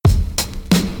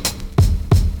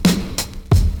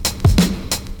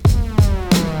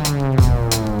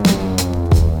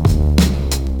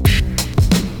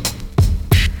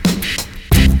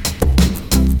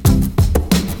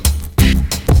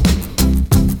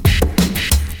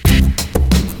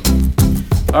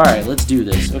All right, let's do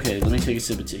this. Okay, let me take a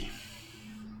sip of tea.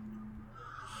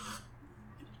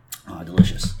 Ah,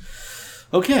 delicious.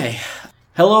 Okay.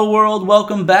 Hello, world.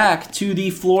 Welcome back to the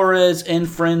Flores and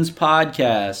Friends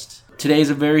podcast. Today is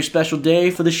a very special day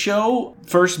for the show.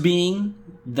 First being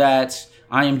that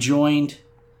I am joined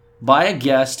by a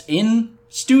guest in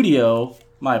studio,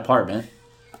 my apartment,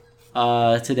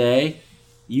 today.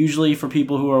 Usually, for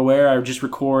people who are aware, I just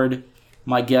record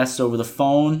my guests over the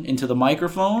phone into the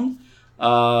microphone.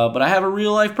 But I have a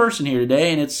real-life person here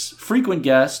today, and it's frequent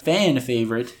guest, fan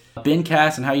favorite, Ben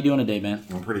Casson. How you doing today, man?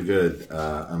 I'm pretty good.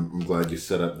 I'm glad you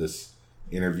set up this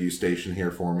interview station here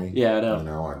for me. Yeah, I know. You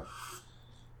know, I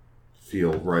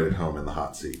feel right at home in the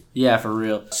hot seat. Yeah, for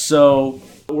real. So,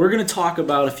 we're going to talk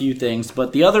about a few things,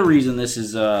 but the other reason this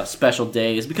is a special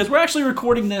day is because we're actually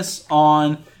recording this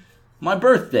on my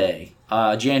birthday,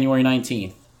 January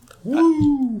 19th.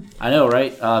 Woo! I know,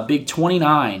 right? Big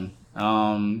 29.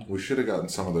 We should have gotten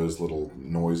some of those little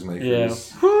noisemakers. Yeah.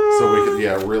 So we could,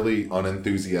 really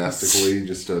unenthusiastically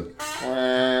just to...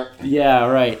 Yeah,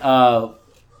 right.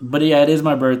 But yeah, it is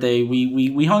my birthday.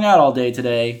 We hung out all day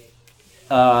today.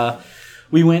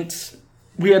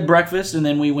 We had breakfast, and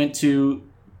then we went to,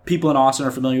 people in Austin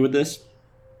are familiar with this,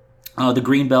 the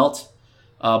Greenbelt,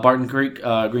 Barton Creek,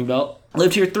 Greenbelt. I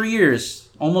lived here 3 years,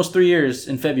 almost 3 years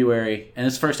in February, and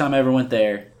it's the first time I ever went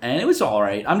there, and it was all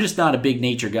right. I'm just not a big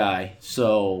nature guy,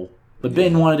 so... But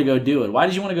Ben wanted to go do it.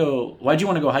 Why'd you want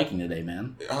to go hiking today,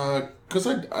 man? Because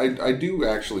I do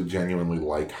actually genuinely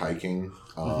like hiking.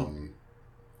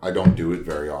 I don't do it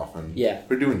very often. Yeah.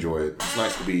 But I do enjoy it. It's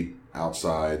nice to be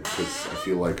outside because I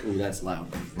feel like... Ooh, that's loud.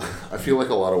 I feel like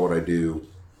a lot of what I do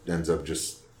ends up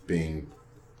just being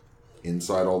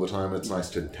inside all the time. It's nice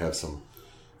to have some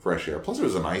fresh air. Plus, it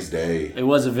was a nice day. It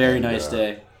was a very nice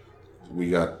day. We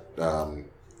got to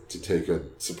take a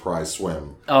surprise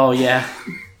swim. Oh, yeah.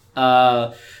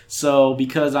 So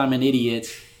because I'm an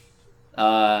idiot,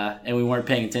 and we weren't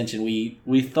paying attention,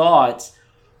 we thought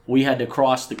we had to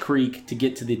cross the creek to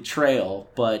get to the trail,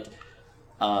 but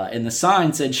and the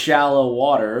sign said shallow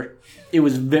water. It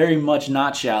was very much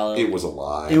not shallow. It was a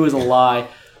lie. It was a lie.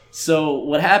 So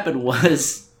what happened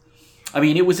was,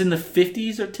 it was in the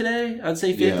 50s or today. I'd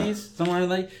say 50s, somewhere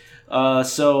like.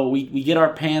 So we get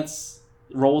our pants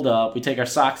rolled up. We take our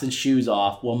socks and shoes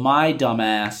off. Well, my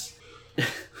dumbass.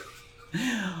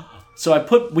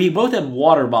 So we both had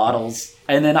water bottles,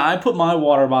 and then I put my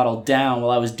water bottle down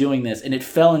while I was doing this, and it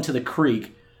fell into the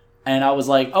creek. And I was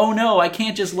like, oh no, I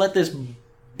can't just let this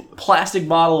plastic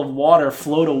bottle of water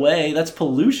float away. That's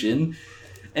pollution.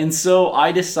 And so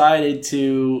I decided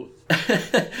to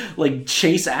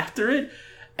chase after it.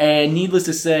 And needless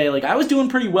to say, I was doing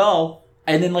pretty well.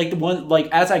 And then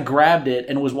as I grabbed it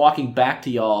and was walking back to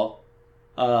y'all,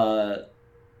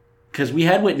 because we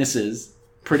had witnesses.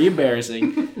 Pretty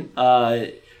embarrassing.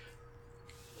 I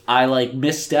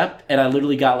misstepped, and I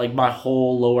literally got my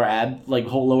whole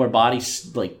lower body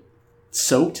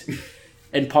soaked,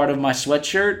 and part of my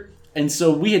sweatshirt. And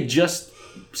so we had just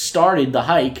started the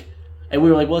hike, and we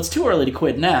were like, well, it's too early to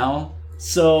quit now.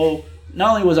 So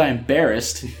not only was I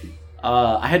embarrassed,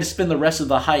 I had to spend the rest of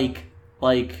the hike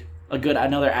a good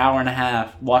another hour and a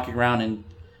half walking around in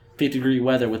 50-degree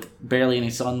weather with barely any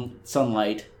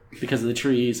sunlight. Because of the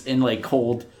trees in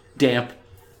cold, damp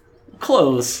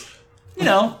clothes.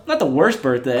 Not the worst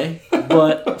birthday,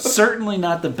 but certainly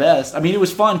not the best. It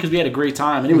was fun because we had a great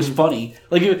time and it was funny.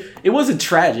 It wasn't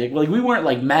tragic. We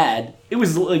weren't mad. It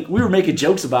was we were making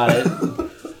jokes about it.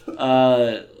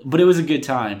 But it was a good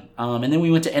time. And then we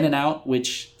went to In-N-Out,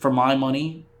 which for my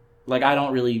money, I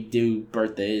don't really do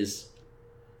birthdays.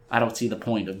 I don't see the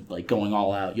point of going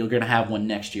all out. You're gonna have one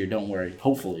next year. Don't worry.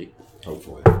 Hopefully.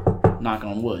 Knock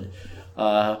on wood.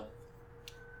 But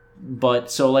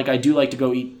so I do like to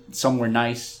go eat somewhere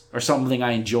nice or something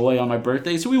I enjoy on my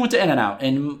birthday. So we went to In-N-Out,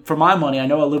 and for my money, I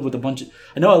know I live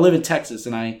in Texas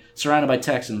and I'm surrounded by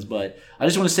Texans, but I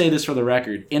just want to say this for the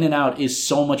record: In-N-Out is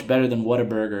so much better than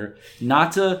Whataburger.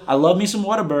 I love me some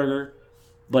Whataburger,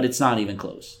 but it's not even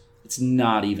close. It's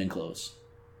not even close.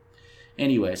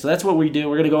 Anyway, so that's what we do.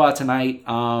 We're gonna go out tonight.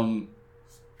 I'm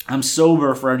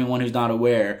sober for anyone who's not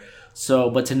aware. So,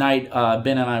 but tonight,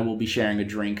 Ben and I will be sharing a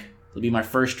drink. It'll be my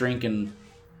first drink in,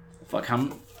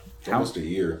 almost a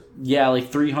year. Yeah,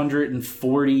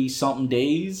 340-something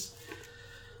days.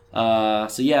 So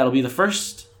yeah, it'll be the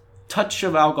first touch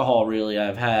of alcohol, really,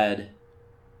 I've had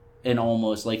in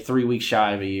almost, 3 weeks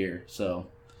shy of a year. So,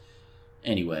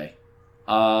 anyway.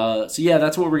 So yeah,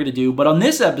 that's what we're going to do. But on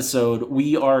this episode,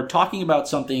 we are talking about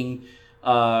something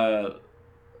near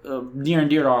and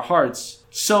dear to our hearts.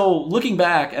 So looking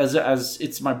back, as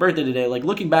it's my birthday today,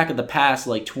 looking back at the past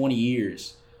 20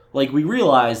 years, like we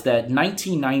realized that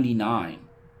 1999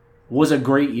 was a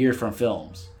great year for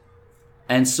films.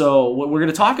 And so what we're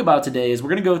going to talk about today is we're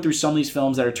going to go through some of these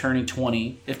films that are turning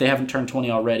 20, if they haven't turned 20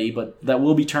 already, but that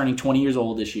will be turning 20 years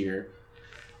old this year.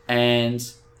 And,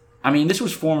 I mean, this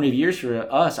was formative years for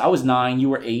us. I was 9, you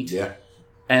were 8. Yeah.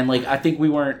 And, like, I think we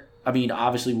weren't, I mean,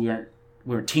 obviously we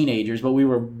were teenagers, but we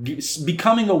were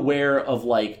becoming aware of,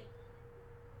 like,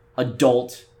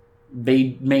 adult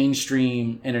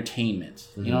mainstream entertainment.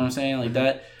 You know what I'm saying? Like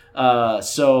that.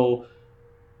 So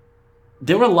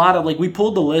there were a lot of, like, we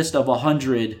pulled the list of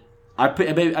 100. I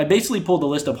basically pulled the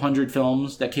list of 100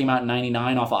 films that came out in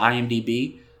 99 off of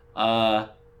IMDb.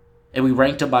 And we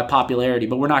ranked them by popularity,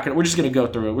 but we're just gonna go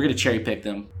through it. We're gonna cherry pick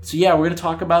them. So yeah, we're gonna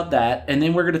talk about that, and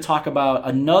then we're gonna talk about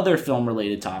another film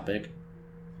related topic.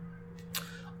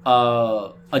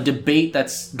 A debate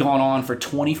that's gone on for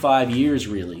 25 years,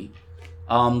 really,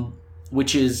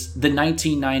 which is the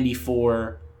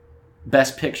 1994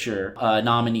 Best Picture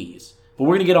nominees. But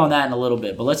we're going to get on that in a little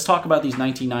bit. But let's talk about these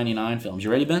 1999 films.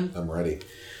 You ready, Ben? I'm ready.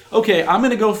 Okay, I'm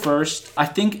going to go first. I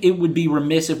think it would be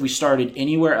remiss if we started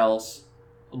anywhere else.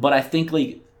 But I think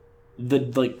the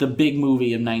big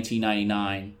movie of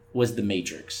 1999 was The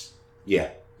Matrix.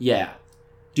 Yeah. Yeah.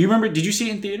 Do you remember? Did you see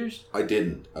it in theaters? I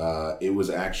didn't. It was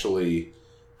actually.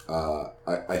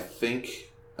 I think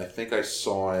I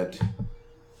saw it.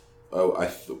 Oh,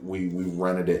 we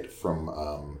rented it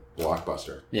from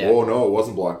Blockbuster. Yeah. Oh no, it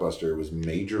wasn't Blockbuster. It was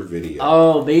Major Video.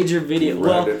 Oh, Major Video. We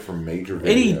rented it from Major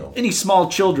Video. Any small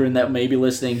children that may be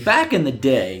listening, back in the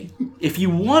day, if you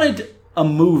wanted a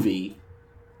movie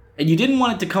and you didn't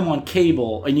want it to come on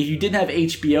cable, and you didn't have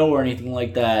HBO or anything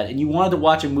like that, and you wanted to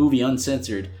watch a movie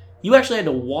uncensored, you actually had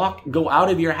to go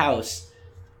out of your house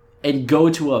and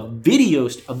go to a video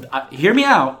hear me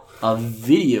out, a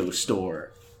video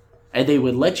store, and they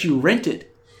would let you rent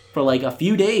it for like a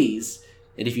few days,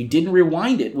 and if you didn't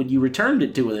rewind it when you returned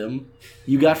it to them,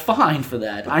 you got fined for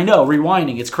that. I know,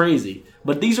 rewinding, it's crazy,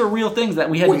 but these are real things that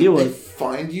we had to deal with. They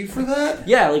fined you for that?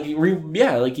 Yeah, like you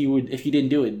would if you didn't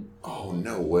do it. Oh,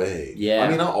 no way. Yeah. I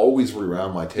mean, I always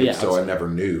rewound my tapes, Yeah, so I never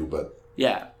knew, but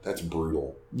yeah, that's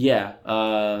brutal. yeah.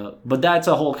 But that's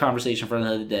a whole conversation for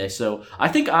another day. So I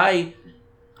don't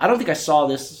think I saw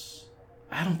this.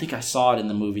 I don't think I saw it in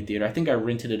the movie theater. I think I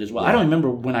rented it as well. Yeah. I don't remember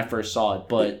when I first saw it,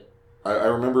 but I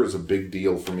remember it was a big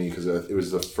deal for me because it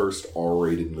was the first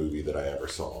R-rated movie that I ever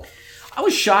saw. I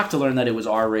was shocked to learn that it was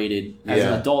R-rated as an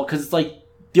Yeah. adult, because it's like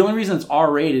the only reason it's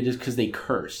R-rated is because they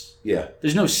curse. Yeah.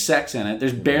 There's no sex in it.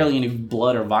 There's barely any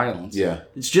blood or violence. Yeah.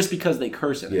 It's just because they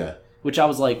curse in it. Yeah. Which I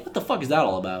was like, what the fuck is that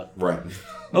all about? Right.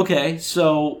 Okay,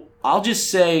 so I'll just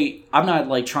say, I'm not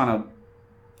like trying to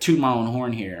toot my own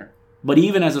horn here, but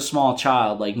even as a small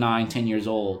child, like 9, 10 years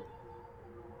old,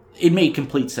 it made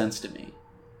complete sense to me.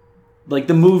 Like,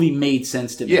 the movie made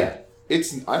sense to me. Yeah.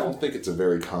 I don't think it's a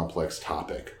very complex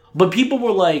topic. But people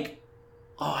were like,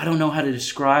 oh, I don't know how to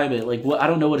describe it. Like, I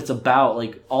don't know what it's about.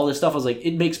 Like, all this stuff. I was like,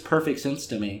 it makes perfect sense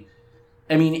to me.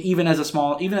 I mean, even as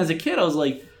a kid, I was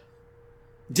like,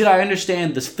 did I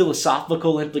understand the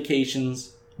philosophical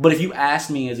implications? But if you asked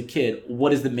me as a kid,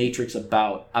 what is The Matrix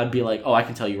about? I'd be like, oh, I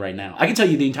can tell you right now. I can tell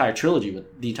you the entire trilogy,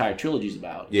 what the entire trilogy's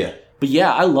about. Yeah. But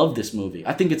yeah, I love this movie.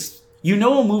 I think it's,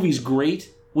 a movie's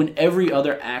great when every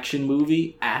other action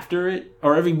movie after it,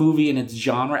 or every movie in its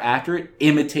genre after it,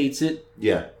 imitates it.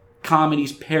 Yeah.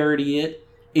 Comedies parody it.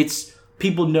 It's,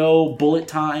 people know bullet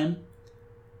time.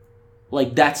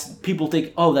 Like, people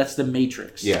think, oh, that's The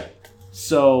Matrix. Yeah.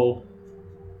 So,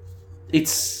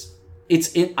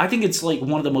 I think it's like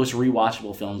one of the most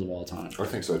rewatchable films of all time. I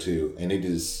think so too. And it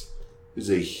is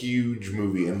a huge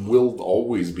movie and will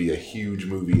always be a huge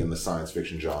movie in the science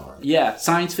fiction genre. Yeah,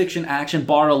 science fiction action,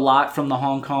 borrowed a lot from the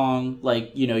Hong Kong,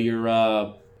 like,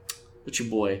 your, what's your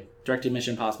boy? Directed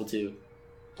Mission Impossible 2.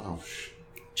 Oh,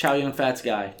 Chow Yun-Fat's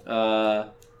guy.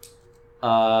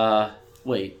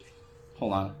 Wait.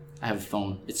 Hold on. I have a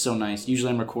phone. It's so nice.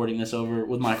 Usually I'm recording this over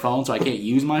with my phone, so I can't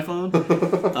use my phone.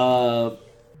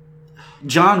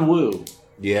 John Woo.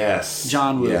 Yes.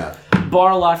 John Woo. Yeah.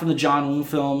 Borrow a lot from the John Woo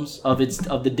films of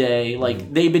the day.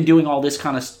 Like, they've been doing all this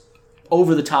kind of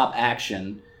over-the-top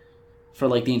action for,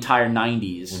 like, the entire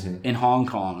 90s in Hong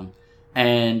Kong.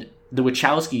 And the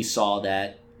Wachowskis saw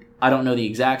that. I don't know the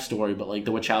exact story, but, like,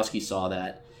 the Wachowskis saw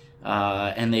that.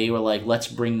 And they were like, let's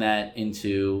bring that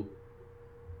into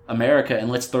America, and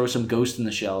let's throw some Ghost in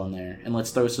the Shell in there. And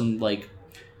let's throw some, like,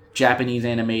 Japanese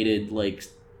animated, like,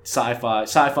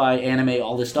 sci-fi, anime,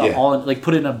 all this stuff. Yeah. All, like,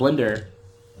 put it in a blender.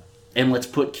 And let's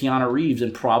put Keanu Reeves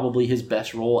in probably his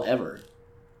best role ever.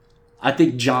 I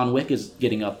think John Wick is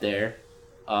getting up there.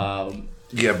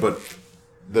 Yeah, but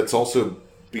that's also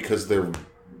because they're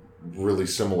really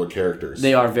similar characters.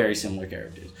 They are very similar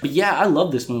characters. But yeah, I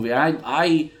love this movie.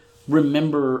 I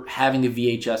remember having the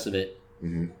VHS of it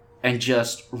and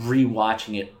just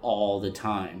rewatching it all the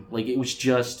time. Like, it was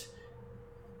just...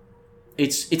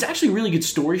 It's actually really good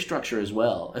story structure as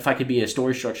well. If I could be a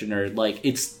story structure nerd, like,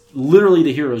 it's literally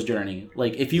the hero's journey.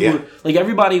 Like, if you were... Like,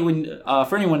 everybody, when...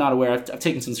 for anyone not aware, I've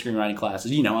taken some screenwriting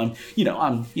classes.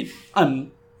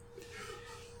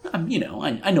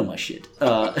 I know my shit.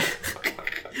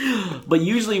 But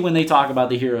usually when they talk about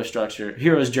the hero's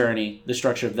journey, the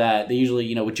structure of that, they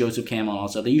usually, with Joseph Campbell and all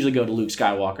that stuff, they usually go to Luke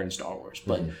Skywalker and Star Wars.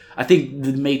 But I think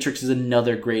The Matrix is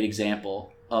another great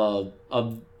example of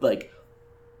like,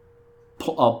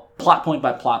 plot point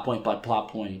by plot point by plot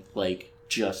point, like,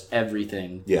 just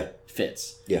everything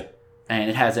fits. Yeah. And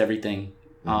it has everything.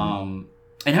 And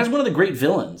it has one of the great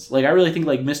villains. Like, I really think,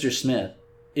 like, Mr. Smith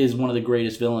is one of the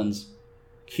greatest villains.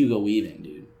 Hugo Weaving,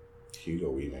 dude.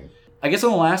 Hugo Weaving. I guess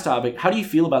on the last topic, how do you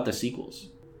feel about the sequels?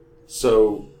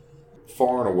 So,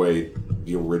 far and away,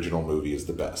 the original movie is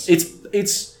the best.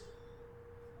 It's.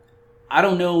 I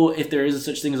don't know if there is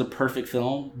such thing as a perfect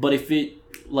film, but if it,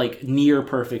 like, near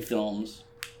perfect films,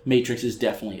 Matrix is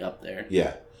definitely up there.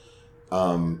 Yeah.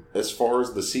 As far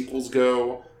as the sequels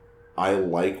go, I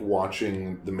like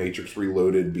watching The Matrix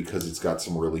Reloaded because it's got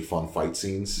some really fun fight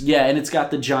scenes. Yeah, and it's got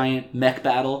the giant mech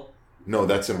battle. No,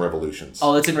 that's in Revolutions.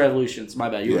 Oh, that's in Revolutions. My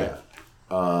bad. You're right.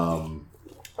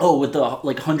 With the,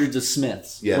 like, hundreds of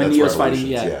Smiths. Yeah, when that's Neo's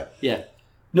Revolutions, fighting. Yeah.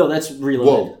 No, that's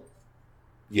Reloaded. Well,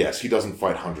 yes, he doesn't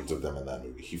fight hundreds of them in that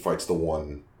movie. He fights the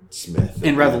one Smith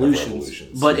in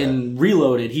Revolutions. But in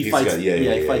Reloaded, he fights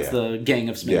the gang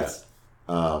of Smiths.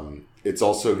 Yeah. It's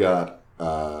also got...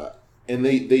 and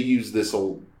they use this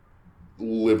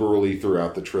liberally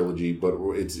throughout the trilogy, but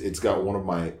it's got one of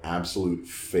my absolute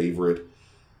favorite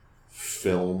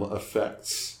film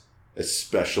effects,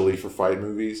 especially for fight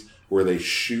movies, where they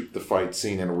shoot the fight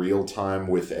scene in real time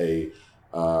with a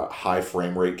high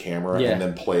frame rate camera and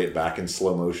then play it back in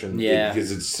slow motion. Yeah.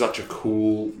 Because it's such a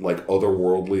cool, like,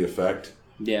 otherworldly effect.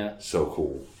 Yeah. So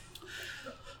cool.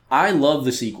 I love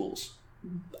the sequels.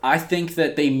 I think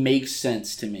that they make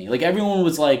sense to me. Like, everyone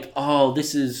was like,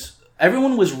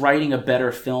 everyone was writing a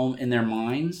better film in their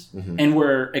minds, and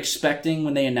were expecting,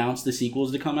 when they announced the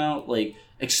sequels to come out, like,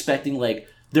 expecting, like,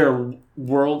 their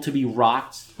world to be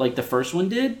rocked like the first one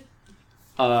did.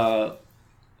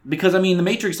 Because, I mean, The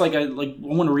Matrix, I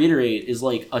want to reiterate, is,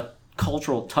 like, a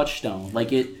cultural touchstone.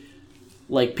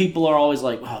 Like, people are always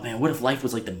like, oh, man, what if life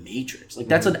was like The Matrix? Like,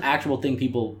 that's an actual thing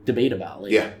people debate about.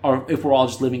 Like, or if we're all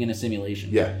just living in a simulation.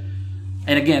 Yeah.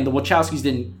 And again, the Wachowskis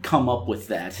didn't come up with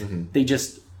that. They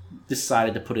just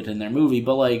decided to put it in their movie.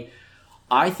 But, like,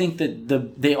 I think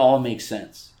that they all make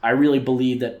sense. I really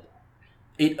believe that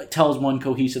it tells one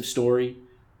cohesive story.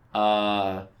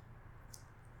 I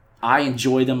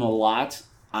enjoy them a lot.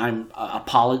 I'm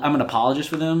an apologist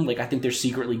for them. Like, I think they're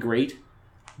secretly great.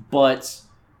 But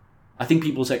I think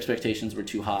people's expectations were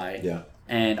too high. Yeah.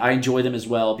 And I enjoy them as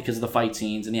well because of the fight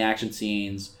scenes and the action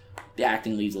scenes. The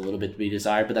acting leaves a little bit to be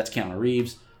desired, but that's Keanu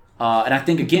Reeves. And I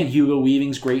think, again, Hugo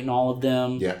Weaving's great in all of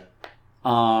them. Yeah.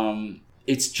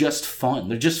 It's just fun.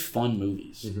 They're just fun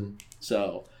movies.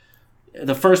 So,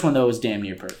 the first one, though, is damn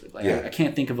near perfect. Like, I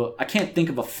can't think of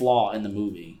a flaw in the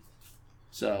movie.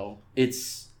 So,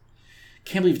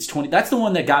 can't believe it's 20. That's the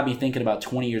one that got me thinking about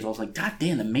 20 years old. I was like, God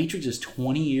damn, The Matrix is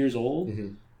 20 years old?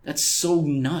 That's so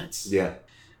nuts. Yeah.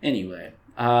 Anyway,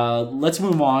 let's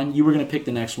move on. You were going to pick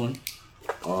the next one.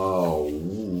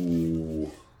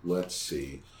 Let's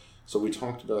see. So we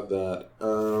talked about that.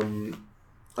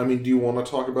 I mean, do you want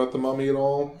to talk about The Mummy at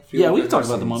all? We can talk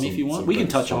about The Mummy if you want. We can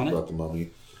touch on it. About The Mummy.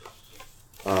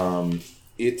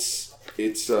 It's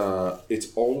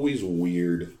always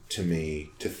weird to me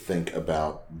to think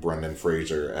about Brendan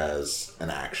Fraser as an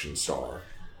action star.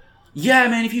 Yeah,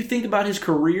 man, if you think about his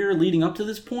career leading up to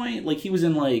this point, like, he was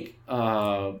in, like,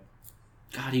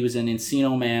 he was in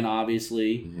Encino Man,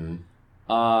 obviously.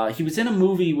 He was in a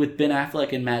movie with Ben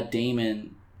Affleck and Matt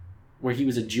Damon where he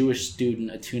was a Jewish student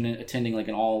attending, like,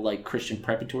 an all, like, Christian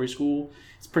preparatory school.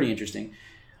 It's pretty interesting.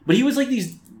 But he was, like,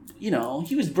 these...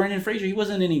 he was Brendan Fraser. He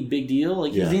wasn't any big deal.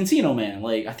 Like, he was the Encino Man.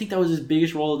 Like, I think that was his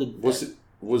biggest role. Was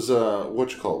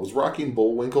Rocky and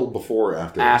Bullwinkle before or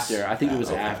after? After. I think it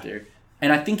was after.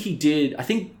 And I think he did... I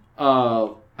think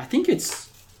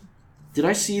it's... Did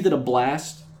I see that A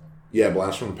Blast... Yeah,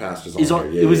 Blast from the Past is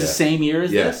on here. It was the same year as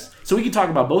this? So we can talk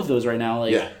about both of those right now.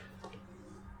 Like,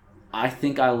 I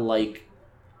think I loved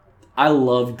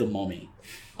The Mummy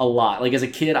a lot. Like, as a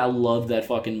kid, I loved that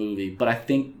fucking movie. But I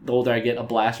think the older I get, A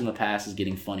Blast from the Past is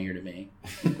getting funnier to me.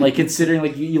 Like, considering,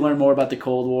 like, you learn more about the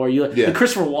Cold War. Like,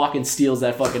 Christopher Walken steals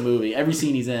that fucking movie. Every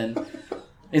scene he's in.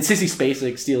 And Sissy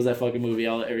Spacek steals that fucking movie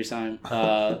every time.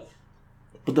 But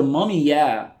The Mummy,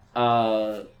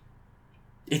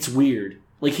 it's weird.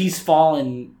 Like, he's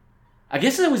fallen... I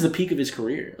guess that was the peak of his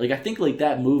career. Like, I think, like,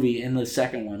 that movie and the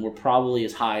second one were probably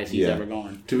as high as he's ever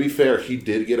gone. To be fair, he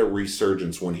did get a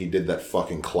resurgence when he did that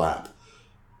fucking clap.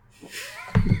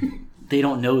 They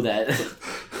don't know that.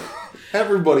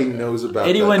 Everybody knows about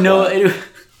anyone that clap.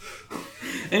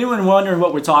 Anyone wondering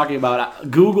what we're talking about,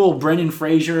 Google Brendan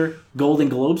Fraser Golden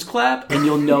Globes clap, and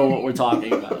you'll know what we're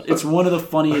talking about. It's one of the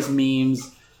funniest memes.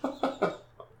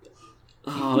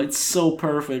 Oh, it's so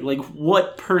perfect. Like,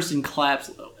 what person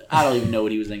claps... I don't even know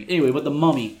what he was thinking. Anyway, but The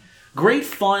Mummy. Great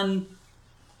fun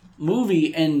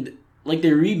movie, and like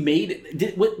they remade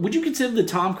it. Would you consider the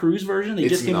Tom Cruise version?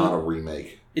 It's not a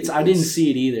remake. I didn't see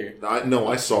it either.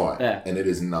 I saw it, and it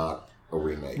is not a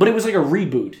remake. But it was like a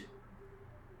reboot.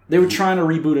 They were trying to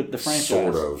reboot it, the franchise.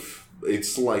 Sort of.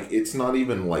 It's like, it's not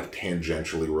even like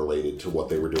tangentially related to what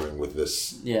they were doing with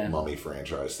this Mummy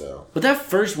franchise, though. But that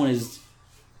first one is...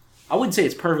 I wouldn't say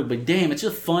it's perfect, but damn, it's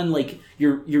just fun. Like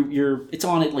it's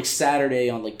on at like Saturday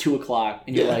on like 2:00,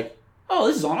 and you're like, "Oh,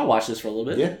 this is on. I'll watch this for a little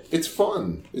bit." Yeah, it's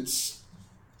fun. It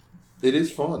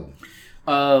is fun.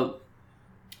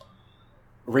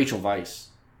 Rachel Weisz.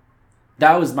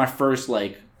 That was my first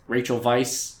like Rachel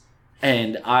Weisz,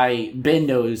 and Ben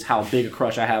knows how big a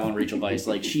crush I have on Rachel Weisz.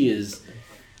 Like she is.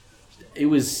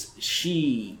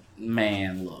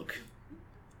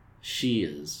 She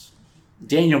is.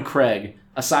 Daniel Craig,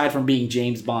 aside from being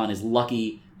James Bond, is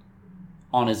lucky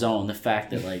on his own. The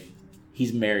fact that like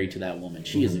he's married to that woman,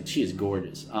 she is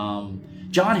gorgeous. John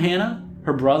Hannah,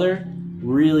 her brother,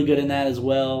 really good in that as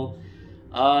well.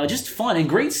 Just fun and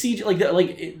great CG. Like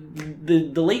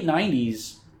the late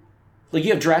 '90s. Like you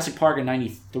have Jurassic Park in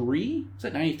 '93. Is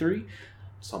that '93?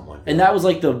 Something like that. And that was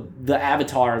like the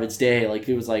Avatar of its day. Like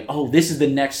it was like, oh, this is the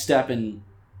next step in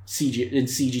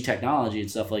CG technology and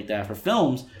stuff like that for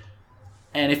films.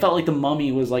 And it felt like The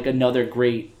Mummy was like another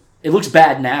great... It looks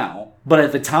bad now, but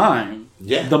at the time,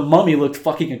 The Mummy looked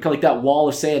fucking... Like that wall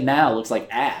of sand now looks like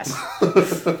ass.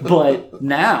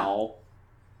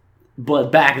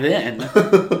 But back then,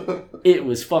 it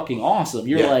was fucking awesome.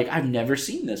 You're like, I've never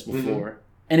seen this before.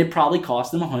 Mm-hmm. And it probably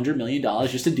cost them $100 million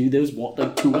just to do those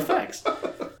like 2 effects.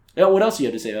 What else do you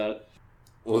have to say about it?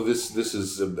 Well, this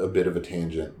is a bit of a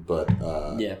tangent, but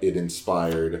it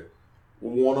inspired...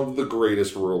 one of the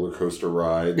greatest roller coaster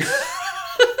rides.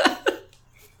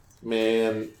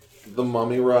 Man, the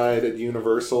Mummy ride at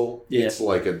Universal. Yeah. It's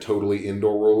like a totally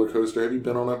indoor roller coaster. Have you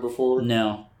been on it before?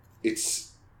 No.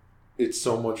 It's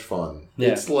so much fun. Yeah.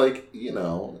 It's like,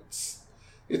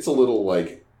 it's a little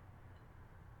like,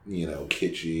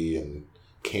 kitschy and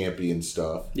campy and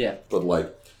stuff. Yeah. But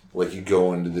like you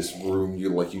go into this room,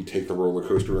 you take the roller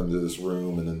coaster into this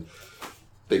room, and then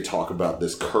they talk about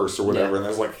this curse or whatever, and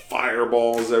there's like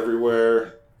fireballs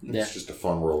everywhere. It's just a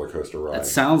fun roller coaster ride. That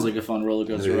sounds like a fun roller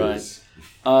coaster ride.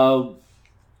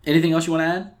 Anything else you want to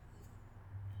add?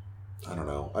 I don't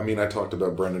know. I mean, I talked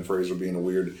about Brendan Fraser being a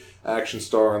weird action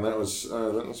star, and that was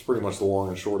pretty much the long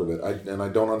and short of it. I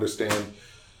don't understand.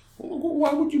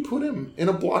 Why would you put him in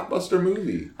a blockbuster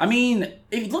movie? I mean,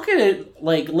 if you look at it,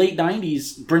 like, late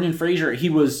 90s, Brendan Fraser,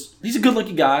 he's a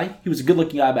good-looking guy. He was a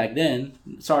good-looking guy back then.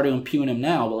 Sorry to impugn him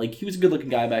now, but, like, he was a good-looking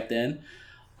guy back then.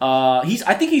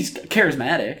 I think he's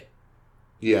charismatic.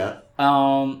 Yeah.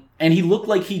 And he looked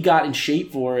like he got in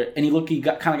shape for it, and he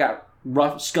kind of got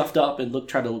rough, scuffed up, and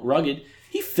tried to look rugged.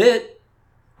 He fit,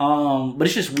 but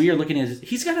it's just weird looking at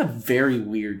he's got a very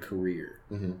weird career.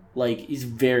 Mm-hmm. Like, he's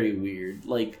very weird.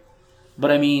 Like, but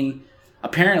I mean,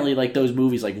 apparently, like, those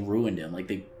movies, like, ruined him. Like,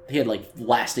 he had, like,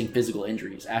 lasting physical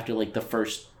injuries after, like, the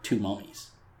first 2 Mummies.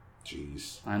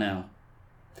 Jeez. I know.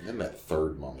 And that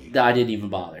third Mummy. I didn't even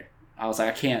bother. I was like,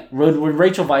 I can't. When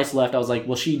Rachel Weisz left, I was like,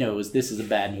 well, she knows this is a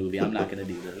bad movie. I'm not going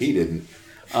to do this. He didn't.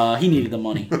 He needed the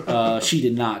money. She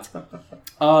did not.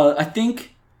 I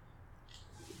think...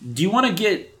 Do you want to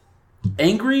get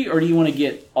angry or do you want to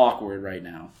get awkward right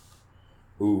now?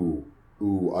 Ooh,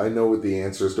 I know what the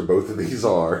answers to both of these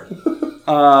are.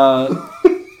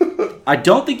 I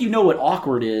don't think you know what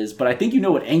awkward is, but I think you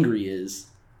know what angry is.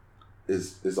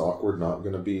 Is awkward not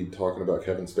going to be talking about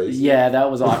Kevin Spacey? Yeah, that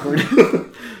was awkward.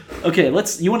 Okay,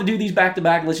 you want to do these back to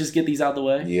back? Let's just get these out the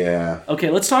way? Yeah.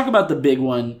 Okay, let's talk about the big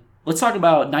one. Let's talk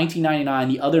about 1999.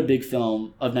 The other big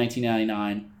film of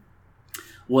 1999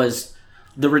 was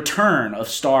the return of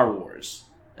Star Wars,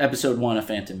 Episode 1 of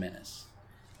Phantom Menace.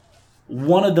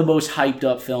 one of the most hyped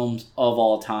up films of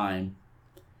all time.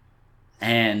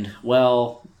 And,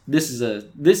 well, this is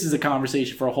a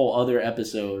conversation for a whole other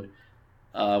episode.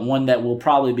 One that will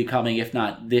probably be coming, if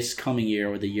not this coming year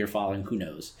or the year following, who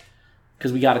knows.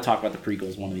 Because we got to talk about the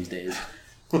prequels one of these days.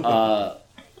 Because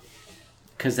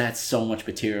that's so much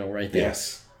material right there.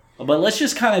 Yes. But let's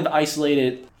just kind of isolate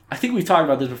it. I think we've talked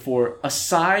about this before.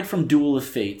 Aside from Duel of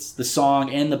Fates, the song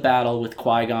and the battle with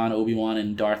Qui-Gon, Obi-Wan,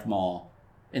 and Darth Maul,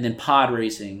 and then pod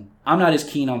racing. I'm not as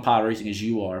keen on pod racing as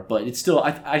you are, but it's still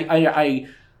I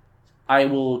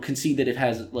will concede that it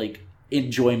has like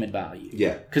enjoyment value.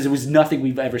 Yeah. Because it was nothing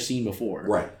we've ever seen before.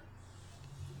 Right.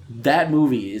 That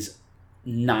movie is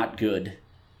not good.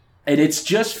 And it's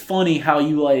just funny how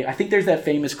you like I think there's that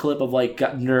famous clip of like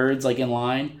nerds like in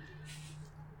line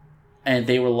and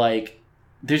they were like,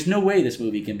 there's no way this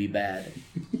movie can be bad.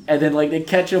 And then like they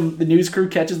catch them, the news crew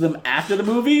catches them after the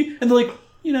movie and they're like,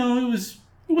 you know, it was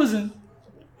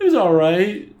all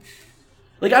right.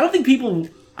 Like, I don't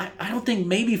think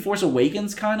maybe Force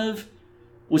Awakens kind of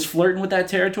was flirting with that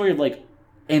territory of, like,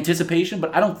 anticipation,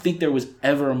 but I don't think there was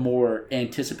ever a more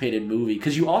anticipated movie.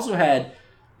 Because you also had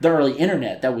the early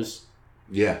internet that was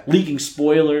leaking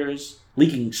spoilers,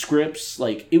 leaking scripts.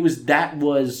 Like, it was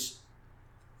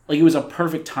a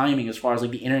perfect timing as far as,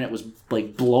 like, the internet was,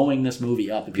 like, blowing this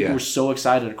movie up. And people were so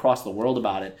excited across the world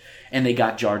about it. And they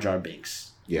got Jar Jar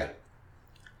Binks. Yeah.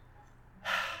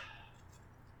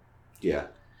 Yeah.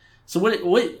 So what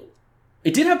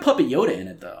it did have Puppet Yoda in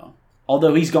it though.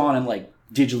 Although he's gone and like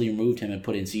digitally removed him and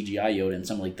put in CGI Yoda and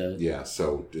some like the Yeah,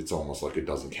 so it's almost like it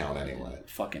doesn't count anyway.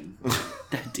 Fucking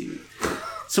that dude.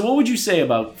 So what would you say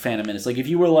about Phantom Menace? Like if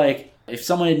you were like if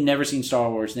someone had never seen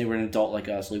Star Wars and they were an adult like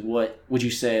us, like what would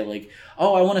you say? Like,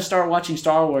 oh, I want to start watching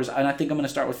Star Wars and I think I'm going to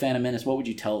start with Phantom Menace. What would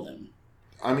you tell them?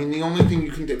 I mean, the only thing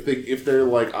you can think, if they're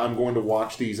like, I'm going to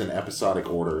watch these in episodic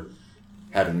order,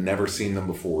 have never seen them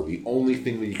before, the only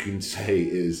thing that you can say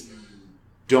is,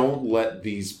 don't let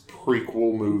these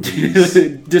prequel movies,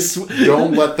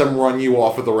 don't let them run you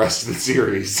off of the rest of the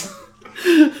series.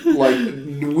 Like,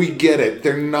 we get it.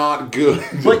 They're not good.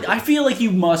 But I feel like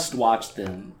you must watch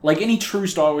them. Like, any true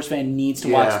Star Wars fan needs to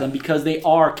watch them because they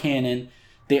are canon.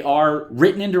 They are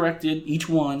written and directed, each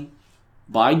one,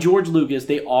 by George Lucas.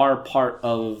 They are part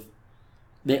of...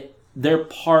 They're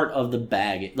part of the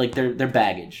baggage. Like, they're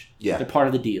baggage. Yeah. They're part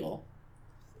of the deal.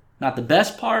 Not the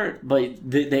best part, but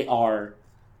they are...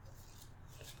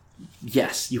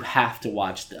 Yes, you have to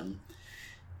watch them.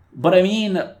 But, I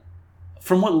mean...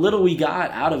 From what little we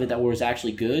got out of it that was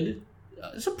actually good,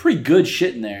 there's some pretty good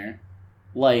shit in there.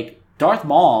 Like, Darth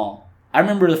Maul, I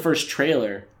remember the first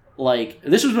trailer. Like,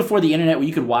 this was before the internet where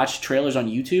you could watch trailers on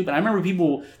YouTube. And I remember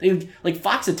people,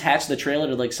 Fox attached the trailer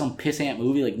to, like, some pissant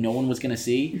movie, like, no one was going to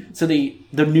see. So the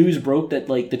news broke that,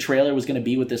 like, the trailer was going to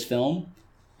be with this film.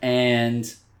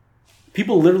 And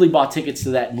people literally bought tickets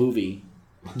to that movie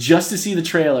just to see the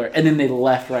trailer. And then they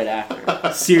left right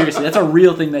after. Seriously, that's a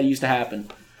real thing that used to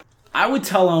happen. I would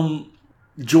tell him,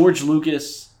 George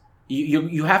Lucas,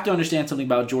 you have to understand something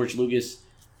about George Lucas,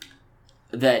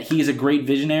 that he is a great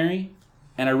visionary,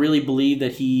 and I really believe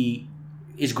that he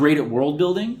is great at world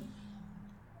building,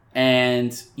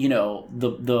 and, you know,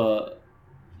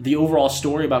 the overall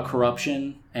story about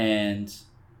corruption and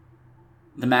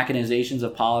the machinations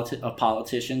of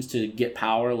politicians to get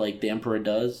power like the Emperor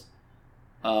does.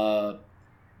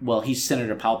 Well, he's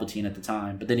Senator Palpatine at the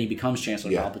time, but then he becomes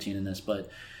Chancellor Palpatine in this, but...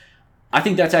 I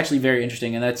think that's actually very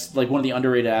interesting, and that's like one of the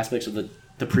underrated aspects of the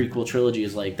prequel trilogy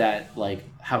is like that, like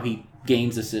how he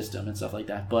gains the system and stuff like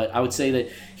that. But I would say that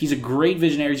he's a great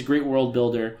visionary, he's a great world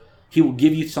builder. He will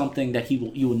give you something that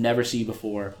you will never see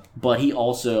before, but he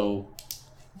also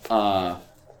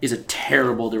is a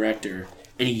terrible director,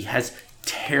 and he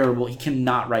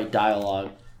cannot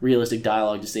write realistic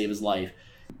dialogue to save his life.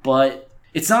 But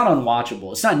it's not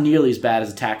unwatchable. It's not nearly as bad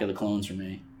as Attack of the Clones for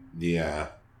me. Yeah.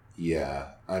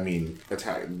 I mean,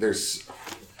 there's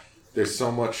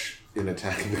so much in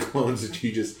Attack of the Clones that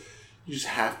you just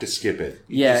have to skip it.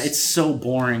 It's so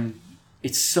boring.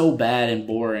 It's so bad and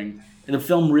boring. And the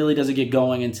film really doesn't get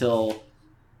going until,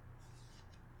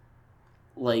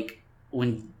 like,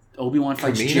 when Obi-Wan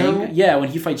fights Jango. Yeah, when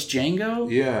he fights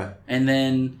Jango. Yeah. And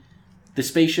then the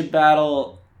spaceship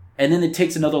battle, and then it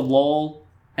takes another lull.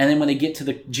 And then when they get to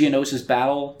the Geonosis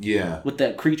battle with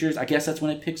the creatures, I guess that's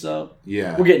when it picks up.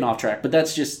 Yeah. We're getting off track. But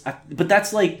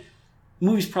that's like,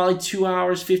 movie's probably 2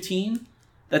 hours, 15.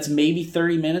 That's maybe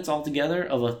 30 minutes altogether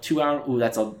of a 2 hour. Ooh,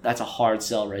 that's a hard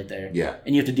sell right there. Yeah.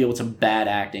 And you have to deal with some bad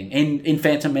acting in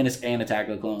Phantom Menace and Attack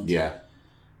of the Clones. Yeah.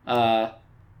 But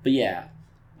yeah.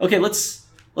 Okay, let's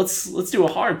do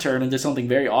a hard turn into something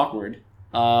very awkward.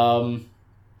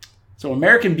 So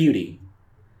American Beauty.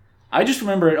 I just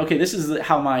remember, okay, this is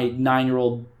how my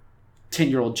 9-year-old,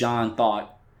 10-year-old John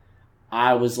thought.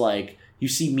 I was like, you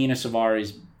see Mina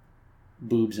Savari's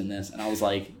boobs in this, and I was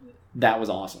like, that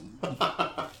was awesome.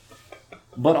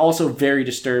 But also very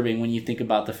disturbing when you think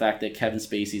about the fact that Kevin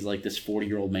Spacey's like this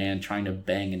 40-year-old man trying to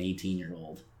bang an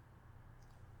 18-year-old.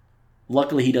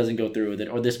 Luckily, he doesn't go through with it,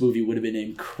 or this movie would have been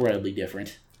incredibly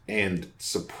different. And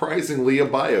surprisingly, a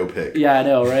biopic. Yeah, I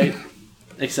know, right?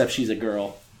 Except she's a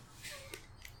girl.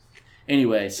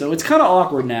 Anyway, so it's kind of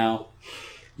awkward now.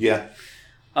 Yeah.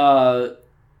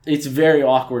 It's very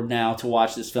awkward now to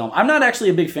watch this film. I'm not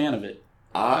actually a big fan of it.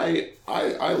 I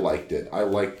liked it. I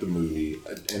liked the movie.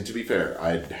 And to be fair,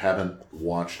 I haven't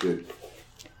rewatched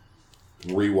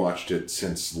it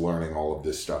since learning all of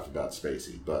this stuff about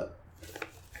Spacey. But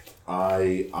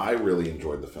I really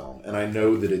enjoyed the film. And I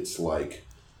know that it's like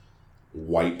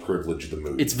white privilege the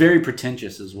movie. It's very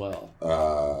pretentious as well.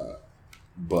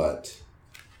 But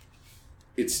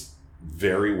it's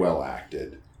very well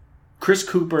acted. Chris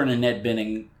Cooper and Annette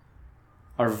Bening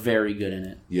are very good in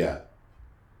it. Yeah.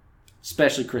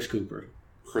 Especially Chris Cooper.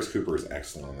 Chris Cooper is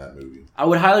excellent in that movie. I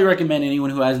would highly recommend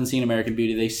anyone who hasn't seen American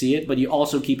Beauty, they see it, but you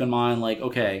also keep in mind, like,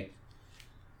 okay,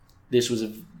 this was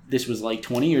like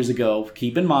 20 years ago.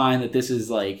 Keep in mind that this is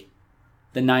like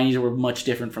the 90s were much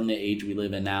different from the age we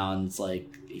live in now, and it's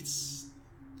like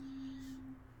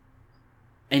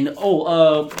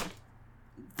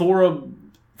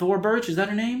Thora Birch, is that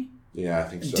her name? Yeah, I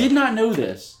think so. Did not know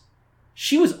this.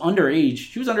 She was underage.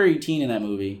 She was under 18 in that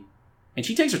movie. And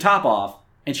she takes her top off,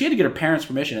 and she had to get her parents'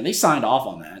 permission, and they signed off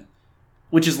on that.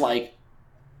 Which is like,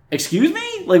 excuse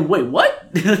me? Like, wait, what?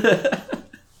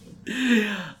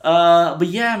 But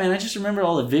yeah, man, I just remember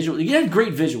all the visuals. You had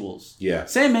great visuals. Yeah.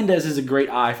 Sam Mendes has a great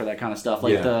eye for that kind of stuff.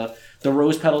 Like the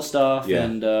rose petal stuff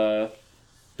and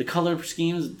the color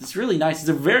schemes. It's really nice. It's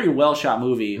a very well shot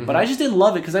movie, but I just didn't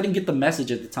love it because I didn't get the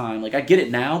message at the time. Like, I get it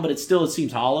now, but it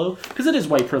seems hollow because it is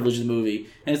white privilege, the movie,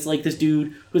 and it's like this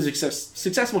dude who has a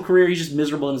successful career. He's just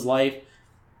miserable in his life,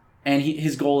 and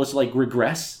his goal is to like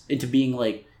regress into being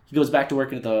like, he goes back to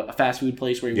working at a fast food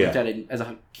place where he worked at it as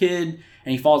a kid,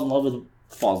 and he falls in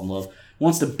love,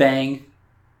 wants to bang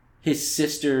his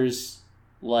sister's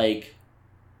like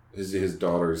his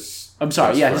daughter's. I'm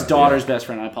sorry, his daughter's best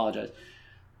friend. I apologize.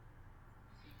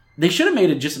 They should have made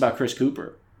it just about Chris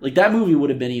Cooper. Like, that movie would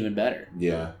have been even better.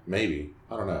 Yeah, maybe.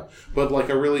 I don't know. But, like,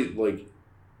 I really, like,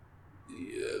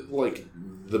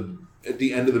 at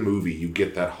the end of the movie, you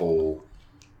get that whole,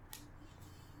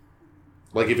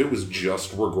 like, if it was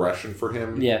just regression for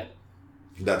him,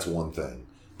 that's one thing.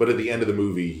 But at the end of the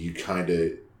movie, you kind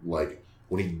of, like,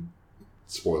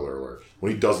 spoiler alert,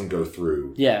 when he doesn't go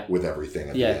through with everything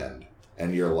at the end,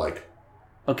 and you're like,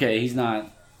 okay, he's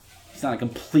not a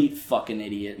complete fucking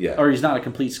idiot. Yeah. Or he's not a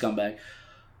complete scumbag.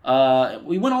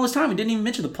 We went all this time. We didn't even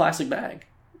mention the plastic bag.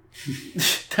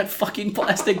 That fucking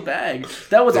plastic bag.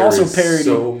 That was also parodied.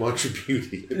 So much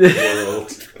beauty in the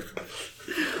world.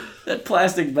 That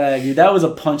plastic bag, dude. That was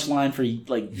a punchline for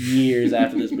like years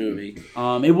after this movie.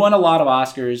 It won a lot of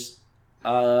Oscars.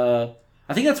 I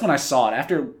think that's when I saw it.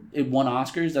 After it won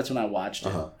Oscars, that's when I watched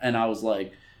it. And I was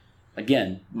like,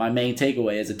 again, my main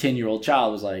takeaway as a 10-year-old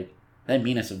child was like, that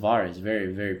Mina Savari is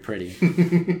very, very pretty.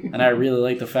 And I really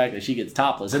like the fact that she gets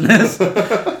topless in this.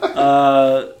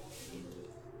 But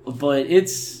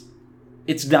it's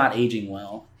not aging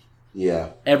well. Yeah.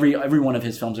 Every one of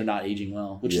his films are not aging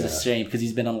well, which is a shame because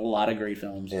he's been in a lot of great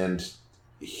films. And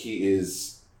he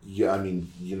is, I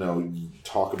mean, you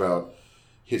talk about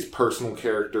his personal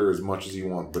character as much as you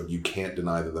want, but you can't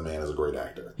deny that the man is a great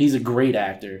actor. He's a great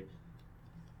actor.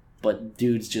 But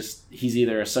dude's he's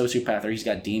either a sociopath or he's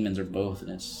got demons or both,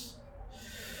 and it's...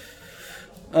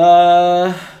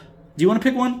 do you want to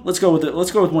pick one? Let's go with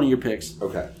one of your picks.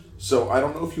 Okay. So I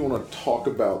don't know if you want to talk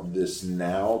about this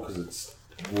now, because it's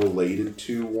related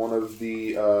to one of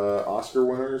the Oscar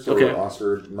winners or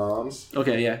Oscar noms.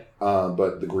 Okay, yeah.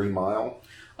 But The Green Mile.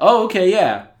 Oh, okay,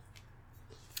 yeah.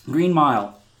 Green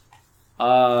Mile.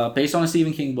 Based on a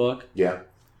Stephen King book. Yeah.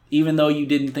 Even though you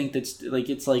didn't think that's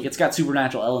it's got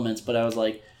supernatural elements, but I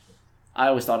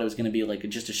always thought it was going to be like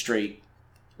just a straight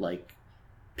like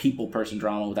people person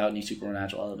drama without any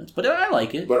supernatural elements. But I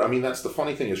like it. But I mean, that's the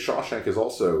funny thing is Shawshank is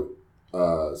also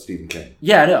Stephen King.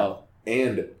 Yeah, I know.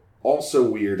 And also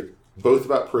weird, both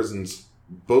about prisons,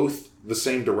 both the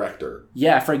same director.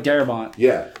 Yeah, Frank Darabont.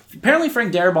 Yeah. Apparently,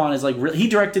 Frank Darabont is like he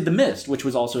directed The Mist, which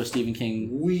was also a Stephen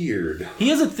King. Weird. He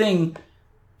has a thing.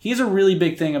 He has a really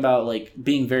big thing about like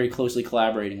being very closely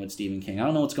collaborating with Stephen King. I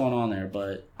don't know what's going on there,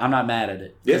 but I'm not mad at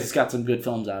it because it's got some good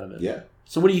films out of it. Yeah.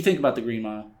 So, what do you think about The Green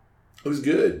Mile? It was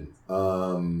good.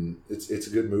 It's a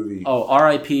good movie. Oh,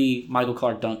 R.I.P. Michael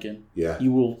Clark Duncan. Yeah.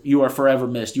 You are forever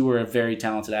missed. You were a very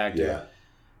talented actor. Yeah.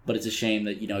 But it's a shame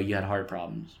that you had heart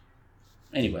problems.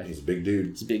 Anyway, He's a big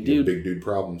dude. He's a big dude. Big dude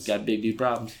problems. Got big dude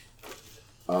problems.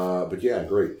 But yeah,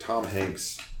 great. Tom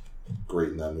Hanks,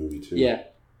 great in that movie too. Yeah.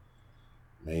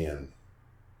 Man.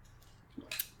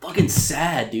 Fucking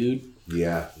sad, dude.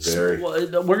 Yeah, very.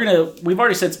 We've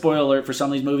already said spoiler alert for some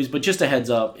of these movies, but just a heads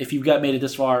up, if you've made it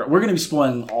this far, we're gonna be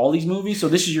spoiling all these movies. So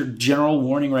this is your general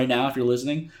warning right now if you're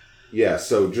listening. Yeah,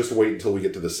 so just wait until we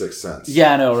get to The Sixth Sense.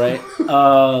 Yeah, I know, right?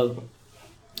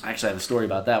 I actually have a story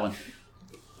about that one.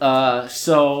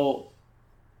 So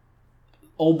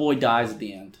old boy dies at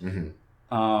the end.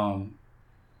 Mm-hmm.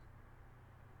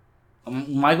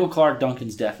 Michael Clark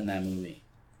Duncan's death in that movie.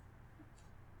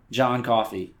 John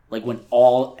Coffey, like when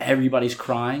everybody's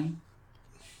crying,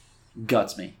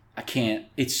 guts me. I can't.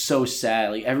 It's so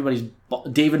sad. Like everybody's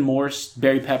David Morse,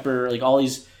 Barry Pepper, like all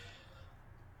these.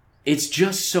 It's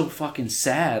just so fucking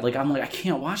sad. Like I'm like I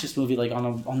can't watch this movie like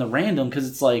on the random because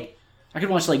it's like I could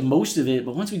watch like most of it,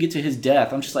 but once we get to his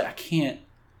death, I'm just like I can't.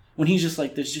 When he's just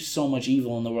like, there's just so much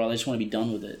evil in the world, I just want to be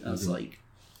done with it. And I was like,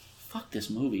 fuck this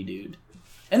movie, dude.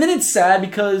 And then it's sad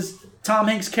because Tom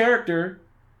Hanks' character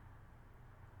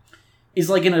is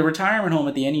like in a retirement home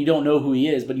at the end. You don't know who he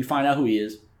is, but you find out who he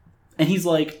is. And he's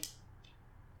like,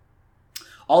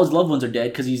 all his loved ones are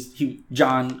dead because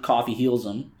John Coffey heals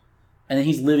him. And then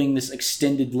he's living this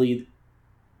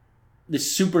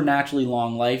supernaturally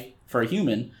long life for a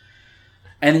human.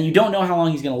 And then you don't know how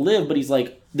long he's going to live, but he's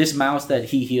like, this mouse that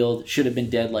he healed should have been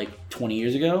dead like 20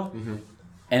 years ago. Mm-hmm.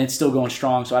 And it's still going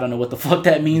strong, so I don't know what the fuck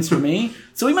that means for me.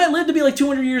 So he might live to be like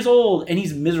 200 years old, and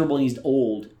he's miserable, and he's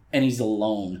old, and he's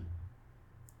alone.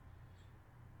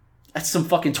 That's some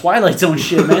fucking Twilight Zone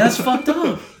shit, man. That's fucked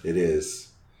up. It is.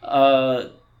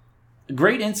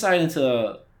 Great insight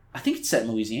into... I think it's set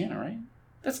in Louisiana, right?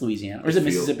 That's Louisiana. Or is it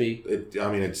Mississippi?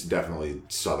 It's definitely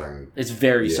southern. It's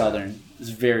very southern. It's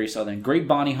very southern. Great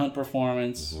Bonnie Hunt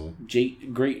performance.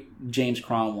 Mm-hmm. Great James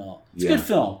Cromwell. It's a good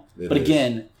film. But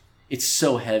again, it's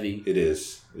so heavy. It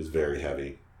is. It's very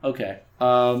heavy. Okay.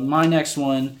 My next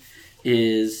one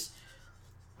is...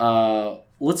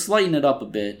 let's lighten it up a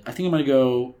bit. I think I'm going to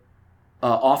go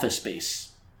Office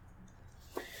Space.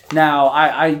 Now,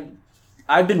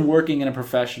 I've been working in a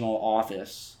professional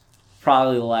office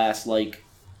probably the last,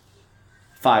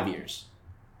 5 years.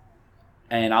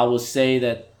 And I will say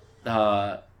that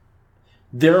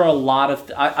there are a lot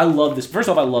of... I love this. First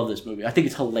off, I love this movie. I think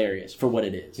it's hilarious for what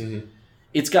it is. Mm-hmm.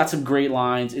 It's got some great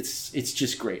lines. It's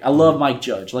just great. I love Mike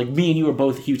Judge. Like, me and you are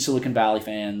both huge Silicon Valley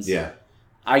fans. Yeah.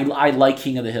 I like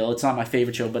King of the Hill. It's not my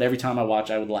favorite show, but every time I watch,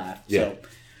 I would laugh. Yeah. So,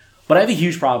 but I have a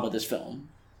huge problem with this film.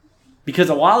 Because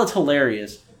while it's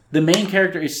hilarious, the main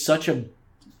character is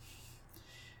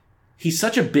he's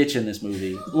such a bitch in this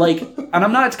movie. Like, and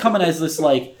I'm not coming as this,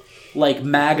 like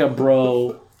MAGA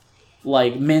bro,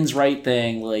 like, men's right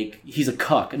thing, like, he's a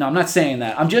cuck. No, I'm not saying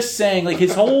that. I'm just saying, like,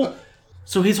 his whole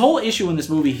issue in this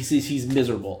movie, he's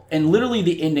miserable. And literally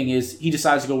the ending is he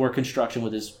decides to go work construction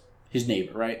with his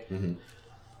neighbor, right? Mm-hmm.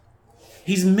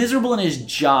 He's miserable in his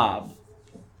job.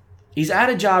 He's at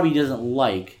a job he doesn't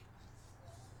like.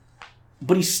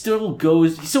 But he still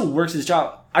works his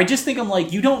job. I just think I'm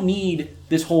like, you don't need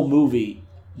this whole movie.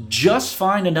 Just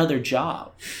find another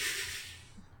job.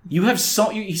 You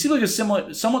seems like a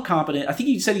somewhat competent. I think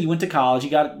he said he went to college.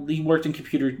 He worked in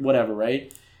computer whatever,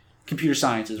 right? Computer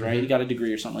sciences, right? Mm-hmm. He got a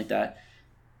degree or something like that.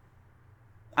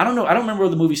 I don't know. I don't remember where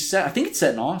the movie's set. I think it's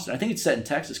set in Austin. I think it's set in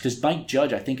Texas because Mike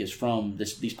Judge, I think, is from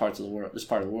these parts of the world. This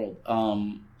part of the world.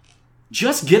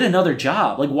 Just get another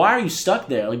job. Like, why are you stuck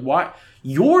there? Like, why?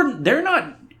 You're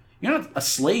not a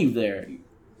slave there.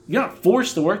 You're not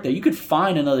forced to work there. You could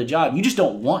find another job. You just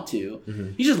don't want to.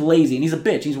 Mm-hmm. He's just lazy and he's a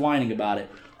bitch. He's whining about it.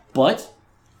 But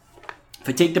if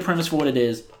I take the premise for what it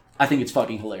is, I think it's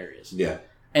fucking hilarious. Yeah.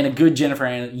 And a good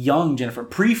young Jennifer,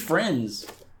 pre-Friends.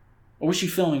 Or was she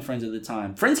filming Friends at the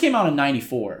time? Friends came out in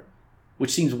 94,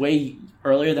 which seems way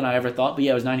earlier than I ever thought. But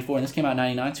yeah, it was 94 and this came out in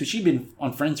 99. So she'd been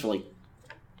on Friends for like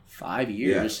 5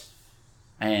 years.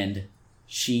 Yeah. And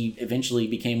she eventually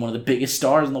became one of the biggest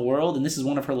stars in the world, and this is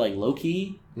one of her like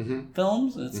low-key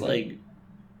films. And it's like,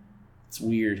 it's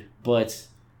weird,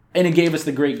 and it gave us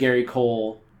the great Gary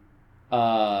Cole,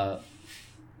 Nunberg,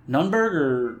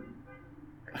 or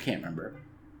I can't remember.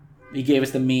 He gave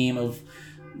us the meme of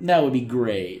that would be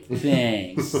great,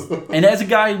 thanks. And as a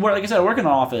guy, like I said, I work in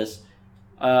an office.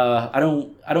 I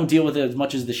don't deal with it as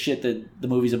much as the shit that the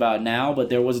movie's about now, but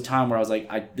there was a time where I was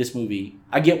like, this movie,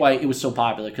 I get why it was so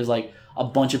popular, because like a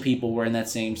bunch of people were in that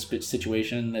same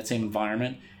situation, that same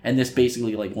environment, and this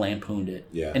basically like lampooned it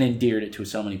and endeared it to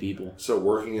so many people. So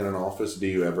working in an office, do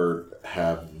you ever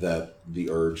have the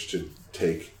urge to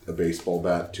take a baseball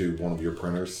bat to one of your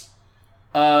printers?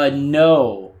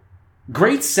 No.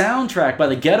 Great soundtrack by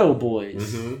the Ghetto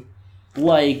Boys. Mm-hmm.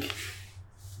 Like,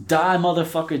 Die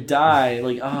Motherfucker Die.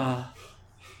 Like,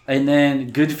 And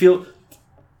then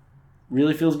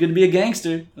really feels good to be a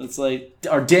gangster. It's like,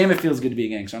 or damn, it feels good to be a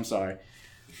gangster. I'm sorry.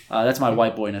 That's my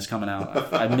white boyness coming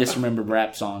out. I misremember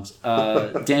rap songs.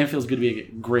 Damn, it feels good to be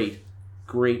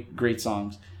great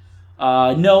songs.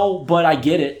 No, but I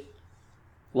get it.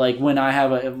 Like when I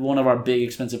have one of our big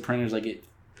expensive printers, like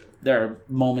there are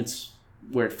moments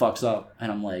where it fucks up, and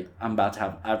I'm like,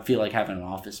 I feel like having an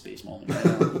Office Space moment right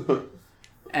now.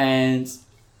 And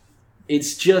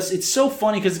it's so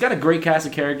funny because it's got a great cast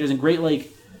of characters and great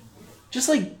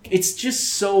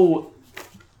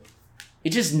it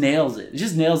just nails it. It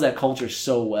just nails that culture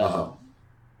so well. Uh-huh.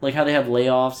 Like how they have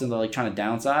layoffs and they're like trying to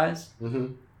downsize. Mm-hmm.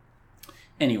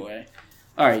 Anyway,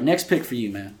 all right, next pick for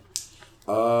you, man.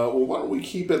 Well, why don't we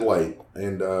keep it light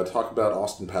and talk about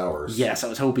Austin Powers? Yes, I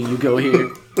was hoping you'd go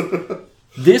here.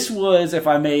 This was, if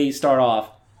I may start off,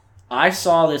 I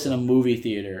saw this in a movie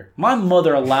theater. My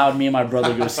mother allowed me and my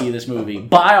brother to go see this movie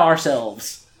by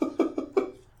ourselves.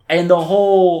 And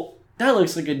that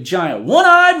looks like a giant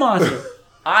one-eyed monster.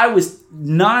 I was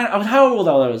 9, how old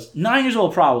I was? 9 years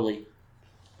old probably.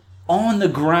 On the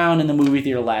ground in the movie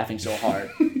theater laughing so hard.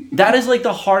 That is like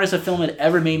the hardest a film had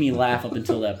ever made me laugh up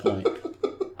until that point.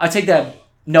 I take that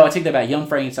back. Young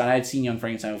Frankenstein. I had seen Young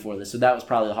Frankenstein before this, so that was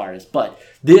probably the hardest. But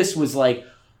this was like,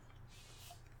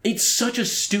 it's such a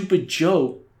stupid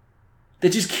joke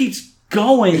that just keeps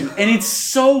going, and it's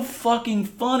so fucking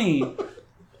funny.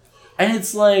 And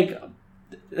it's like,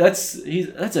 that's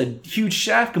a huge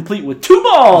shaft complete with 2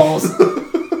 balls.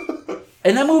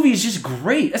 And that movie is just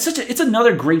great. It's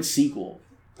another great sequel.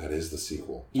 That is the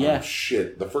sequel. Yeah. Oh,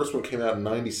 shit. The first one came out in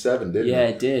 97, didn't it? Yeah,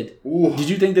 it did. Ooh. Did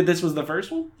you think that this was the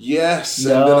first one? Yes,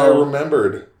 No. and then I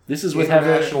remembered. This is with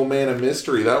International Man of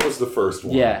Mystery. That was the first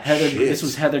one. Yeah, this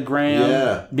was Heather Graham.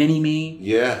 Yeah. Mini-Me.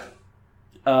 Yeah.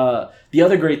 The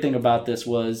other great thing about this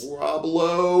was Rob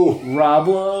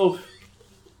Lowe.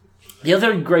 The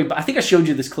other great, I think I showed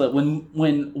you this clip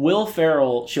when Will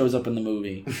Ferrell shows up in the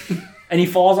movie, and he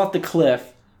falls off the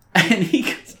cliff, and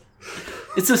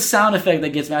it's a sound effect that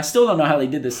gets me. I still don't know how they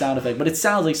did this sound effect, but it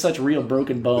sounds like such real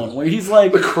broken bone. Where he's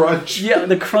like the crunch. Yeah,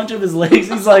 the crunch of his legs.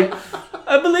 He's like,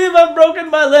 I believe I've broken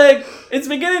my leg. It's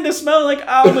beginning to smell like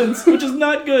almonds, which is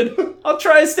not good. I'll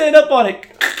try to stand up on it.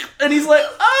 And he's like,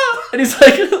 ah! And he's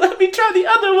like, let me try the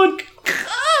other one.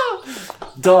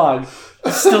 Ah! Dog.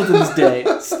 Still to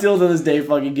this day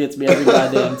fucking gets me every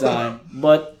goddamn time.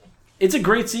 But it's a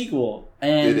great sequel.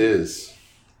 And it is.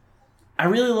 I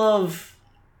really love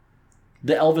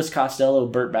the Elvis Costello,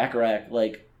 Burt Bacharach,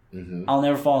 I'll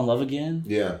Never Fall in Love Again.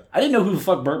 Yeah. I didn't know who the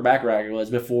fuck Burt Bacharach was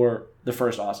before the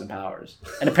first Austin Powers.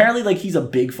 And apparently, he's a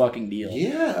big fucking deal.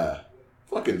 Yeah.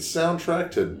 Fucking soundtrack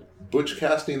to Butch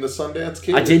Cassidy and the Sundance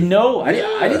Kid. I didn't know. I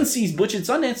didn't see Butch and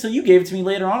Sundance until you gave it to me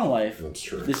later on in life. That's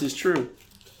true. This is true.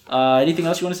 Anything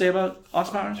else you want to say about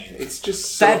Austin Powers? It's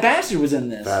just so... Bad Bastard was in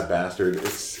this. Bad Bastard.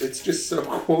 It's just so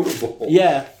quotable.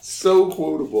 Yeah. So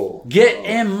quotable. Get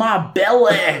in my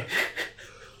belly.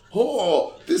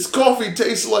 Oh, this coffee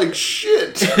tastes like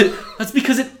shit. That's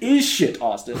because it is shit,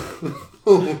 Austin.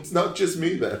 It's not just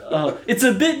me then. It's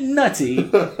a bit nutty.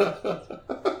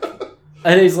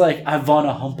 And he's like, I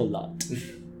wanna hump a lot.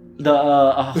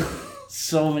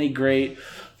 So many great...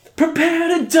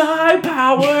 Prepare to die,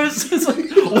 Powers! It's like,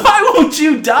 why won't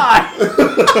you die?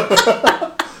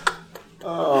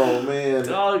 Oh, man.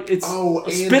 Dog, it's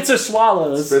Spits or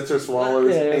Swallows. Spits or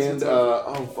Swallows. Yeah, and,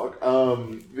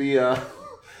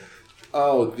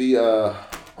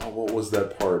 what was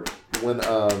that part?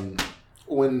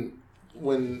 When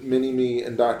Mini-Me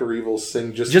and Dr. Evil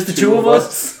sing just the two of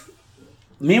us?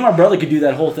 Me and my brother could do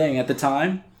that whole thing at the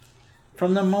time.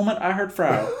 From the moment I heard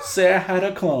Frau say I had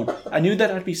a clone, I knew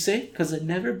that I'd be safe because I'd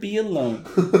never be alone.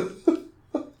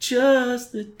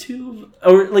 Just the two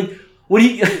of... Or, when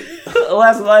he...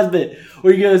 last bit,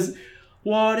 where he goes,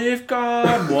 what if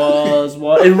God was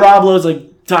what... And Rob Lowe's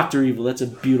like, Dr. Evil, that's a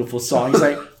beautiful song. He's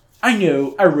like, I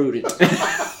know, I wrote it.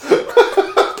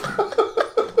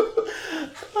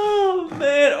 Oh,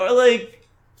 man. Or,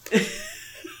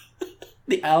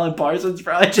 the Alan Parsons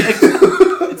Project.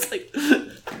 It's like...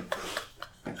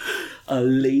 a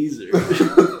laser.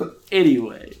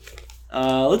 Anyway,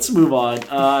 let's move on.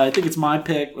 I think it's my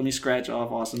pick. Let me scratch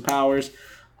off Austin Powers.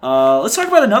 Let's talk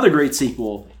about another great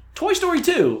sequel, Toy Story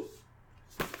 2.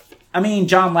 I mean,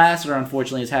 John Lasseter,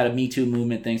 unfortunately, has had a Me Too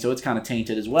movement thing, so it's kind of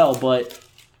tainted as well. But,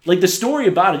 like, the story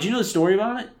about it, do you know the story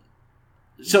about it?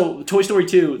 So, Toy Story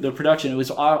 2, the production,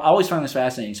 I always found this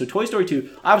fascinating. So, Toy Story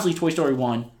 2, obviously Toy Story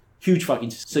 1, huge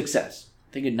fucking success.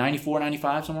 I think in 94,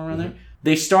 95, somewhere around there.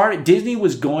 They started, Disney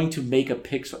was going to make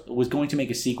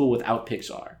a sequel without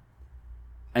Pixar.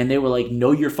 And they were like,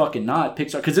 no, you're fucking not,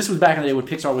 Pixar. Because this was back in the day when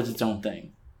Pixar was its own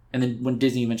thing. And then when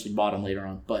Disney eventually bought them later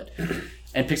on.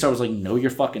 And Pixar was like, no,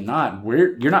 you're fucking not.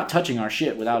 You're not touching our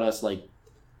shit without us, like,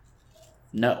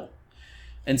 no.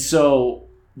 And so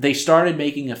they started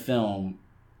making a film,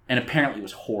 and apparently it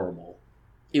was horrible.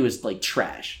 It was, like,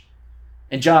 trash.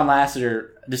 And John Lasseter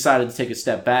decided to take a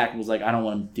step back and was like, I don't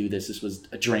want to do this. This was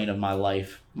a drain of my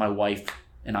life. My wife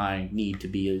and I need to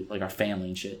be, like, our family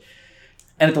and shit.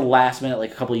 And at the last minute,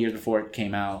 like, a couple of years before it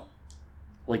came out,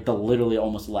 like, literally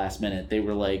almost the last minute, they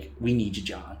were like, we need you,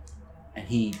 John. And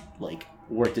he, like,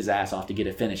 worked his ass off to get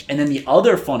it finished. And then the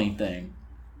other funny thing,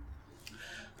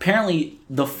 apparently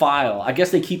the file, I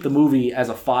guess they keep the movie as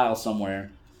a file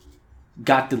somewhere,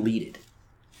 got deleted.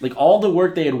 Like, all the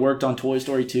work they had worked on Toy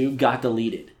Story 2 got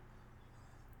deleted.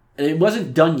 It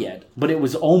wasn't done yet, but it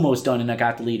was almost done and it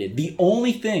got deleted. The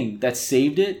only thing that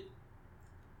saved it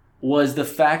was the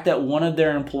fact that one of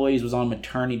their employees was on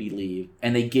maternity leave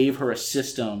and they gave her a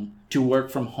system to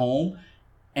work from home,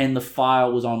 and the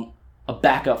file was on a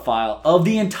backup file of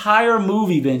the entire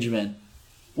movie, Benjamin,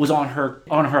 was on her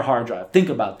hard drive. Think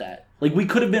about that. Like, we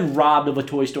could have been robbed of a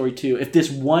Toy Story 2 if this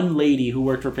one lady who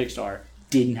worked for Pixar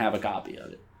didn't have a copy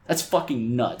of it. That's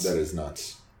fucking nuts. That is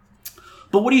nuts.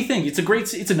 But what do you think?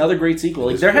 It's another great sequel.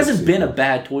 Like, there hasn't been a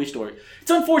bad Toy Story.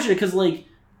 It's unfortunate because, like,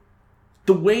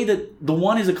 the way that the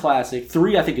 1 is a classic,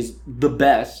 3 I think is the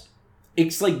best.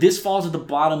 It's like this falls at the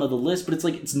bottom of the list, but it's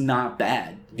like it's not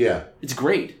bad. Yeah, it's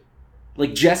great.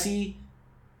 Like Jessie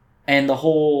and the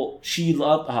whole She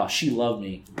Loved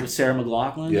Me with Sarah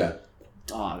McLachlan. Yeah,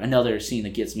 dog, another scene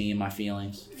that gets me in my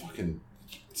feelings. Fucking.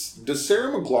 Does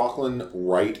Sarah McLachlan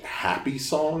write happy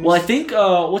songs? Well, I think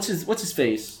what's his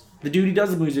face? The dude who does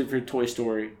the music for Toy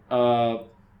Story.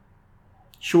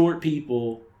 Short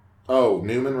People. Oh,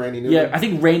 Randy Newman? Yeah, I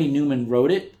think Randy Newman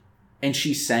wrote it, and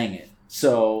she sang it.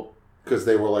 So... Because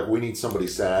they were like, we need somebody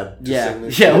sad to sing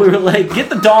this shit. We were like, get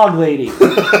the dog lady.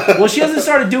 Well, she hasn't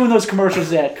started doing those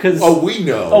commercials yet. We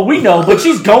know, but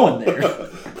she's going there.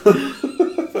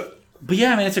 But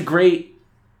yeah, man, it's a great...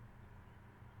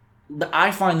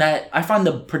 I find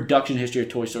the production history of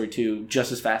Toy Story 2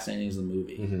 just as fascinating as the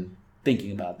movie. Mm-hmm.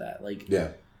 Thinking about that. Like, yeah.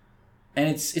 And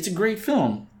it's a great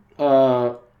film.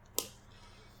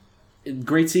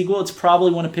 Great sequel. It's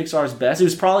probably one of Pixar's best. It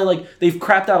was probably like they've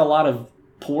crapped out a lot of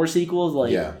poor sequels,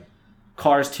 like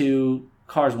Cars 2.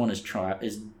 Cars 1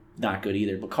 is not good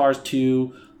either, but Cars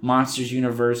 2, Monsters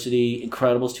University,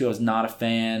 Incredibles 2. I was not a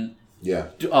fan. Yeah.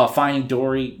 Finding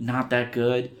Dory, not that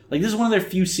good. Like, this is one of their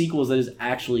few sequels that is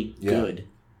actually good.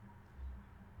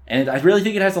 And I really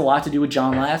think it has a lot to do with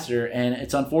John Lasseter, and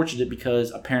it's unfortunate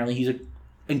because apparently he's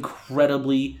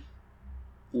incredibly,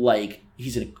 like,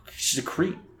 he's a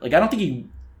creep. Like, I don't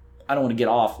want to get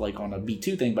off, like, on a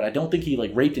B2 thing, but I don't think he,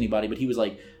 like, raped anybody, but he was,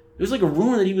 like, it was, like, a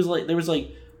rumor that he was, like, there was,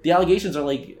 like, the allegations are,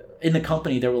 like, in the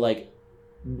company, they were, like,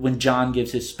 when John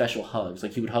gives his special hugs,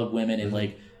 like, he would hug women and,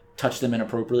 like, touch them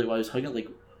inappropriately while he was hugging, like,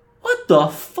 what the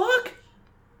fuck?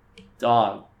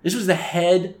 Dog. This was the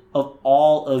head of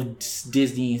all of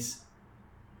Disney's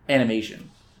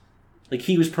animation. Like,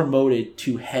 he was promoted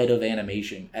to head of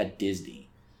animation at Disney,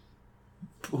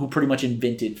 who pretty much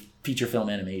invented feature film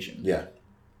animation. Yeah.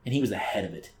 And he was the head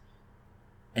of it.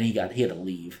 And he had to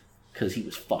leave because he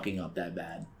was fucking up that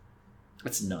bad.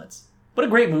 That's nuts. But a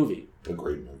great movie. A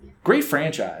great movie. Great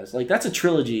franchise. Like, that's a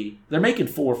trilogy. They're making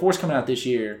 4. 4's coming out this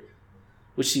year,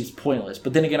 which seems pointless.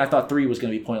 But then again, I thought 3 was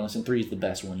going to be pointless, and 3 is the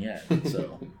best one yet.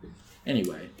 So,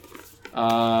 anyway.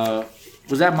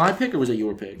 Was that my pick, or was that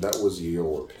your pick? That was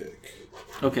your pick.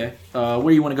 Okay. Where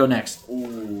do you want to go next?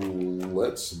 Ooh,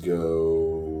 let's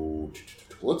go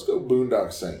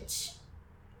Boondock Saints.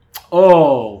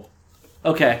 Oh,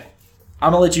 okay.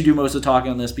 I'm going to let you do most of the talking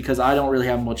on this because I don't really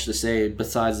have much to say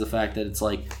besides the fact that it's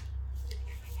like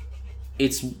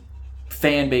its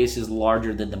fan base is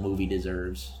larger than the movie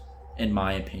deserves, in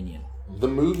my opinion. The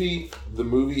movie,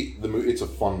 it's a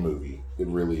fun movie. It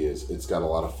really is. It's got a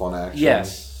lot of fun action.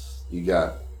 Yes. You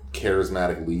got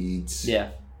charismatic leads.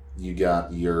 Yeah. You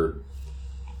got your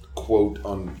quote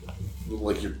on,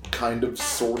 like, your kind of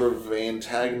sort of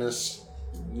antagonist.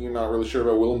 You're not really sure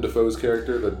about Willem Dafoe's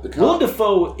character. The Willem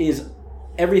Dafoe is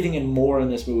everything and more in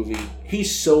this movie.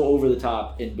 He's so over the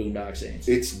top in Boondock Saints.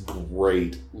 It's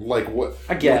great. Like what?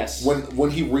 I guess when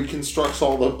he reconstructs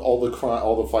all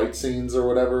the fight scenes or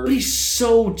whatever. But he's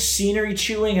so scenery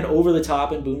chewing and over the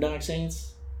top in Boondock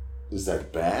Saints. Is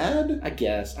that bad? I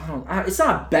guess it's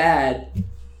not bad.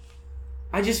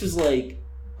 I just was like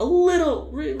a little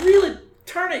really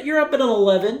turn it. You're up at an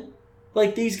 11.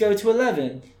 Like these go to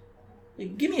 11.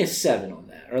 Like, give me a 7 on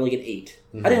that, or like an 8.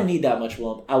 I don't need that much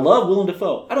Willem. I love Willem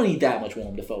Dafoe. I don't need that much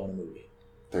Willem Dafoe in a movie.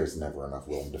 There's never enough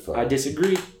Willem Dafoe. I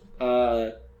disagree.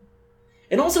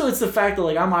 And also, it's the fact that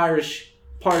like I'm Irish.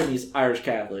 Part of me is Irish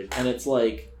Catholic, and it's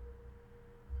like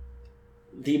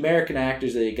the American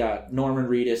actors they got Norman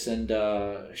Reedus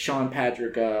and Sean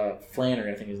Patrick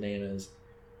Flannery, I think his name is.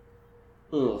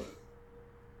 Ugh,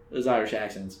 those Irish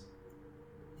accents.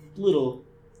 Little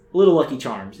Lucky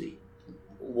Charmsy.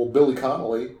 Well, Billy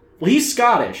Connolly. Well, he's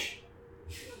Scottish.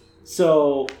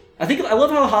 So, I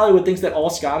love how Hollywood thinks that all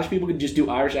Scottish people can just do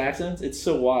Irish accents. It's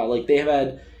so wild. Like, they have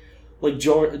had, like,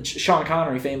 Sean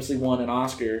Connery famously won an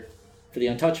Oscar for The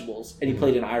Untouchables, and he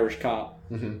played an Irish cop.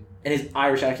 Mm-hmm. And his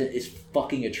Irish accent is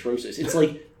fucking atrocious. It's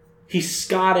like, he's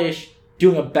Scottish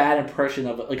doing a bad impression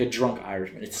of, like, a drunk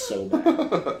Irishman. It's so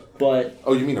bad. But...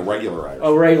 Oh, you mean a regular Irishman?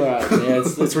 Oh, regular Irishman. Yeah,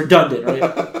 it's redundant,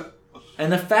 right?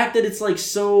 And the fact that it's, like,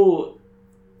 so...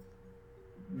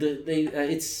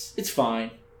 It's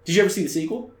fine. Did you ever see the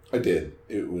sequel? I did.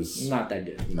 It was... Not that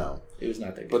good. No. It was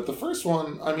not that good. But the first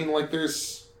one, I mean, like,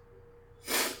 there's...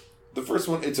 The first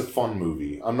one, it's a fun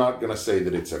movie. I'm not going to say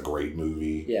that it's a great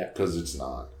movie. Yeah. Because it's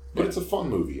not. But it's a fun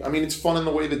movie. I mean, it's fun in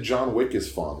the way that John Wick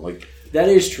is fun. Like... That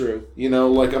is true. You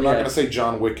know, like, I'm not going to say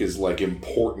John Wick is, like,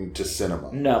 important to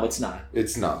cinema. No, it's not.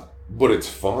 It's not. But it's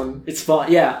fun. It's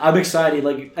fun. Yeah, I'm excited.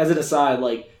 Like, as an aside,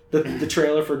 like, the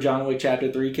trailer for John Wick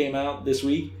Chapter 3 came out this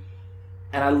week.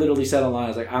 And I literally said online, I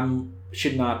was like,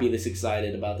 should not be this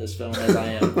excited about this film as I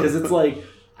am. Because it's like,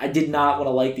 I did not want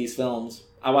to like these films.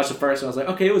 I watched the first one, I was like,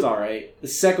 okay, it was alright. The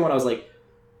second one, I was like,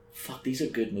 fuck, these are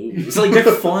good movies. Like, they're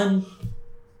fun,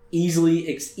 easily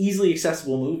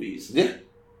accessible movies. Yeah.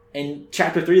 And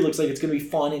Chapter 3 looks like it's going to be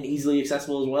fun and easily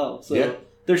accessible as well. So yeah.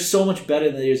 They're so much better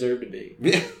than they deserve to be.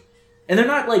 Yeah. And they're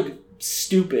not, like,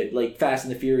 stupid, like Fast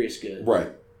and the Furious good.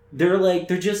 Right. They're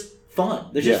just fun.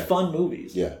 They're just fun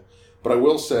movies. Yeah. But I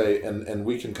will say, and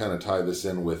we can kind of tie this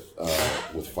in with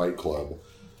Fight Club,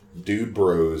 Dude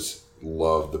Bros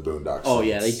love the Boondock Saints. Oh,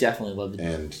 yeah, they definitely love the...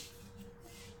 And...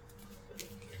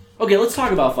 Okay, let's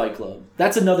talk about Fight Club.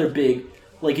 That's another big...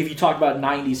 Like, if you talk about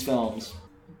 90s films,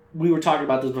 we were talking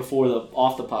about this before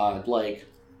off the pod, like...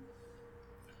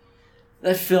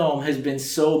 That film has been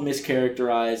so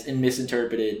mischaracterized and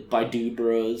misinterpreted by Dude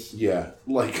Bros. Yeah,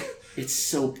 like... It's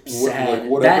so sad.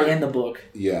 Like that and the book.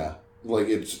 Yeah. Like,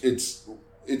 it's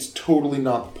totally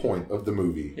not the point of the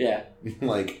movie. Yeah.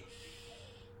 like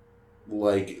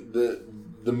the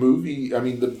movie, I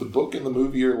mean, the book and the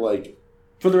movie are like...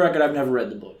 For the record, I've never read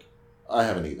the book. I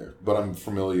haven't either, but I'm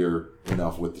familiar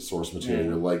enough with the source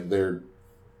material. Yeah. Like, they're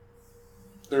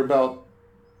about,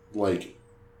 like,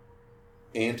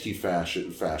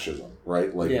 anti-fascism,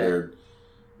 right? Like,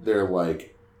 they're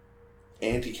like,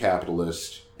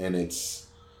 anti-capitalist, and it's...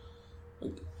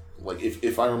 Like,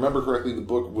 if I remember correctly, the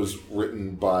book was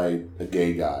written by a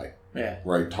gay guy. Yeah.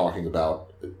 Right, talking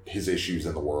about his issues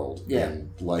in the world. Yeah.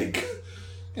 And, like...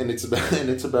 And it's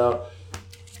about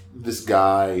this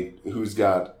guy who's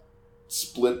got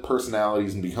split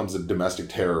personalities and becomes a domestic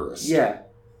terrorist. Yeah.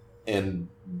 And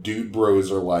Dude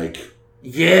Bros are like...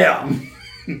 Yeah!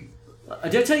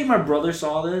 Did I tell you my brother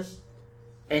saw this?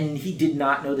 And he did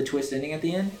not know the twist ending at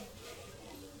the end?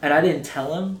 And I didn't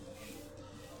tell him?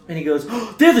 And he goes,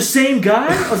 oh, they're the same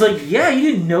guy? I was like, yeah,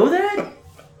 you didn't know that?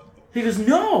 He goes,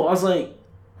 no. I was like,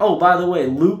 oh, by the way,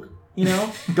 Luke, you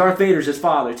know, Darth Vader's his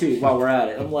father, too, while we're at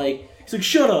it. I'm like, he's like,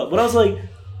 shut up. But I was like,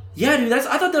 yeah, dude, I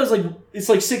thought that was like, it's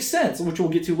like Sixth Sense, which we'll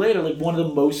get to later, like one of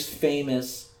the most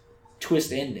famous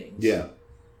twist endings. Yeah.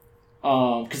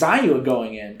 Because I knew it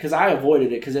going in, because I avoided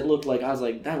it, because it looked like, I was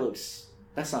like, that's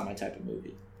not my type of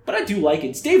movie. But I do like it.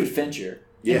 It's David Fincher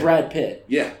and Brad Pitt.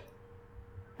 Yeah.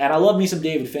 And I love me some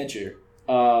David Fincher.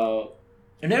 And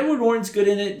Edward Norton's good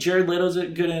in it. Jared Leto's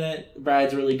good in it.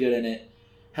 Brad's really good in it.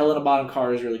 Helena Bonham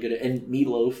Carter's really good in it. And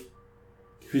Meatloaf,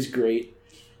 who's great.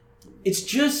 It's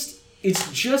just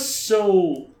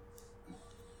so...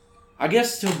 I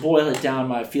guess to boil it down,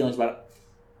 my feelings about it,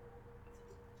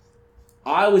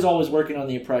 I was always working on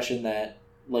the impression that,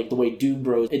 like, the way Dude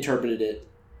Bros interpreted it.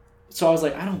 So I was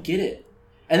like, I don't get it.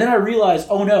 And then I realized,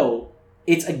 oh no,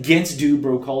 it's against Dude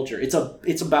Bro culture.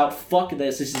 It's about fuck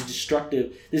this is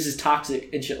destructive, this is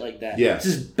toxic and shit like that. Yeah. This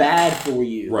is bad for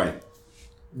you. Right.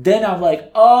 then I'm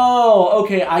like, oh,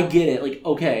 okay, I get it. Like,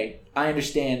 okay, I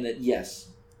understand that, yes.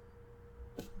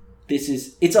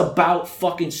 It's about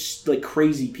fucking, like,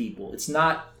 crazy people. It's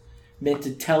not meant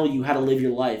to tell you how to live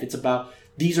your life. It's about,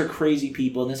 these are crazy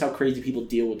people, and this is how crazy people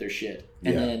deal with their shit.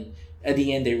 And then, at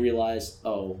the end, they realize,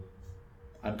 oh,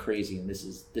 I'm crazy, and this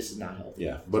is not healthy.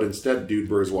 Yeah, but instead, Dude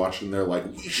Bird's watching, they're like,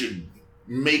 we should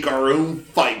make our own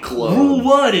fight club. Rule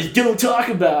 1 is don't talk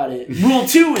about it. Rule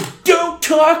 2 is don't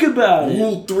talk about it.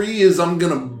 Rule 3 is I'm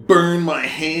gonna burn my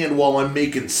hand while I'm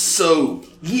making soap.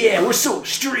 Yeah, we're so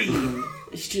extreme.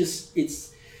 It's just,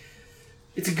 it's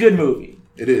a good movie.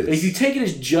 It is. If you take it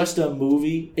as just a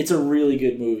movie, it's a really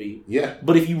good movie. Yeah.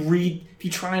 But if you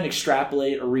try and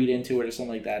extrapolate or read into it or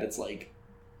something like that, it's like,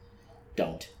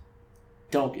 don't.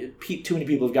 Too many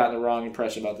people have gotten the wrong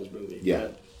impression about this movie. Yeah.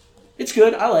 But it's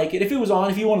good. I like it. If it was on,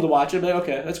 if you wanted to watch it, I'd be like,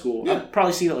 okay, that's cool. Yeah. I've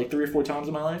probably seen it like 3 or 4 times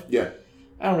in my life. Yeah.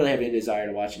 I don't really have any desire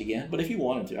to watch it again, but if you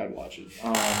wanted to, I'd watch it.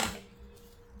 All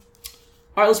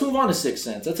right, let's move on to Sixth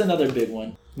Sense. That's another big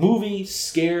one. Movie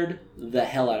scared the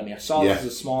hell out of me. I saw this as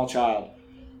a small child.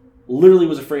 Literally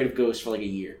was afraid of ghosts for like a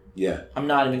year. Yeah. I'm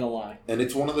not even gonna lie. And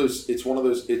it's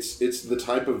the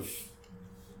type of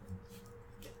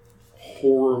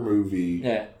horror movie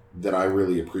that I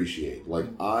really appreciate. Like,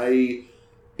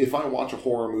 if I watch a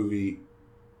horror movie,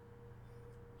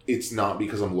 it's not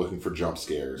because I'm looking for jump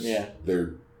scares. Yeah.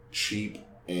 They're cheap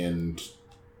and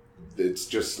it's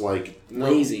just like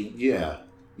lazy. Yeah.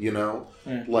 You know?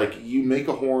 Yeah. Like, you make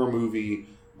a horror movie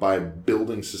by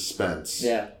building suspense.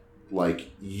 Yeah. Like,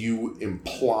 you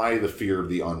imply the fear of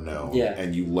the unknown. Yeah.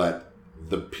 And you let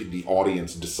the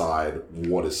audience decide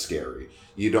what is scary.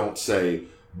 You don't say,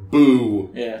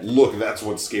 boo, look, that's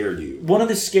what scared you. One of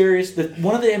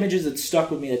the images that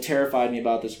stuck with me, that terrified me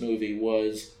about this movie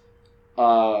was,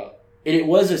 it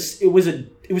was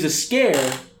a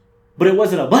scare, but it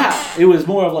wasn't a blah. It was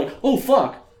more of like, oh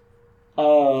fuck.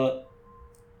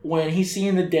 When he's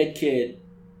seeing the dead kid,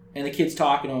 and the kid's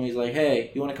talking to him, he's like,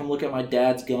 hey, you want to come look at my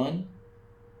dad's gun?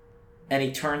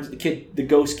 And the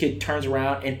ghost kid turns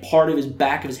around, and part of his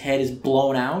back of his head is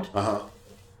blown out. Uh-huh.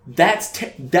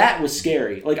 That was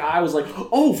scary. Like, I was like,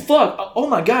 oh fuck, oh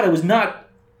my god, I was 9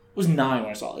 when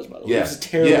I saw this, by the way. It was a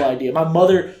terrible idea. My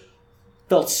mother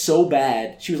felt so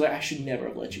bad. She was like, I should never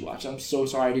have let you watch it. I'm so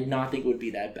sorry. I did not think it would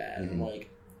be that bad. Mm-hmm. I'm like,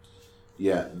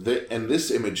 yeah, and this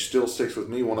image still sticks with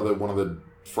me. One of the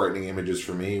frightening images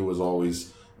for me was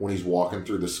always when he's walking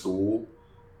through the school,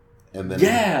 and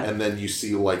then you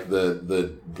see like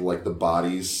the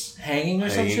bodies hanging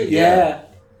or some shit. Yeah.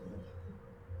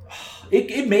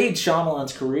 It made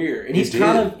Shyamalan's career, and he's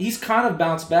kind of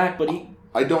bounced back, but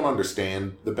I don't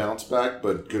understand the bounce back,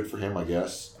 but good for him, I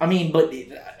guess. I mean, but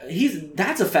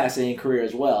that's a fascinating career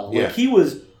as well. Like, yeah. He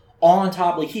was on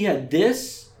top. Like, he had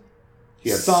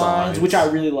Signs, which I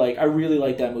really like. I really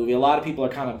like that movie. A lot of people are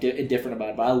kind of indifferent about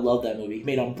it, but I love that movie. He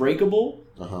made Unbreakable.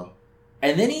 Uh-huh.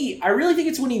 And then I really think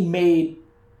it's when he made,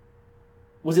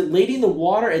 was it Lady in the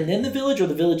Water and then The Village, or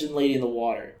The Village and Lady in the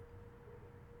Water?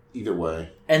 Either way.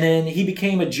 And then he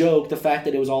became a joke, the fact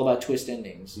that it was all about twist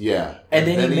endings. Yeah. And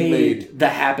then he made The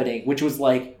Happening, which was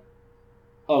like,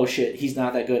 oh shit, he's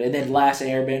not that good. And then Last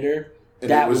Airbender, and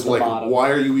that it was the like, bottom.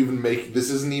 Why are you even making, this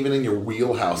isn't even in your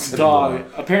wheelhouse anymore.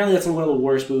 Dog, apparently that's one of the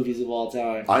worst movies of all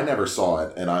time. I never saw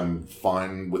it, and I'm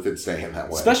fine with it staying that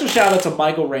way. Special shout out to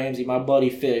Michael Ramsey, my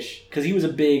buddy Fish, because he was a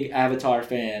big Avatar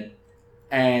fan.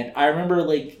 And I remember,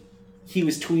 like, he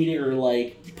was tweeting or,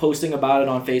 like, posting about it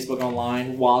on Facebook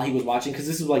online while he was watching, because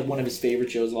this is, like, one of his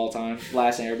favorite shows of all time,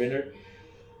 Last Airbender.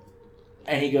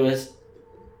 And he goes,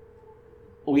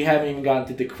 we haven't even gotten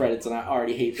through the credits, and I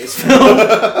already hate this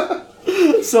film.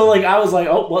 So, like, I was like,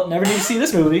 oh, well, never need to see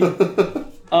this movie.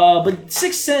 But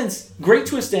Sixth Sense, great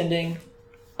twist ending.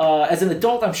 As an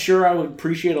adult, I'm sure I would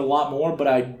appreciate it a lot more, but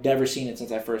I'd never seen it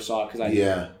since I first saw it,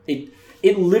 because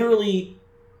it literally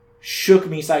shook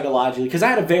me psychologically, because I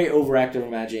had a very overactive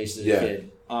imagination as a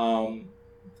kid. I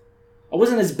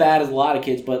wasn't as bad as a lot of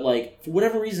kids, but, like, for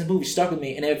whatever reason, the movie stuck with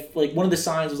me. And if, like, one of the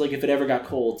signs was, like, if it ever got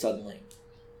cold suddenly,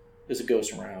 there's a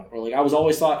ghost around. Or, like, I was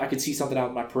always thought I could see something out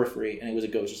of my periphery, and it was a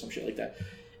ghost or some shit like that.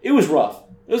 It was rough.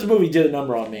 This movie did a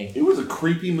number on me. It was a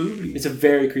creepy movie. It's a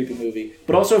very creepy movie,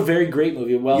 but also a very great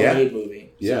movie, a well-made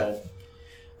movie. Yeah.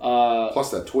 So,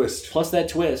 plus that twist.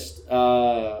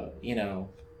 You know,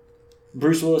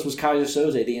 Bruce Willis was Kaiser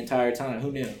Soze the entire time.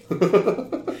 Who knew?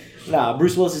 Nah,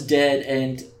 Bruce Willis is dead,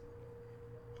 and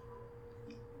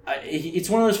it's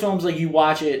one of those films, like, you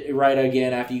watch it right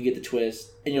again after you get the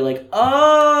twist, and you're like,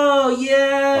 oh,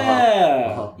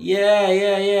 yeah!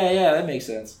 Yeah, that makes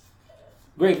sense.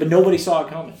 Great, but nobody saw it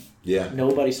coming. Yeah.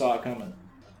 Nobody saw it coming.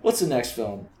 What's the next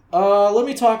film? Let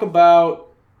me talk about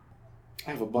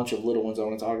I have a bunch of little ones I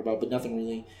want to talk about, but nothing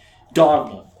really.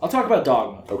 Dogma. I'll talk about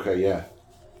Dogma. Okay, yeah.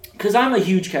 Because I'm a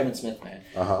huge Kevin Smith fan.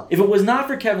 Uh-huh. If it was not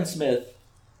for Kevin Smith,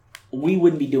 we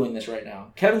wouldn't be doing this right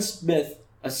now. Kevin Smith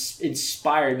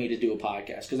inspired me to do a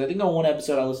podcast. Because I think on one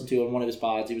episode I listened to on one of his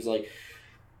pods, he was like,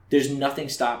 there's nothing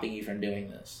stopping you from doing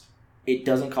this. It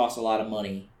doesn't cost a lot of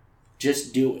money.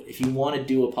 Just do it. If you want to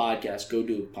do a podcast, go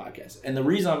do a podcast. And the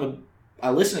reason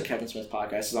I listen to Kevin Smith's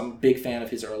podcast is I'm a big fan of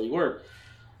his early work.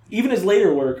 Even his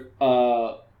later work,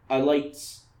 I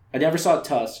never saw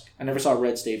Tusk. I never saw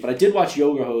Red State, but I did watch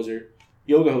Yoga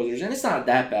Hosers, and it's not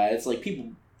that bad. It's like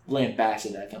people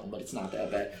lambasted that film, but it's not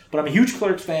that bad. But I'm a huge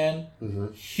Clerks fan,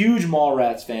 huge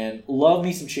Mallrats fan, love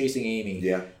me some Chasing Amy.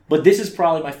 Yeah. But this is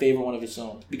probably my favorite one of his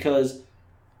films because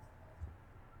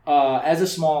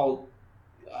as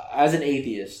an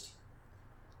atheist,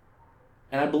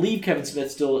 and I believe Kevin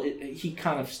Smith he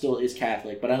kind of still is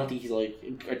Catholic, but I don't think he's like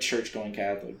a church-going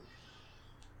Catholic.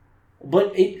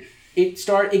 But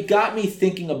it got me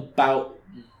thinking about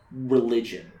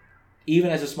religion,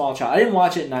 even as a small child. I didn't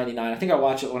watch it in '99. I think I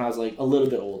watched it when I was like a little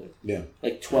bit older,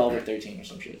 like 12 or 13 or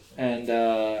some shit.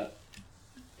 And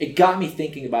it got me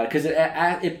thinking about it because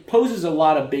it poses a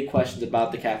lot of big questions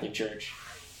about the Catholic Church.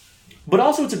 But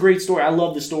also, it's a great story. I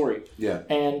love the story. Yeah,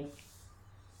 and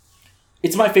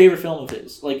it's my favorite film of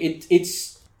his. Like it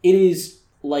is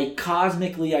like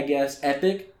cosmically, I guess,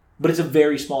 epic. But it's a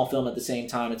very small film at the same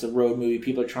time. It's a road movie.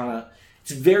 People are trying to...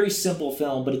 It's a very simple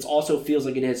film, but it also feels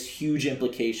like it has huge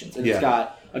implications. And it's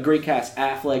got a great cast.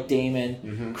 Affleck,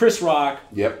 Damon, Chris Rock,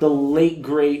 the late,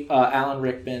 great Alan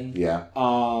Rickman,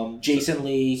 Jason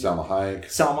Lee, Salma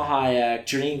Hayek,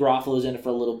 Janine Garofalo's in it for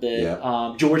a little bit,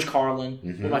 George Carlin,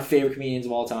 one of my favorite comedians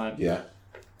of all time. Yeah.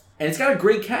 And it's got a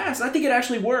great cast. I think it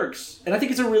actually works. And I think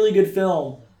it's a really good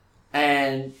film.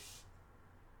 And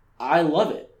I love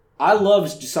it. I love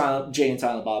Jay and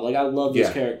Silent Bob. Like, I love those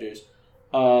characters.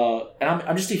 And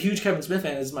I'm just a huge Kevin Smith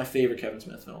fan. This is my favorite Kevin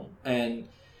Smith film. And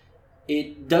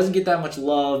it doesn't get that much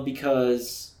love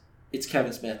because it's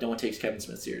Kevin Smith. No one takes Kevin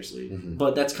Smith seriously.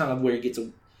 But that's kind of where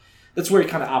that's where he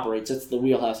kind of operates. That's the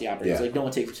wheelhouse he operates. Like, no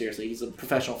one takes him seriously. He's a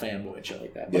professional fanboy and shit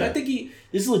like that. But I think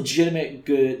this is a legitimate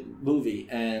good movie,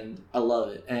 and I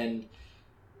love it. And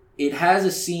it has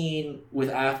a scene with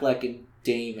Affleck and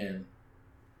Damon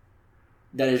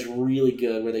that is really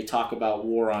good, where they talk about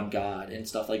war on God and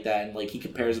stuff like that, and like he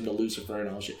compares him to Lucifer and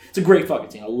all shit. It's a great fucking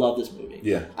scene. I love this movie.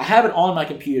 Yeah, I have it on my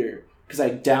computer because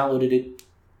I downloaded it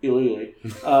illegally.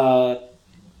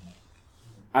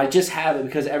 I just have it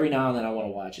because every now and then I want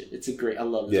to watch it. It's a great. I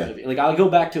love this movie. Like, I'll go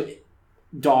back to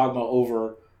Dogma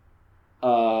over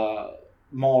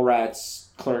Mallrats,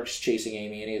 Clerks, Chasing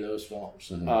Amy, any of those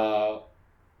films. And I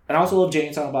also love Jay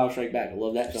and Silent Bob Strike Back. I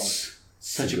love that film.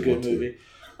 Such a good movie.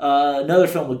 Another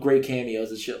film with great cameos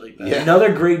and shit like that. Yeah.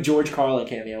 Another great George Carlin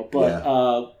cameo. But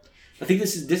I think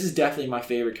this is definitely my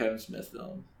favorite Kevin Smith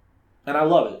film, and I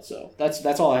love it. So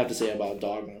that's all I have to say about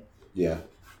Dogma. Yeah.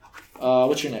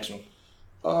 What's your next one?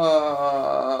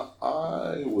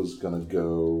 I was gonna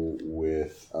go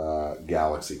with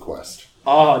Galaxy Quest.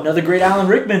 Oh, another great Alan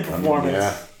Rickman performance.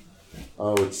 Yeah.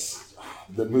 Oh,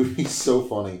 the movie's so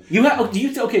funny.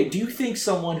 Do you think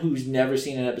someone who's never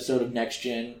seen an episode of Next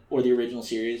Gen or the original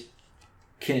series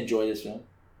can enjoy this film?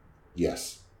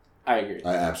 Yes. I agree.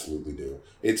 I absolutely do.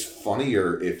 It's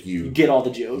funnier if you get all the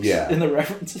jokes and the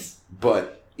references.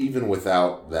 But even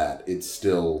without that, it's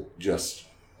still just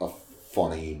a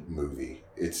funny movie.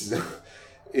 It's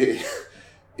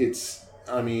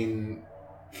I mean,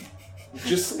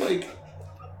 just like...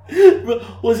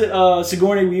 Was it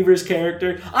Sigourney Weaver's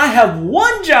character? I have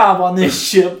one job on this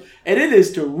ship, and it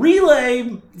is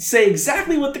to say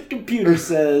exactly what the computer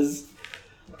says.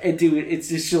 And dude, it's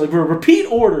just like repeat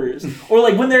orders. Or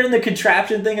like when they're in the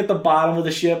contraption thing at the bottom of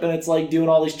the ship, and it's like doing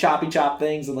all these choppy chop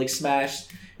things and like smash.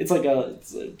 It's like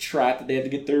it's a trap that they have to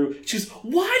get through. She goes,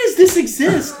 "Why does this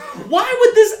exist? Why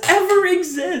would this ever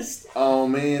exist?" Oh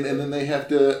man! And then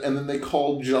they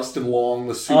call Justin Long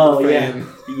the super fan.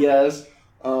 Yeah. Yes.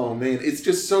 Oh man, it's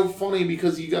just so funny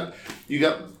because they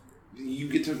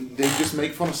just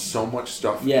make fun of so much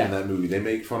stuff in that movie. They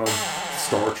make fun of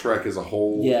Star Trek as a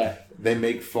whole. Yeah. They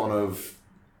make fun of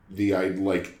the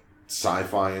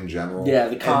sci-fi in general. Yeah,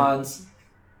 the cons.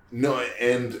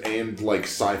 And like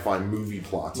sci-fi movie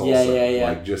plots also. Yeah.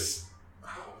 Like just,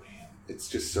 oh man, it's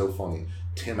just so funny.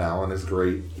 Tim Allen is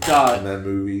great in that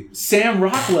movie. Sam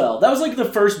Rockwell. That was like the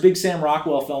first big Sam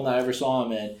Rockwell film that I ever saw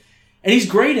him in. And he's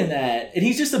great in that. And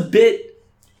he's just a bit...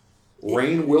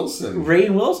 Rainn Wilson.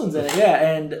 Rainn Wilson's in it,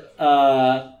 yeah. And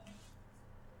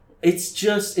it's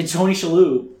Tony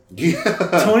Shalhoub. Yeah.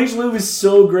 Tony Shalhoub is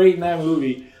so great in that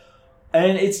movie.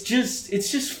 And it's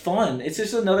just fun. It's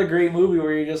just another great movie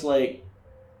where you're just like,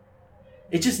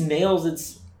 it just nails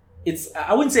it's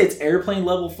I wouldn't say it's Airplane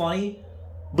level funny,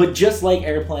 but just like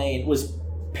Airplane was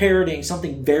parodying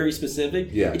something very specific,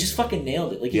 yeah. it just fucking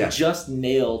nailed it. Like, Yeah. it just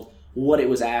nailed what it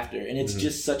was after, and it's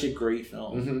just such a great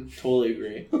film. Totally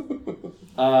agree.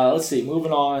 Let's see,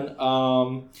 moving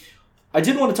on. I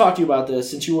did want to talk to you about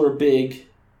this since you were a big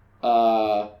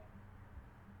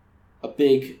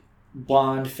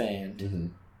Bond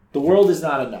fan. The World Is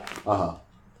Not Enough.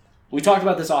 We talked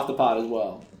about this off the pod as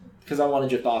well, because I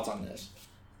wanted your thoughts on this.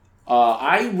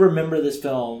 I remember this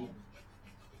film.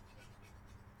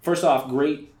 First off,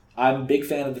 great. I'm a big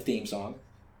fan of the theme song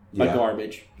by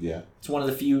Garbage. Yeah. It's one of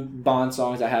the few Bond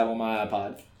songs I have on my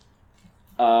iPod.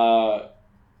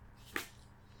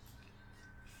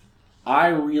 I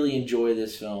really enjoy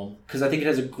this film because I think it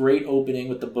has a great opening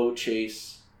with the boat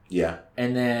chase. Yeah.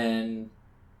 And then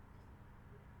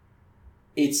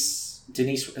it's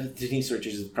Denise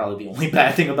Richards is probably the only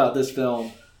bad thing about this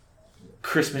film.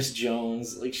 Christmas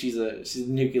Jones, like she's a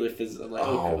nuclear physicist. Like,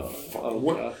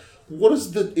 what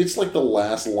is the? It's like the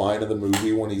last line of the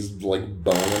movie when he's like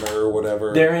boning her or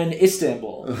whatever. They're in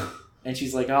Istanbul, and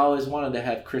she's like, "I always wanted to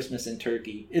have Christmas in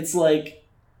Turkey." It's like,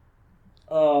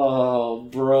 oh,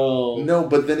 bro. No,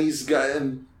 but then he's got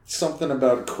something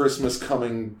about Christmas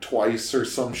coming twice or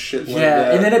some shit like that.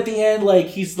 Yeah, and then at the end, like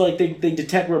he's like they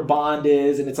detect where Bond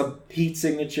is, and it's a heat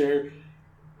signature,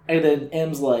 and then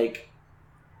M's like,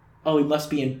 "Oh, he must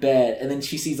be in bed," and then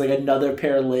she sees like another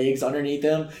pair of legs underneath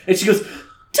him, and she goes,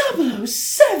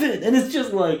 007! And it's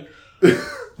just like...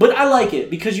 But I like it,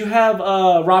 because you have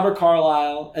Robert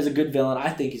Carlyle as a good villain. I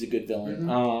think he's a good villain.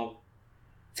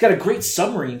 It's got a great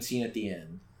submarine scene at the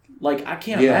end. Like, I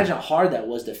can't imagine how hard that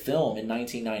was to film in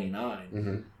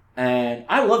 1999. And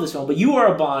I love this film, but you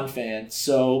are a Bond fan,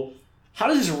 so how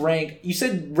does this rank? You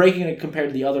said ranking it compared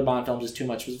to the other Bond films is too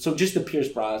much, so just the Pierce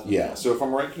Brosnan. Yeah, so if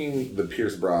I'm ranking the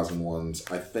Pierce Brosnan ones,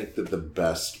 I think that the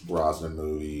best Brosnan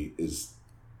movie is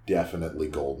definitely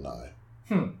GoldenEye.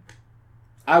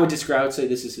 I would say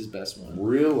this is his best one.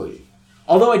 Really?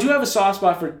 Although I do have a soft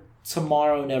spot for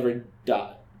Tomorrow Never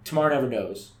Dies. Tomorrow Never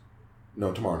Knows.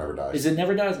 No, Tomorrow Never Dies. Is it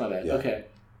Never Dies? My bad. Yeah. Okay.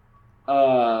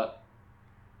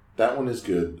 That one is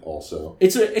good also.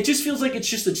 It just feels like it's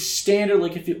just a standard,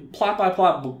 like if you plot by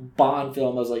plot Bond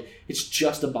film, I was like, it's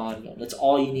just a Bond film. That's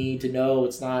all you need to know.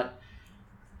 It's not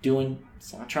trying to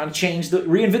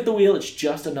reinvent the wheel. It's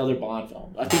just another Bond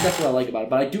film. I think that's what I like about it.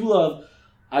 But I do love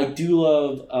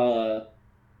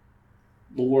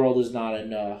The World Is Not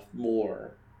Enough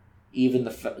more, even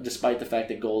despite the fact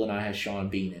that GoldenEye has Sean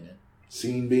Bean in it.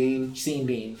 Sean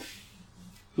Bean,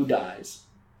 who dies.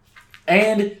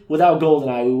 And without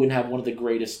GoldenEye, we wouldn't have one of the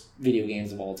greatest video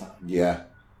games of all time. Yeah,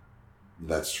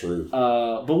 that's true.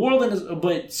 So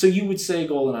you would say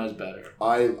GoldenEye is better.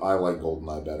 I like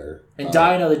GoldenEye better. And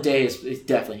Die Another Day is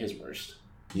definitely his worst.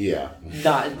 Yeah.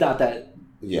 Not that.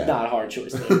 Yeah. Not a hard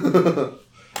choice there.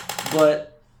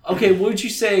 But okay, what would you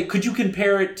say? Could you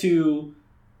compare it to?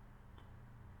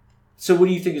 So what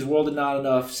do you think is World Is Not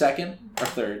Enough? Second or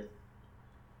third?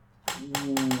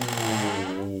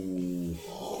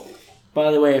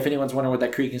 By the way, if anyone's wondering what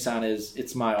that creaking sound is,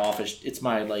 it's my office. It's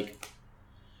my like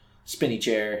spinny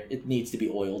chair. It needs to be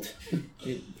oiled.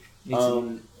 I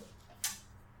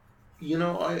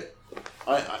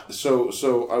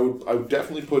would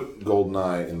definitely put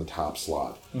GoldenEye in the top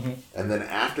slot, and then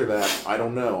after that, I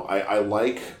don't know. I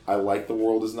like The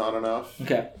World Is Not Enough.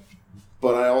 Okay.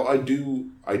 But I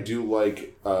do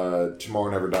like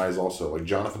Tomorrow Never Dies also. Like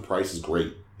Jonathan Pryce is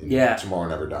great in Tomorrow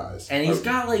Never Dies. And he's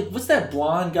got like, what's that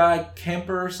blonde guy,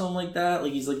 Kemper or something like that?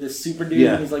 Like he's like this super dude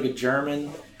and he's like a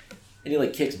German. And he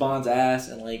like kicks Bond's ass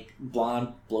and like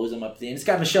Blonde blows him up at the end. It's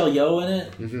got Michelle Yeoh in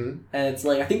it. And it's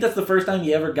like, I think that's the first time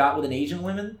you ever got with an Asian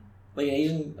woman. Like an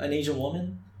Asian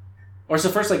woman. Or it's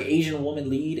the first like Asian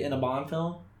woman lead in a Bond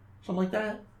film. Something like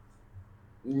that.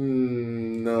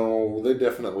 No, they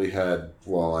definitely had.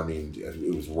 Well, I mean,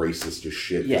 it was racist as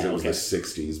shit because it was the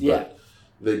 '60s, but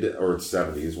they did, or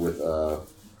 70s with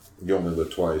 "You Only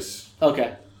Live Twice."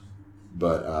 Okay,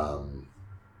 but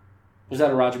was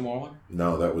that a Roger Moore one?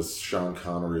 No, that was Sean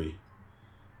Connery.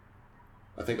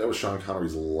 I think that was Sean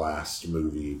Connery's last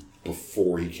movie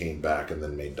before he came back and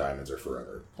then made Diamonds Are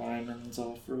Forever. Diamonds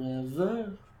Are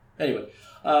Forever. Anyway,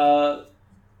 but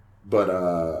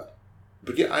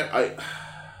yeah,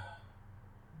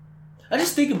 I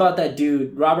just think about that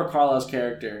dude, Robert Carlyle's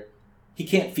character. He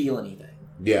can't feel anything.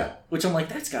 Yeah. Which I'm like,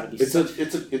 that's got to be. It's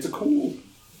a cool.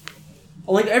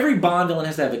 Like every Bond villain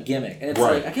has to have a gimmick, and it's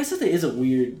like I guess that is a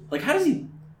weird. Like, how does he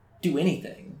do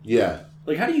anything? Yeah.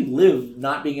 Like, how do you live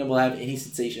not being able to have any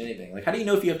sensation, anything? Like, how do you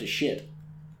know if you have to shit?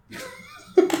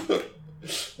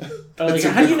 Or like,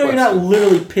 how do you know you're not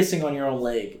literally pissing on your own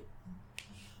leg?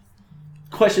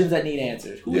 Questions that need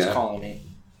answers. Who's calling me?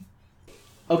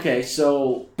 Okay,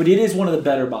 so... But it is one of the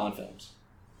better Bond films.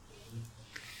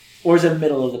 Or is it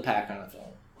middle of the pack kind of film?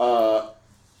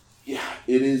 Yeah,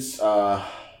 it is...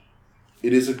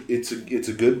 It's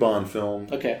a good Bond film.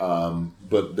 Okay.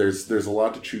 But there's a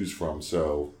lot to choose from,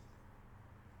 so...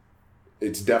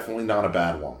 It's definitely not a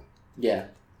bad one. Yeah.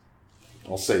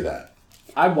 I'll say that.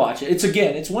 I'd watch it.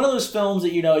 It's one of those films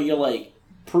that, you're like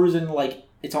perusing, like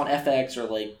it's on FX or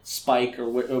like Spike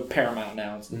or Paramount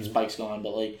now. Spike's gone,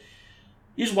 but like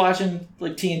you're just watching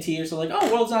like TNT or something. Like,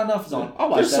 oh, World's Not Enough is on. I'll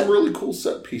watch There's that. some really cool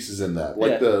set pieces in that,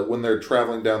 like when they're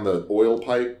traveling down the oil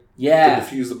pipe to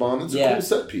defuse the bomb. It's a cool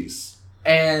set piece.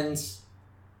 And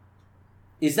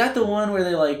is that the one where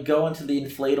they like go into the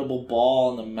inflatable ball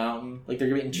on the mountain, like they're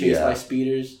getting chased by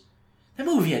speeders? That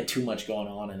movie had too much going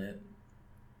on in it.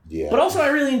 Yeah. But also, I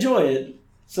really enjoy it.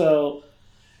 So,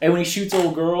 and when he shoots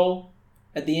old girl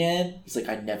at the end, he's like,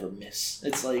 I never miss.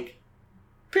 It's like,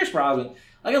 Pierce Brosnan.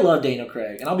 Like, I love Daniel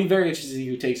Craig, and I'll be very interested to see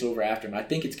who takes over after him. I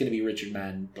think it's going to be Richard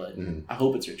Madden, but I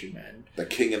hope it's Richard Madden. The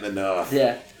king of the north.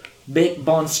 Yeah. Make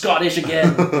Bond Scottish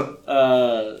again.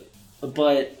 But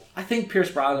I think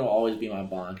Pierce Brosnan will always be my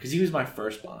Bond, because he was my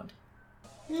first Bond.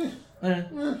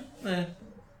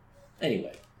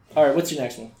 Anyway. All right, what's your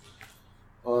next one?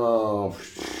 What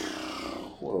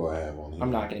do I have on here?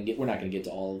 We're not gonna get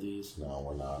to all of these. No,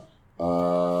 we're not.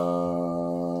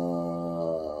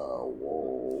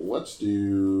 Well, let's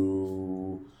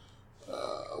do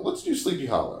Sleepy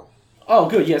Hollow. Oh,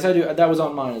 good. Yes, I do. That was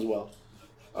on mine as well.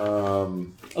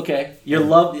 Okay,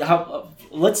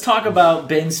 let's talk about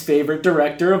Ben's favorite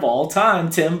director of all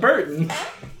time, Tim Burton.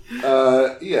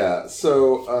 Yeah.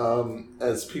 So,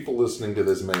 as people listening to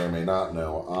this may or may not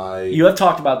know, you have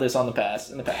talked about this in the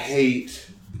past. Hate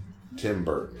Tim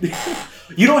Burton.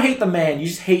 You don't hate the man; you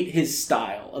just hate his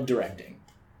style of directing.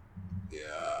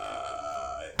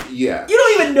 Yeah. You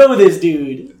don't even know this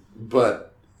dude.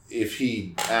 But if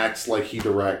he acts like he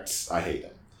directs, I hate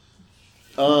him.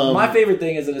 My favorite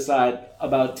thing, as an aside,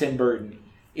 about Tim Burton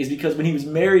is because when he was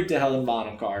married to Helen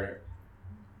Bonham Carter,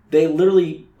 they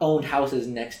literally owned houses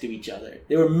next to each other.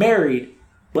 They were married,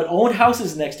 but owned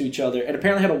houses next to each other, and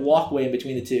apparently had a walkway in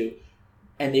between the two,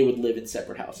 and they would live in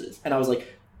separate houses. And I was like,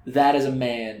 that is a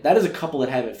man. That is a couple that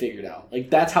have it figured out.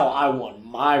 Like, that's how I want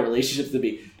my relationships to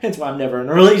be. Hence why I'm never in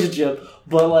a relationship.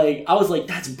 But, like, I was like,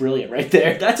 that's brilliant right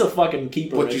there. That's a fucking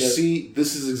keeper But right you there. see,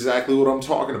 this is exactly what I'm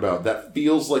talking about. That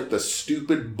feels like the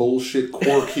stupid bullshit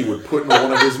quirk he would put in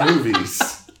one of his movies.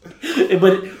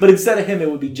 But instead of him,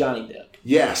 it would be Johnny Depp.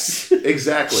 Yes,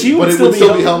 exactly. She but would it still would be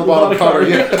still be Helen Bonham Carter.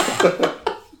 Yeah.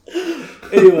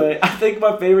 Anyway, I think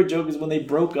my favorite joke is when they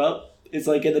broke up. It's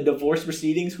like in the divorce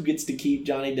proceedings, who gets to keep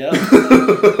Johnny Depp?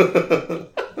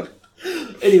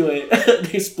 Anyway,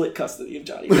 they split custody of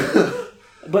Johnny Depp.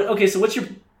 But okay, so what do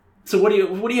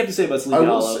you have to say about Sleepy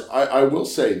Hollow? I will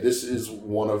say this is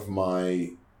one of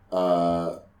my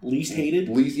least hated.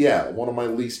 One of my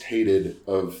least hated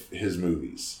of his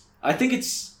movies. I think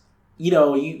it's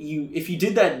if you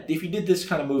did this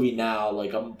kind of movie now,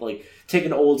 like take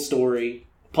an old story,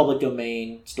 public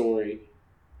domain story,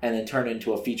 and then turn it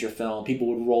into a feature film, people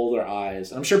would roll their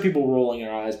eyes. And I'm sure people were rolling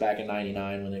their eyes back in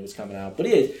 '99 when it was coming out. But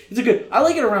it's a good. I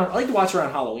like to watch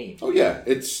around Halloween. Oh yeah,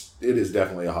 it is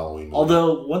definitely a Halloween movie.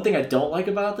 Although one thing I don't like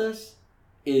about this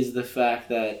is the fact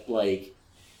that like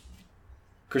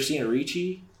Christina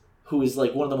Ricci, who is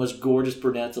like one of the most gorgeous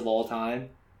brunettes of all time,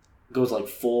 goes like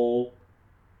full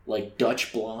like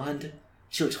Dutch blonde.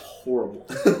 She looks horrible.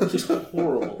 She's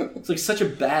horrible. It's like such a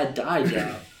bad dye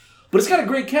job. But it's got a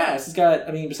great cast. It's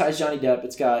got, besides Johnny Depp,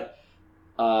 it's got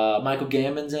Michael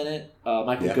Gambon's in it.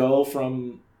 Michael Gough,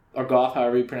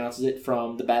 however he pronounces it,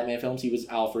 from the Batman films. He was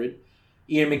Alfred.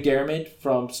 Ian McDiarmid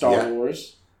from Star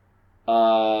Wars.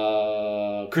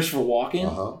 Christopher Walken.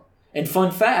 Uh-huh. And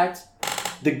fun fact,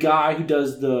 the guy who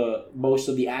does the most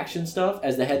of the action stuff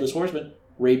as the Headless Horseman,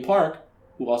 Ray Park,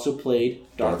 who also played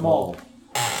Darth Maul.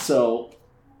 So,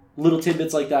 little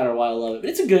tidbits like that are why I love it. But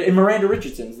it's a good... And Miranda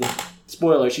Richardson's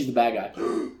spoiler, she's the bad guy.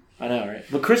 I know, right?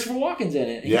 But Christopher Walken's in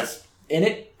it. Yes. He's in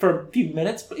it for a few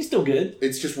minutes, but he's still good.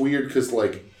 It's just weird because,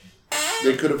 like,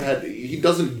 they could have had... He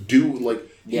doesn't do, like...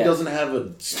 He doesn't have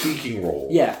a speaking role.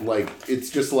 Yeah. Like, it's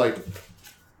just like...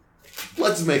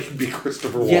 Let's make him be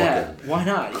Christopher Walken. Yeah, why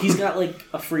not? He's got, like,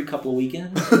 a free couple of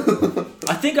weekends.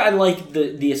 I think I like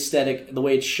the aesthetic, the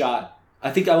way it's shot.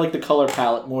 I think I like the color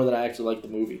palette more than I actually like the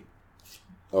movie.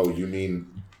 Oh, you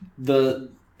mean... The...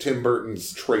 Tim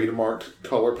Burton's trademark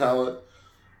color palette?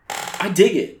 I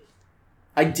dig it.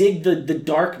 I dig the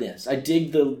darkness. I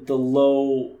dig the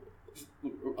low,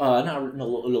 not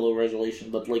low resolution,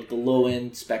 but like the low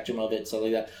end spectrum of it, stuff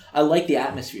like that. I like the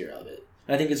atmosphere of it.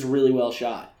 I think it's really well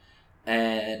shot,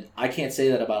 and I can't say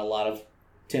that about a lot of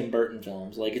Tim Burton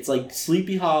films. Like it's like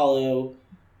Sleepy Hollow.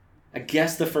 I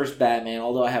guess the first Batman,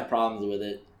 although I have problems with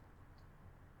it.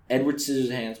 Edward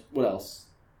Scissorhands. What else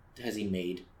has he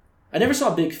made? I never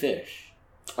saw Big Fish.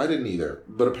 I didn't either,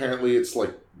 but apparently it's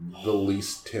like the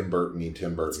least Tim Burton-y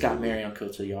Tim Burton. It's got movie. Marion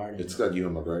Cotillard. It's got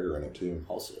Ewan McGregor in it too.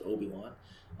 Also Obi-Wan.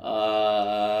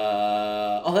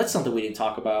 That's something we didn't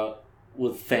talk about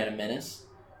with Phantom Menace.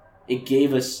 It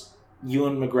gave us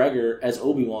Ewan McGregor as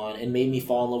Obi-Wan and made me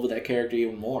fall in love with that character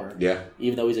even more. Yeah.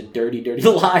 Even though he's a dirty, dirty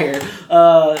liar.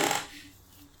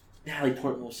 Natalie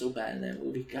Portman was so bad in that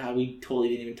movie. God, we totally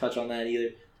didn't even touch on that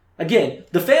either. Again,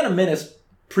 the Phantom Menace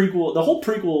prequel, the whole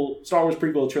prequel, Star Wars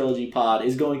prequel trilogy pod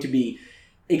is going to be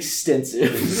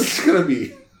extensive. It's going to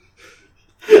be...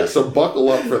 Yeah, so buckle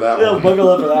up for that one. Buckle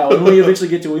up for that one. When we eventually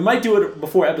get to it. We might do it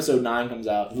before episode 9 comes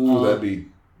out. Ooh, that'd be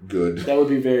good. That would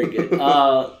be very good.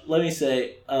 Let me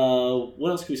say, what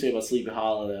else can we say about Sleepy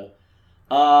Hollow,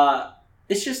 though?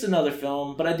 It's just another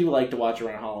film, but I do like to watch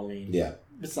around Halloween. Yeah.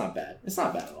 It's not bad. It's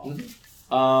not bad at all.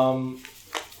 Mm-hmm.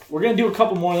 We're going to do a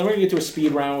couple more, and then we're going to get to a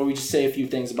speed round where we just say a few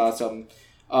things about something.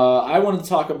 I wanted to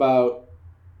talk about...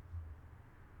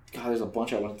 God, there's a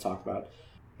bunch I wanted to talk about.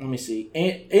 Let me see.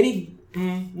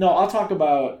 No, I'll talk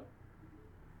about...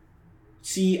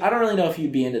 See, I don't really know if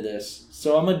you'd be into this,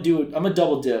 so I'm gonna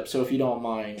double dip. So if you don't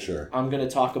mind, sure. I'm gonna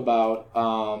talk about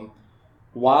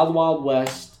Wild Wild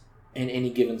West and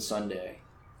Any Given Sunday.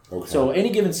 Okay. So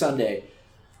Any Given Sunday,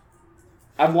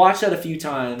 I've watched that a few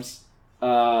times.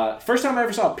 First time I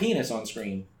ever saw a penis on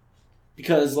screen,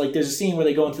 because like there's a scene where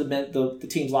they go into the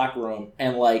team's locker room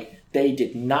and like they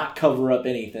did not cover up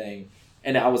anything,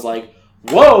 and I was like,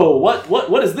 whoa,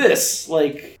 what is this?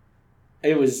 Like,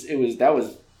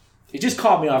 it just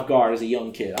caught me off guard as a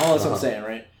young kid. I don't know what I'm saying,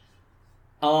 right?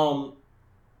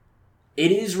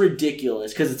 It is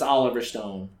ridiculous because it's Oliver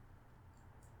Stone.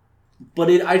 But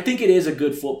I think it is a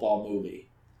good football movie.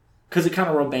 Because it kind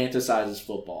of romanticizes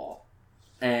football.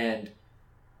 And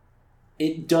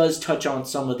it does touch on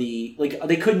some of the... Like,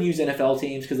 they couldn't use NFL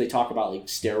teams because they talk about, like,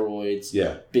 steroids,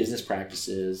 business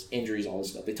practices, injuries, all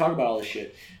this stuff. They talk about all this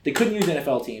shit. They couldn't use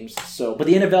NFL teams, but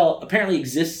the NFL apparently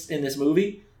exists in this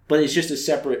movie, but it's just a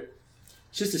separate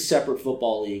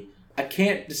football league. I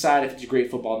can't decide if it's a great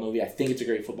football movie. I think it's a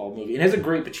great football movie. It has a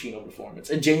great Pacino performance.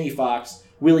 And Jamie Foxx,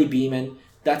 Willie Beeman,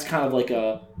 that's kind of like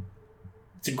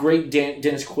it's a great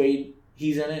Dennis Quaid.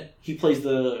 He's in it. He plays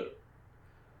the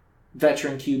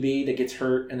veteran QB that gets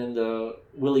hurt, and then the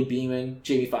Willie Beeman,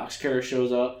 Jamie Foxx character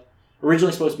shows up.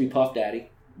 Originally supposed to be Puff Daddy,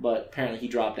 but apparently he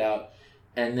dropped out.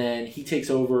 And then he takes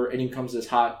over, and he becomes this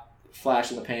hot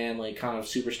flash in the pan, like kind of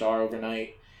superstar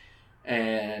overnight.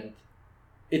 And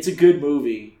it's a good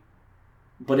movie,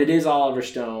 but it is Oliver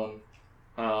Stone.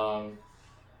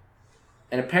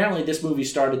 And apparently this movie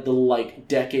started the like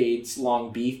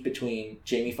decades-long beef between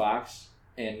Jamie Foxx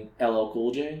and LL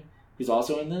Cool J, who's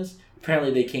also in this.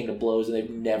 Apparently they came to blows and they've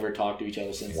never talked to each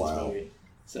other since this movie.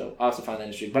 So I also find that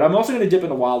interesting. But I'm also going to dip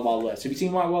into Wild Wild West. Have you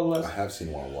seen Wild Wild West? I have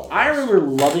seen Wild Wild West. I remember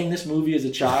loving this movie as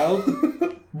a child,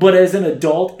 but as an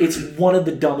adult, it's one of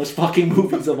the dumbest fucking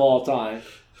movies of all time.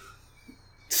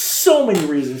 So many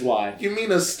reasons why. You mean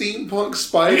a steampunk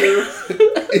spider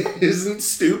isn't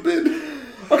stupid?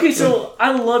 Okay, so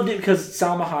I loved it because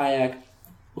Salma Hayek,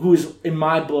 who is, in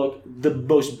my book, the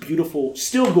most beautiful,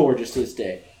 still gorgeous to this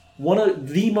day, one of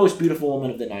the most beautiful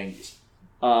women of the 90s.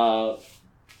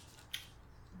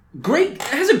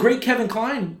 Has a great Kevin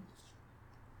Kline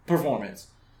performance.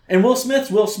 And Will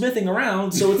Smith's Will Smithing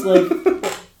around, so it's like,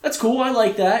 that's cool, I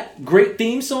like that. Great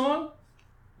theme song.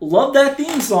 Love that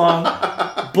theme song.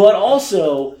 But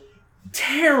also,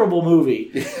 terrible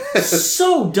movie.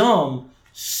 So dumb.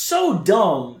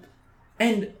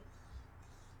 And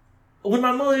when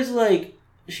my mother's like,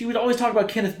 she would always talk about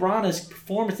Kenneth Branagh's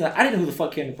performance. And I didn't know who the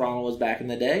fuck Kenneth Branagh was back in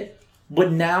the day.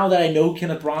 But now that I know who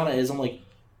Kenneth Branagh is, I'm like,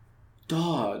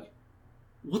 dog,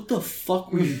 what the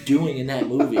fuck were you doing in that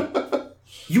movie?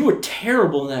 You were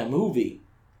terrible in that movie.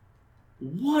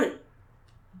 What?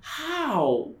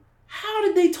 How? How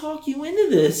did they talk you into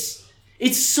this?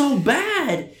 It's so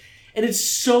bad. And it's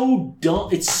so dumb.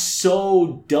 It's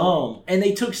so dumb. And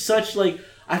they took such, like...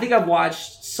 I think I've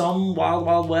watched some Wild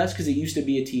Wild West because it used to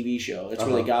be a TV show. That's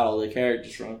where they got all the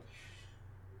characters from.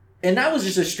 And that was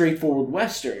just a straightforward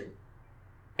Western.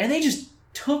 And they just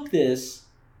took this,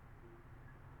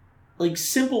 like,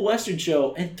 simple Western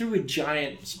show and threw a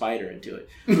giant spider into it.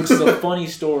 Which is a funny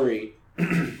story.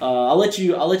 I'll let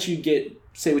you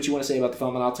say what you want to say about the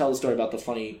film, and I'll tell the story about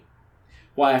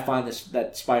why I find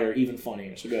that spider even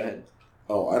funnier. So go ahead.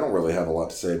 Oh, I don't really have a lot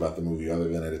to say about the movie other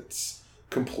than it's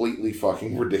completely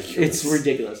fucking ridiculous. It's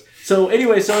ridiculous. So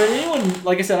anyway, anyone,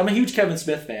 like I said, I'm a huge Kevin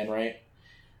Smith fan, right?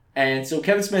 And so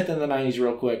Kevin Smith in the 90s,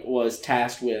 real quick, was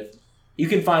tasked with, you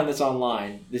can find this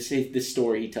online, this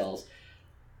story he tells.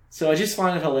 So I just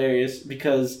find it hilarious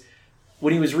because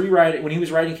when he was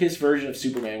writing his version of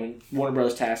Superman, when Warner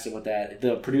Bros. Tasked him with that,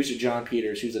 the producer John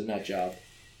Peters, who's a nut job,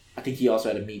 I think he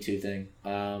also had a Me Too thing.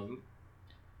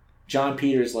 John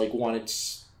Peters wanted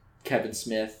Kevin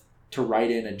Smith to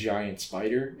write in a giant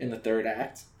spider in the third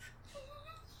act.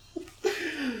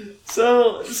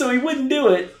 So he wouldn't do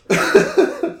it,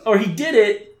 or he did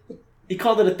it. He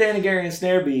called it a Thanagarian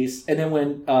snare beast, and then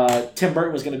when Tim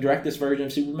Burton was going to direct this version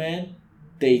of Superman,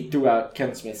 they threw out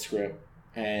Kevin Smith's script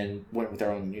and went with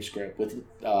their own new script with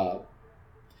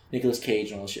Nicolas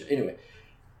Cage and all this shit. Anyway,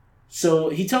 so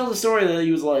he tells the story that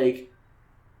he was like,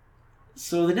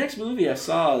 so the next movie I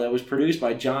saw that was produced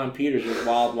by John Peters was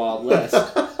Wild Wild West.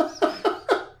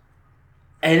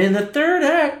 And in the third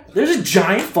act, there's a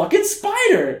giant fucking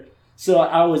spider. So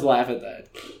I always laugh at that.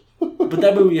 But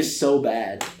that movie is so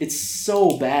bad. It's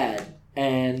so bad.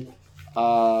 And,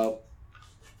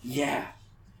 yeah.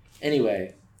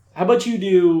 Anyway, how about you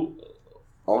do...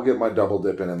 I'll get my double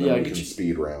dip in and then we can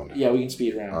speed round. Yeah, we can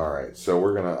speed round. All right. So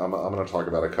I'm gonna talk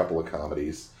about a couple of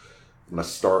comedies. I'm gonna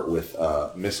start with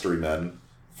Mystery Men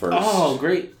first. Oh,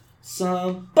 great.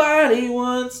 Somebody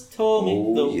once told me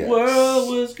the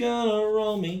world was gonna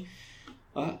roll me.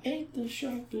 I ain't the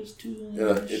sharpest tool.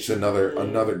 It's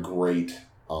another great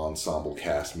ensemble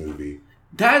cast movie.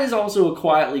 That is also a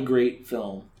quietly great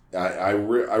film. I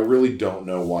really don't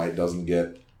know why it doesn't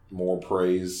get more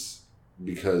praise,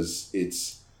 because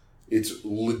it's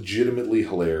legitimately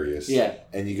hilarious. Yeah.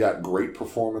 And you got great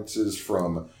performances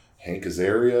from Hank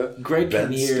Azaria, Ben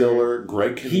Kinnear, Stiller,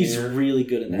 Greg Kinnear. He's really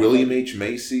good in that. William H.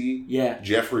 Macy. Yeah.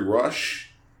 Jeffrey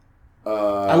Rush.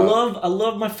 I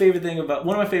love my favorite thing about...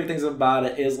 One of my favorite things about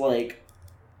it is,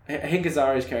 Hank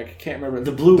Azaria's character, I can't remember,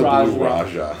 the Blue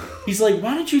Raja. He's like,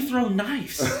 why don't you throw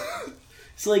knives?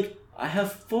 It's like, I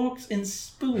have forks and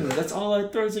spoons. That's all I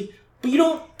throw. It's like, but you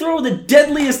don't throw the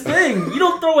deadliest thing. You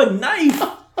don't throw a knife.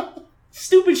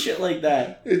 Stupid shit like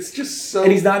that. It's just so...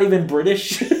 And he's not even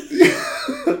British.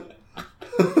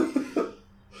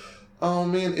 Oh,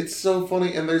 man, it's so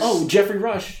funny. And there's... Oh, Jeffrey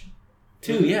Rush,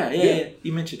 too. Yeah.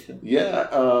 You mentioned him. Yeah,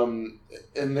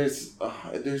 and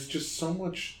there's just so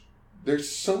much... There's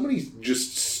so many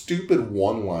just stupid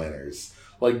one-liners.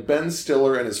 Like Ben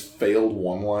Stiller and his failed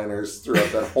one-liners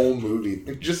throughout that whole movie.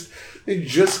 They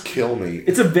just kill me.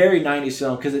 It's a very 90s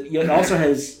film, because it also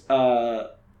has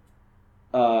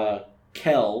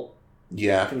Kel.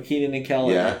 Yeah. From Keenan and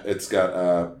Kel. Yeah, it's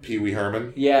got Pee Wee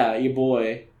Herman. Yeah, your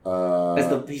boy.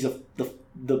 He's a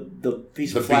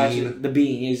Bean. The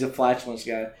Bean. He's a flatulence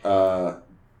guy.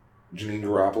 Janine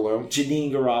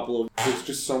Garoppolo. There's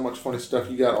just so much funny stuff.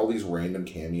 You got all these random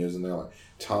cameos in there, like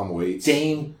Tom Waits,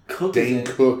 Dane Cook.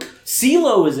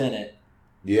 CeeLo is in it.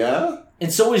 Yeah,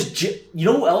 and so is you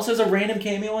know who else has a random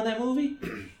cameo in that movie?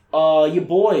 Your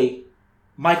boy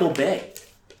Michael Bay.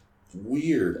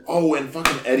 Weird. Oh, and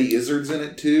fucking Eddie Izzard's in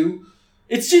it too.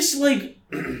 It's just like,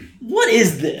 what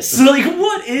is this? Like,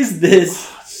 what is this?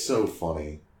 So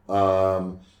funny.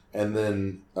 And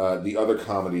then the other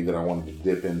comedy that I wanted to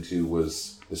dip into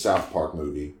was the South Park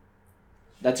movie.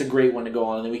 That's a great one to go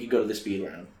on, and then we could go to the speed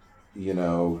round. You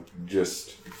know,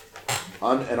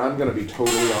 I'm going to be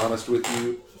totally honest with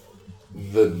you.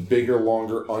 The bigger,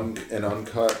 longer, and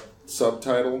uncut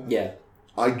subtitle. Yeah.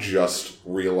 I just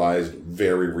realized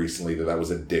very recently that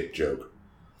was a dick joke.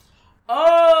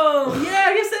 Oh, yeah,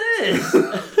 I guess it is.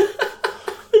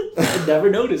 I never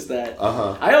noticed that.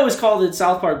 Uh-huh. I always called it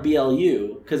South Park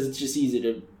BLU because it's just easy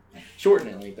to shorten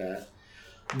it like that.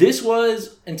 This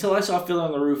was, until I saw Fiddler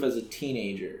on the Roof as a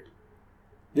teenager,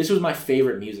 this was my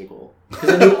favorite musical. Because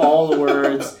I knew all the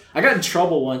words. I got in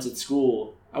trouble once at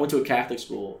school. I went to a Catholic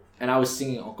school, and I was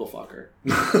singing Uncle Fucker.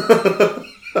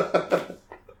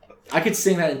 I could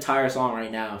sing that entire song right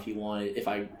now if you wanted.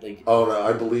 Oh no,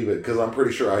 I believe it because I'm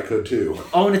pretty sure I could too.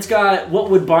 Oh, and it's got What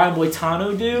Would Brian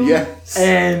Boitano Do? Yes.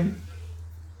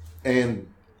 And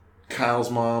Kyle's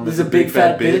mom is a big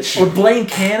fat bitch. Or Blame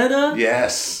Canada.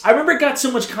 Yes. I remember it got so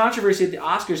much controversy at the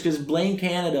Oscars because Blame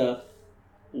Canada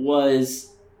was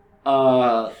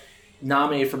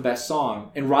nominated for Best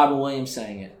Song, and Robin Williams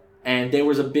sang it. And there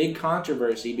was a big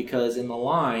controversy because in the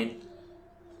line,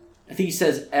 I think he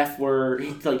says F word,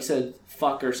 he said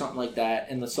fuck or something like that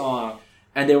in the song,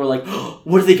 and they were like, oh,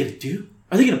 what are they going to do?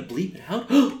 Are they going to bleep it out?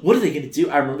 What are they going to do?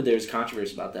 I remember there was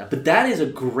controversy about that. But that is a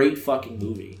great fucking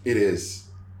movie. It is.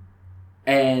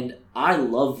 And I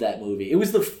love that movie. It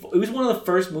was one of the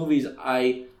first movies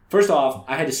First off,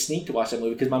 I had to sneak to watch that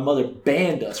movie because my mother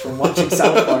banned us from watching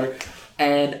South Park.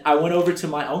 And I went over to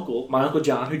my Uncle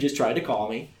John, who just tried to call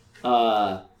me.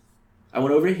 I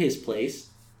went over to his place,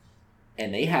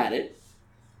 and they had it.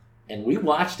 And we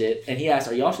watched it, and he asked,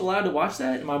 "Are y'all allowed to watch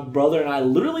that?" And my brother and I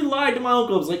literally lied to my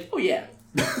uncle. I was like, "Oh, yeah."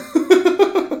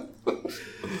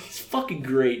 It's fucking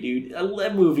great, dude.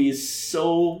 That movie is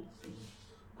so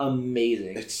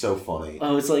amazing. It's so funny.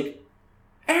 Oh, it's like,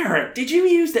 Eric, did you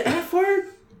use the F word?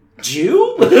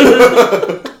 Jew?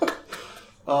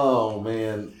 Oh,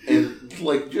 man. And,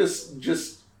 like,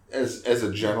 just as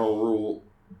a general rule,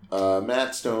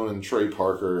 Matt Stone and Trey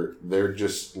Parker, they're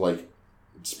just, like,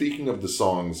 speaking of the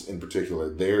songs in particular,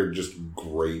 they're just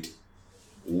great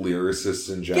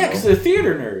lyricists in general. Yeah, because they're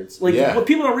theater nerds. Like, what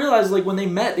people don't realize is, like, when they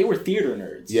met, they were theater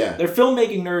nerds. Yeah. They're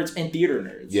filmmaking nerds and theater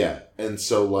nerds. Yeah. And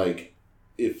so, like,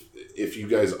 if you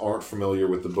guys aren't familiar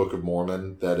with the Book of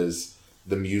Mormon, that is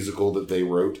the musical that they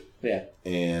wrote. Yeah.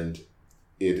 And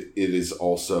it is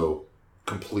also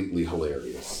completely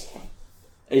hilarious.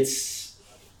 It's...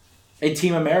 And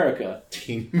Team America.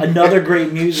 Another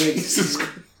great music. Jesus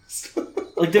Christ.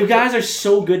 Like, the guys are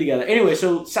so good together. Anyway,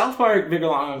 so South Park, Bigger,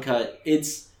 Long, Uncut,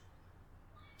 it's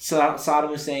Saddam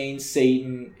Hussein,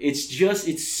 Satan.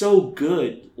 It's so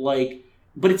good. Like,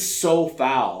 but it's so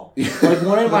foul. Like,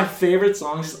 one of my favorite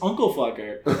songs is Uncle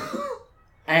Fucker.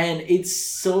 And it's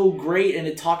so great, and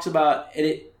it talks about...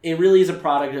 It really is a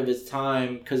product of its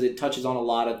time, because it touches on a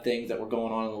lot of things that were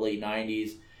going on in the late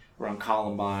 90s, around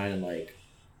Columbine, and, like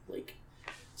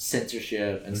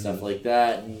censorship and stuff like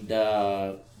that, and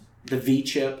the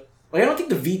V-chip. Like, I don't think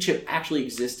the V-chip actually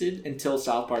existed until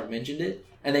South Park mentioned it,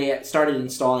 and they started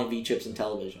installing V-chips in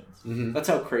televisions. Mm-hmm. That's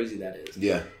how crazy that is.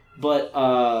 Yeah. But,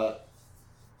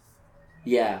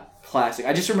 yeah, classic.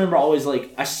 I just remember always,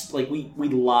 we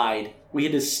lied. We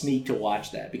had to sneak to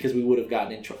watch that because we would have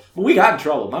gotten in trouble. But we got in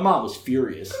trouble. My mom was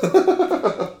furious.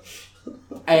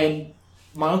 And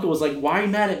my uncle was like, "Why are you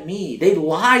mad at me? They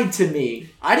lied to me.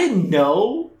 I didn't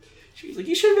know." She was like,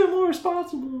 "You should have been more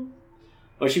responsible."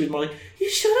 Or she was more like, "You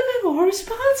should have been more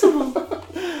responsible."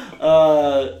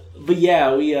 But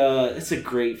yeah, it's a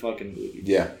great fucking movie.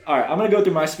 Yeah. All right, I'm going to go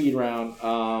through my speed round.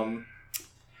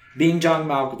 Being John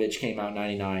Malkovich came out in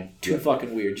 99. Too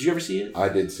fucking weird. Did you ever see it? I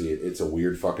did see it. It's a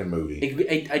weird fucking movie.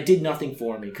 It did nothing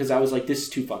for me because I was like, this is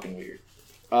too fucking weird.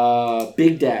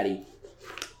 Big Daddy.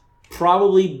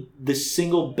 Probably the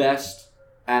single best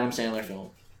Adam Sandler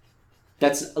film.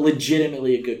 That's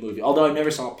legitimately a good movie. Although I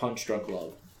never saw Punch Drunk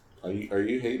Love. Are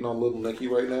you hating on Little Nicky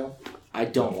right now? I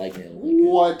don't like Little Nicky.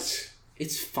 What?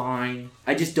 It's fine.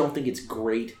 I just don't think it's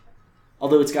great.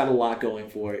 Although it's got a lot going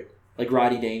for it. Like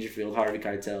Rodney Dangerfield, Harvey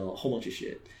Keitel, a whole bunch of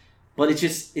shit. But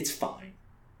it's fine.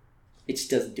 It just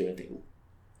doesn't do anything.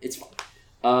 It's fine.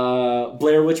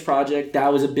 Blair Witch Project,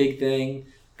 that was a big thing.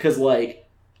 Because, like,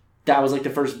 that was, like,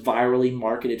 the first virally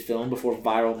marketed film before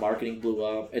viral marketing blew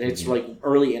up. And it's, like,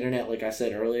 early internet, like I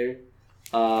said earlier.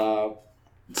 Saw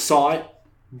it,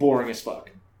 boring as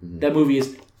fuck. Mm-hmm. That movie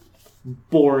is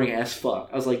boring as fuck.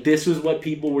 I was like, this was what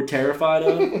people were terrified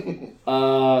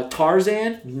of.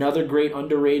 Tarzan, another great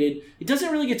underrated. It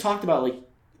doesn't really get talked about like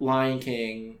Lion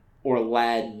King or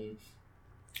Aladdin.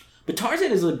 But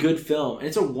Tarzan is a good film, and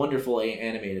it's a wonderful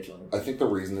animated film. I think the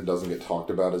reason it doesn't get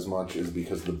talked about as much is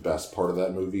because the best part of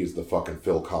that movie is the fucking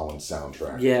Phil Collins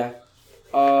soundtrack. Yeah.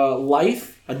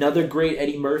 Life, another great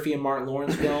Eddie Murphy and Martin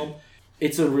Lawrence film.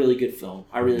 It's a really good film.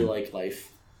 I really like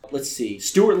Life. Let's see.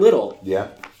 Stuart Little. Yeah.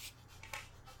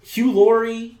 Hugh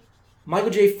Laurie, Michael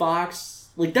J. Fox,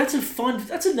 like that's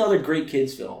another great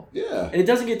kids film. Yeah. And it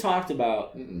doesn't get talked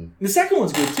about. Mm-mm. The second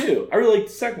one's good too. I really like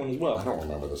the second one as well. I don't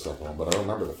remember the second one, but I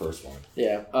remember the first one.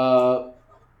 Yeah.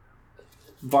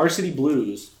 Varsity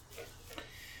Blues.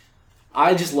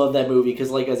 I just love that movie because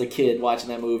like as a kid watching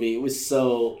that movie, it was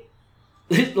so...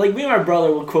 like me and my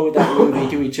brother would quote that movie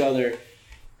to each other.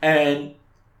 And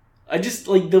I just,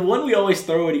 like the one we always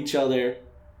throw at each other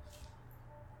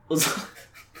was...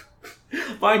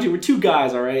 Mind you, we're two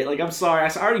guys, all right? Like, I'm sorry. I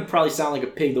already probably sound like a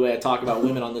pig the way I talk about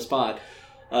women on this pod,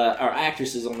 or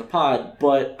actresses on the pod,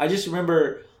 but I just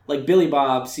remember, like, Billy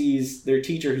Bob sees their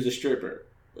teacher who's a stripper.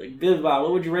 Like, Billy Bob,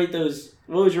 what would you rate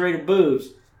her boobs?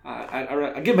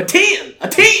 I give him a 10! A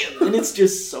 10! And it's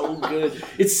just so good.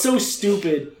 It's so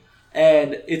stupid,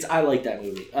 and I like that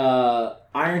movie.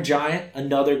 Iron Giant,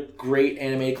 another great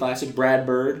animated classic. Brad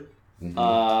Bird.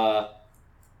 Mm-hmm.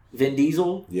 Vin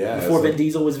Diesel. Yeah. Before Vin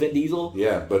Diesel was Vin Diesel.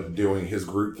 Yeah, but doing his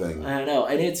Groot thing. I don't know.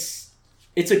 And it's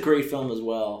a great film as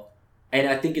well. And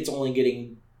I think it's only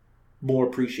getting more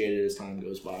appreciated as time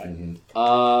goes by.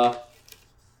 Mm-hmm.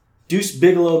 Deuce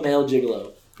Bigalow, Male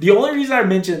Gigolo. The only reason I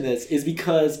mention this is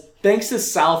because thanks to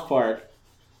South Park,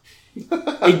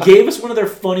 it gave us one of their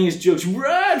funniest jokes.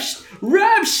 Rob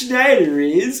Schneider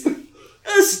is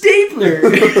a stapler.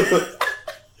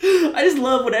 I just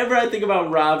love whenever I think about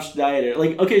Rob Schneider.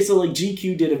 Like, okay, so like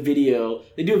GQ did a video.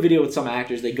 They do a video with some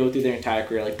actors. They go through their entire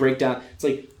career, like break down. It's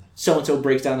like so-and-so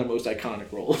breaks down their most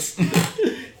iconic roles.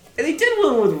 And they did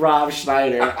one with Rob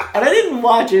Schneider. And I didn't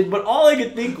watch it, but all I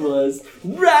could think was,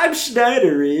 Rob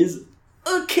Schneider is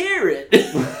a carrot. So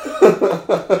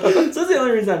that's the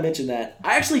only reason I mentioned that.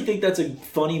 I actually think that's a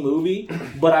funny movie,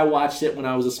 but I watched it when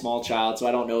I was a small child, so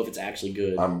I don't know if it's actually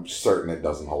good. I'm certain it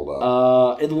doesn't hold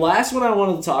up. And the last one I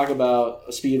wanted to talk about,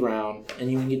 a speed round,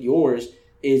 and you can get yours,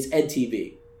 is Ed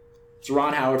TV. It's a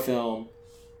Ron Howard film.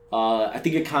 I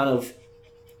think it kind of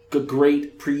a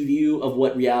great preview of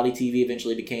what reality TV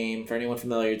eventually became. For anyone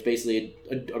familiar, it's basically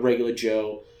a regular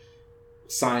Joe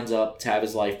signs up to have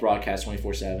his life broadcast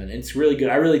 24/7. And it's really good.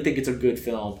 I really think it's a good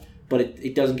film, but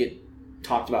it doesn't get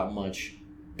talked about much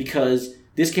because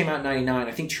this came out in 99.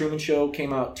 I think Truman Show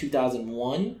came out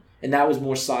 2001, and that was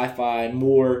more sci-fi,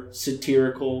 more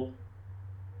satirical,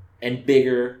 and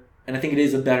bigger. And I think it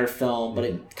is a better film, but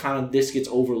it kind of this gets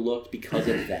overlooked because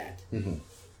of that.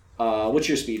 What's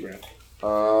your speed round?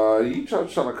 You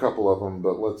touched on a couple of them,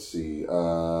 but let's see.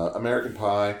 American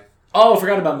Pie. Oh, I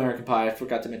forgot about American Pie. I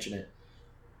forgot to mention it.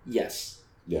 Yes.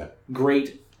 Yeah.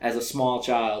 Great as a small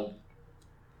child.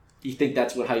 You think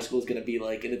that's what high school is going to be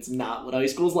like, and it's not what high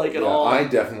school is like at all. I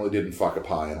definitely didn't fuck a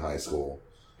pie in high school.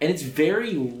 And it's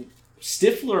very...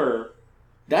 Stifler,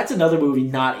 that's another movie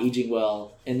not aging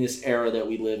well in this era that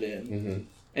we live in. Mm-hmm.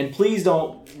 And please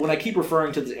don't... When I keep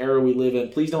referring to this era we live in,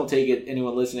 please don't take it,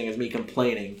 anyone listening, as me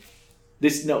complaining.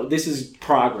 This is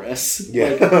progress.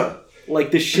 Yeah.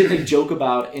 Like the shit they joke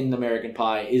about in American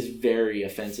Pie is very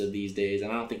offensive these days,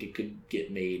 and I don't think it could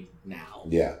get made now.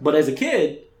 Yeah. But as a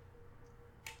kid,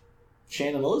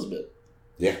 Shannon Elizabeth.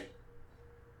 Yeah.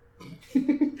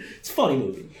 It's a funny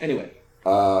movie. Anyway.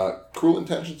 Cruel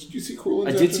Intentions. Did you see Cruel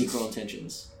Intentions? I did see Cruel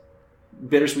Intentions.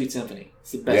 Bittersweet Symphony.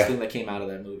 It's the best thing that came out of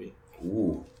that movie.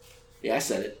 Ooh. Yeah, I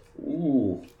said it.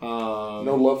 Ooh.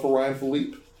 No love for Ryan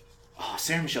Philippe. Oh,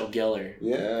 Sarah Michelle Gellar.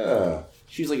 Yeah.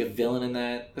 She was like a villain in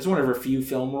that. That's one of her few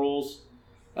film roles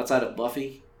outside of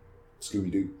Buffy.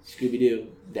 Scooby-Doo.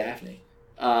 Daphne.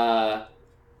 But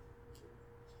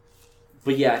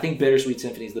yeah, I think Bittersweet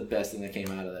Symphony is the best thing that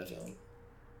came out of that film.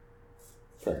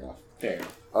 Fair enough.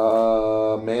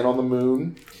 Man on the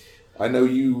Moon. I know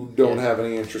you don't have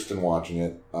any interest in watching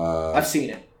it. I've seen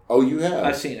it. Oh, you have?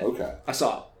 I've seen it. Okay. I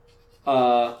saw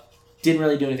it. Didn't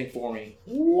really do anything for me.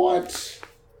 What?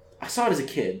 I saw it as a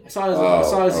kid. I saw it as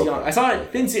young. I saw it.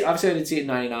 Obviously, I didn't see it in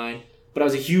 '99, but I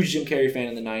was a huge Jim Carrey fan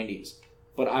in the '90s.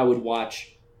 But I would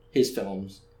watch his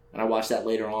films, and I watched that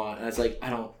later on, and I was like,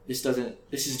 this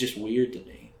is just weird to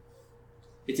me.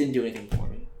 It didn't do anything for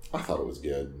me. I thought it was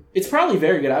good. It's probably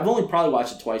very good. I've only probably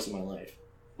watched it twice in my life,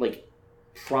 like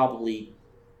probably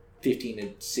 15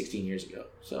 to 16 years ago.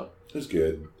 So it was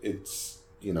good. It's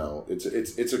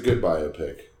it's a good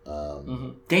biopic.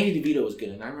 Danny DeVito was good,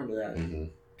 and I remember that. Mm-hmm.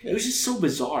 It was just so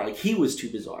bizarre. Like, he was too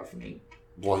bizarre for me.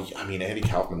 Well, I mean, Andy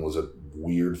Kaufman was a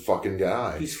weird fucking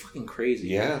guy. He's fucking crazy.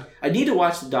 Yeah. I need to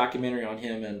watch the documentary on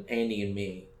him and Andy and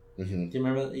Me. Mm-hmm. Do you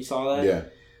remember that? You saw that? Yeah.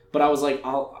 But I was like,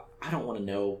 I don't want to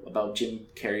know about Jim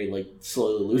Carrey, like,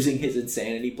 slowly losing his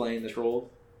insanity playing this role.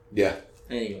 Yeah.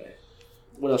 Anyway.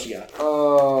 What else you got?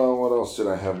 What else did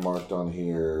I have marked on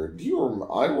here?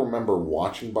 I remember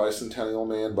watching Bicentennial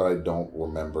Man, but I don't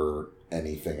remember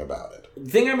anything about it. The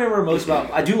thing I remember most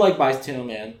about... I do like Bicentennial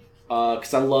Man,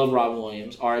 because I love Robin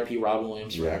Williams. R.I.P. Robin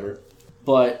Williams forever. Yeah.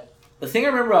 But the thing I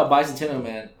remember about Bicentennial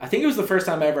Man, I think it was the first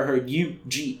time I ever heard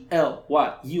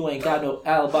U-G-L-Y. You ain't got no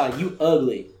alibi. You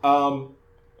ugly.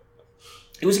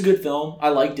 It was a good film. I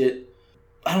liked it.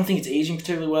 I don't think it's aging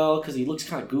particularly well, because he looks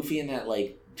kind of goofy in that,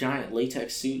 like, giant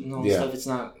latex suit and all that stuff. It's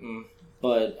not...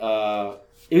 But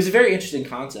it was a very interesting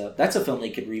concept. That's a film they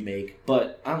could remake.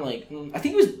 But I'm like... I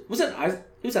think it was an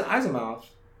Asimov.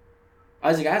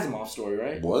 Isaac Asimov story,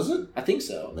 right? Was it? I think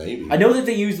so. Maybe. I know that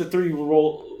they used the 3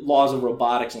 laws of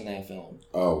robotics in that film.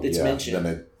 Oh, it's mentioned.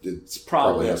 Then it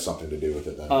probably has something to do with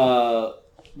it then.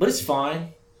 But it's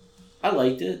fine. I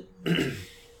liked it.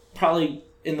 Probably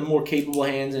in the more capable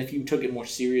hands, and if you took it more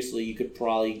seriously, you could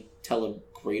probably tell a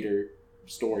greater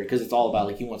story, because it's all about,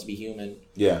 like, he wants to be human.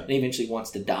 Yeah. And he eventually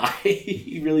wants to die.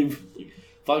 He really...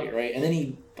 Fuck it, right? And then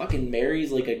he fucking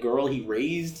marries, like, a girl he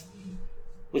raised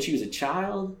when she was a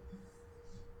child.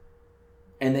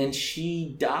 And then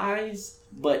she dies,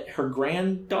 but her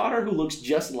granddaughter, who looks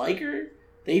just like her,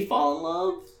 They fall in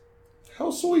love.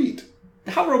 How sweet.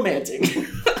 How romantic.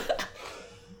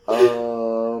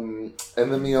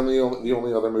 And then the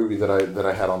only other movie that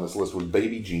I had on this list was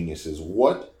Baby Geniuses.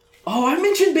 What? Oh, I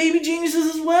mentioned Baby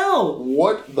Geniuses as well.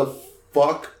 What the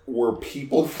fuck were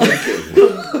people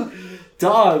thinking?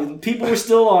 Dog, people were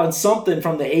still on something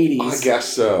from the 80s. I guess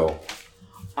so.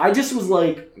 I just was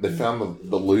like... They found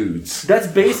the lewds. That's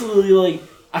basically like...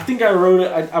 I think I wrote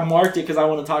it... I marked it because I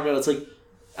want to talk about it. It's like...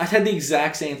 I had the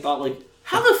exact same thought. Like,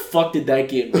 how the fuck did that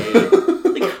get made?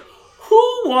 Like,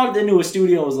 who walked into a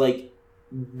studio and was like,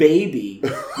 baby,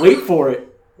 wait for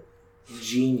it,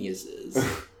 geniuses.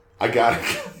 I got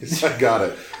it. I got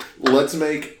it. Let's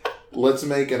make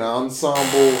an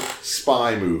ensemble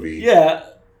spy movie. Yeah.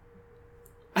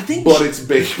 I think... But it's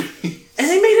baby. And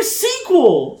they made a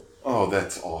sequel! Oh,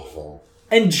 that's awful.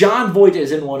 And John Voight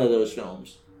is in one of those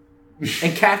films.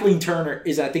 And Kathleen Turner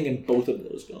is, I think, in both of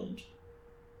those films.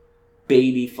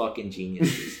 Baby fucking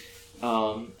geniuses.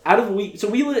 So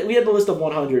we had the list of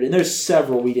 100, and there's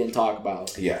several we didn't talk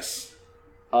about. Yes.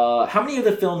 How many of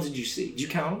the films did you see? Did you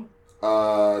count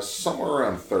them? Somewhere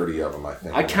around 30 of them, I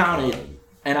think. I counted,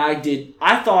 and I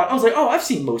was like, oh, I've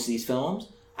seen most of these films.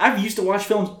 I used to watch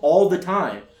films all the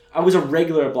time. I was a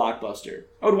regular at Blockbuster.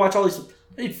 I would watch all these.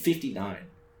 I did 59.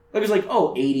 It was like,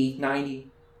 80, 90,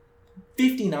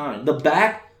 59.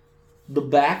 The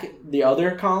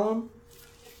other column,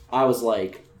 I was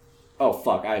like, oh,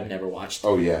 fuck, I've never watched it.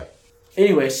 Oh, yeah.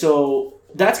 Anyway, so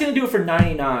that's going to do it for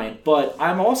 99. But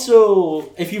I'm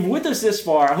also, if you're with us this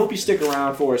far, I hope you stick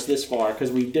around for us this far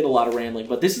because we did a lot of rambling.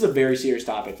 But this is a very serious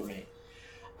topic for me.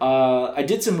 I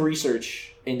did some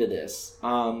research into this.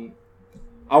 I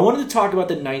wanted to talk about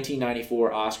the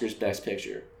 1994 Oscars Best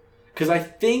Picture. Because I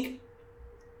think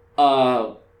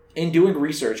in doing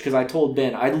research, because I told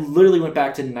Ben, I literally went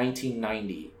back to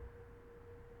 1990,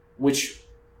 which...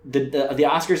 The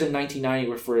Oscars in 1990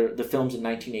 were for the films in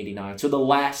 1989, so the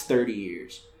last 30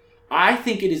 years. I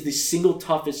think it is the single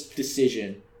toughest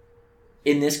decision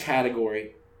in this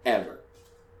category ever.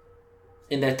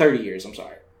 In that 30 years, I'm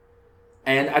sorry.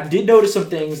 And I did notice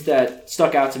some things that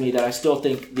stuck out to me that I still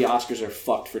think the Oscars are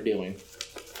fucked for doing.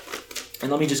 And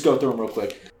let me just go through them real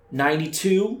quick.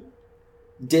 92,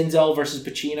 Denzel versus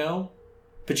Pacino.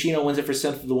 Pacino wins it for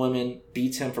Scent of the Woman,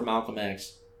 beats him for Malcolm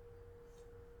X.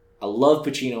 I love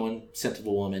Pacino in Scent of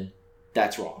a Woman.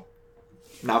 That's wrong.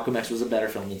 Malcolm X was a better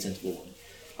film than Scent of a Woman.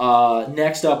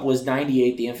 Next up was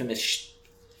 98, the infamous...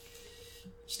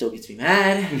 Still gets me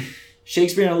mad.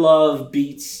 Shakespeare in Love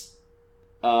beats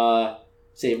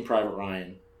Saving Private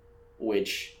Ryan,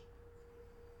 which...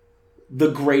 the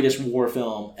greatest war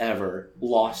film ever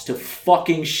lost to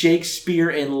fucking Shakespeare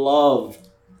in Love.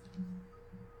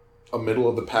 A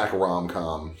middle-of-the-pack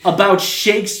rom-com. About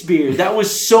Shakespeare. That was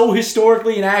so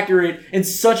historically inaccurate and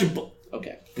such a...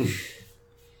 Okay.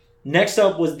 Next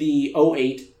up was the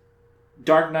 2008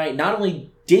 Dark Knight. Not only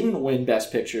didn't win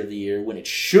Best Picture of the Year, when it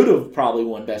should have probably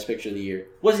won Best Picture of the Year,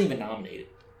 wasn't even nominated.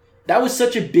 That was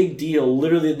such a big deal.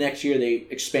 Literally the next year, they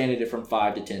expanded it from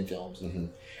 5 to 10 films. Mm-hmm.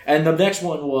 And the next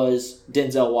one was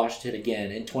Denzel Washington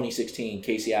again. In 2016,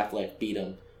 Casey Affleck beat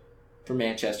him for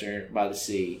Manchester by the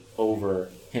Sea over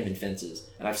him in Fences.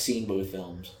 And I've seen both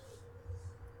films.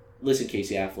 Listen,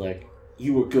 Casey Affleck,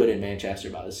 you were good in Manchester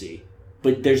by the Sea.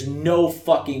 But there's no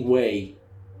fucking way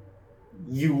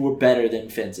you were better than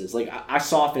Fences. Like, I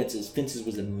saw Fences. Fences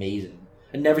was amazing.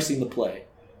 I'd never seen the play.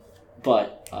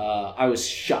 But I was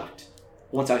shocked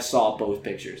once I saw both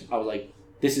pictures. I was like,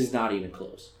 this is not even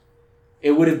close.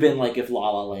 It would have been like if La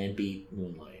La Land beat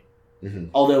Moonlight. Mm-hmm.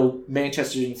 Although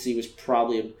Manchester by the Sea was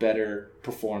probably a better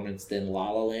performance than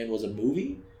La La Land was a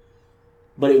movie.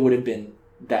 But it would have been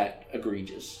that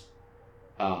egregious.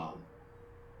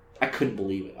 I couldn't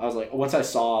believe it. I was like, once I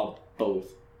saw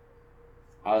both,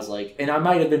 I was like, and I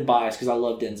might have been biased because I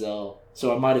love Denzel.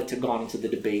 So I might have gone into the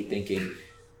debate thinking,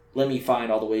 let me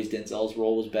find all the ways Denzel's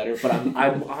role was better. But I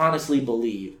honestly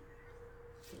believe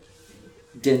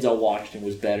Denzel Washington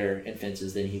was better in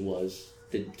Fences than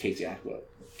Casey Affleck.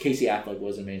 Casey Affleck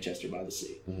was in Manchester by the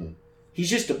Sea. Mm-hmm. He's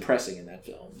just depressing in that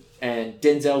film. And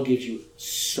Denzel gives you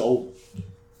so...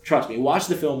 Trust me, watch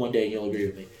the film one day and you'll agree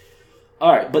with me.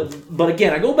 All right, but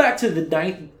again, I go back to the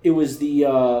ninth. It was the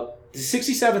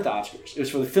 67th Oscars. It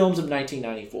was for the films of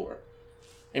 1994.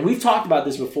 And we've talked about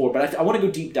this before, but I want to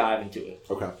go deep dive into it.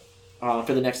 Okay.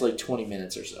 For the next 20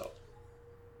 minutes or so.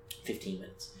 15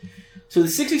 minutes. So the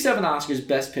 67th Oscars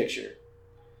Best Picture.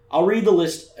 I'll read the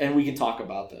list and we can talk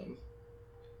about them.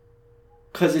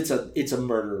 Because it's a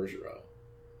murderer's row.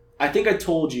 I think I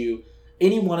told you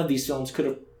any one of these films could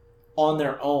have, on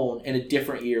their own, in a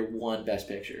different year, won Best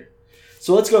Picture.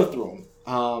 So let's go through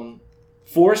them.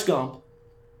 Forrest Gump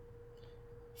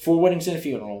Four Weddings and a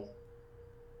Funeral,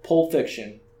 Pulp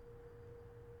Fiction,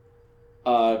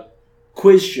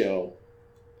 Quiz Show,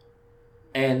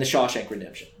 and The Shawshank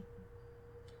Redemption.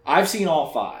 I've seen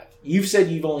all 5. You've said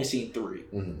you've only seen 3.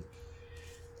 Mm-hmm.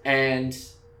 And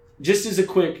just as a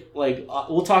quick,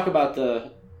 we'll talk about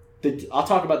I'll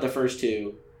talk about the first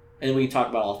 2, and then we can talk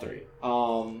about all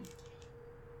 3.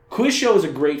 Quiz Show is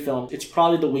a great film. It's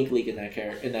probably the weak link in that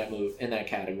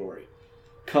category,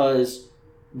 because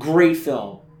great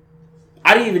film.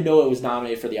 I didn't even know it was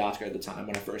nominated for the Oscar at the time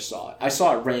when I first saw it. I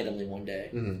saw it randomly one day.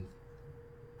 Mm-hmm.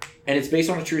 And it's based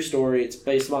on a true story. It's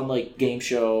based on game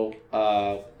show,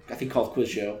 I think called Quiz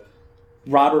Show.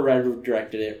 Robert Redford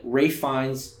directed it. Ralph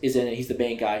Fiennes is in it. He's the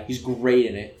bank guy. He's great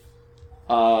in it.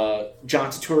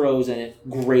 John Turturro is in it.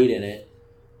 Great in it.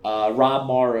 Rob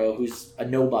Morrow, who's a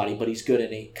nobody, but he's good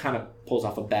in it. He kind of pulls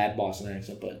off a bad Boston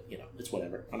accent, but, it's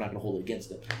whatever. I'm not going to hold it against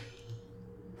him.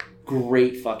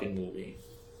 Great fucking movie.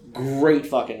 Great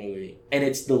fucking movie. And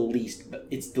in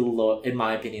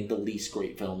my opinion, the least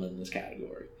great film in this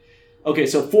category. Okay,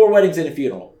 so Four Weddings and a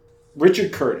Funeral.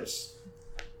 Richard Curtis.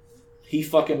 He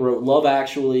fucking wrote Love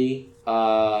Actually,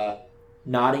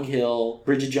 Notting Hill,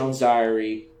 Bridget Jones'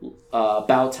 Diary,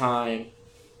 About Time.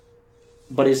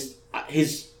 But his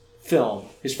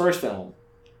first film.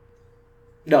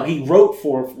 No, he wrote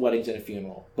Four Weddings and a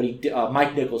Funeral, but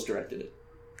Mike Nichols directed it.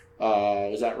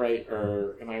 Is that right?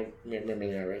 Or am I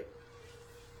remembering that right?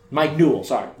 Mike Newell,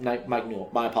 sorry. Mike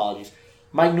Newell. My apologies.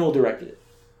 Mike Newell directed it.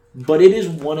 But it is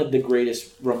one of the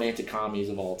greatest romantic comedies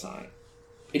of all time.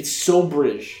 It's so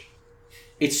British.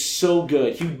 It's so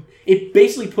good. It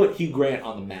basically put Hugh Grant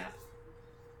on the map,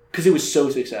 because it was so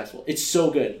successful. It's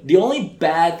so good. The only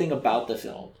bad thing about the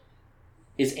film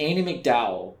is Andie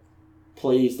MacDowell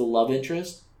plays the love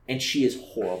interest, and she is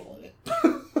horrible in it.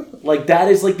 That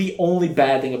is the only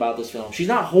bad thing about this film. She's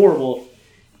not horrible.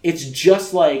 It's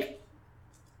just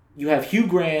you have Hugh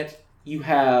Grant, you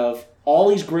have all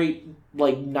these great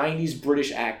 90s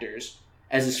British actors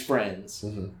as his friends.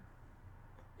 Mm-hmm.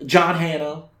 John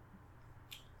Hannah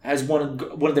has one of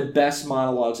the best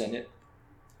monologues in it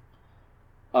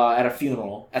at the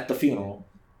funeral,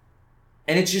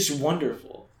 and it's just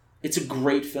wonderful. It's a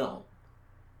great film,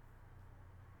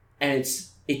 and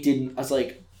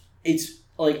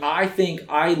I think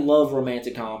I love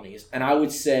romantic comedies, and I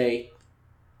would say,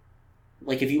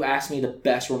 if you ask me the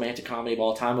best romantic comedy of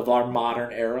all time of our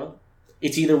modern era,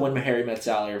 it's either When Harry Met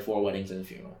Sally or Four Weddings and a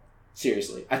Funeral.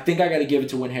 Seriously. I think I got to give it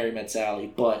to When Harry Met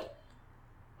Sally, but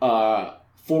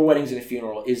Four Weddings and a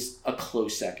Funeral is a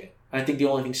close second. I think the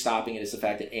only thing stopping it is the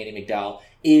fact that Andie MacDowell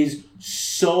is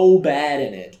so bad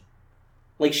in it.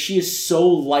 She is so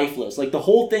lifeless. The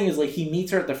whole thing is he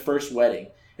meets her at the first wedding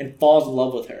and falls in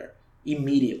love with her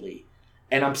immediately.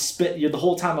 And the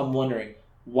whole time I'm wondering,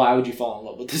 why would you fall in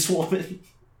love with this woman?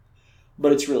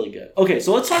 But it's really good. Okay,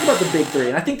 so let's talk about the big 3.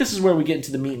 And I think this is where we get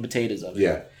into the meat and potatoes of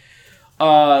it.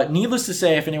 Yeah. Needless to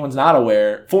say, if anyone's not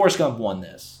aware, Forrest Gump won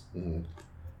this. Mm-hmm.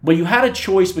 But you had a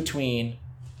choice between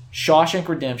Shawshank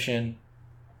Redemption,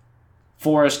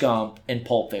 Forrest Gump, and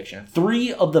Pulp Fiction.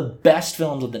 3 of the best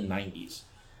films of the 90s.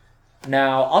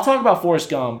 Now, I'll talk about Forrest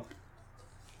Gump,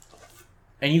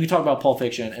 and you can talk about Pulp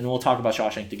Fiction, and we'll talk about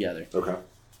Shawshank together. Okay.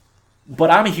 But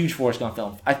I'm a huge Forrest Gump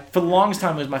film. For the longest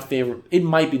time, it was my favorite. It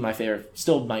might be my favorite.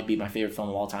 Still might be my favorite film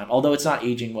of all time. Although it's not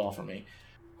aging well for me.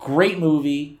 Great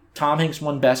movie. Tom Hanks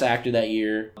won Best Actor that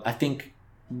year. I think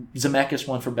Zemeckis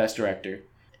won for Best Director.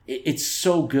 It's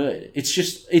so good.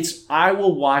 I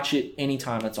will watch it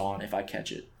anytime it's on if I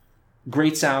catch it.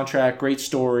 Great soundtrack. Great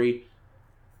story.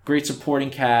 Great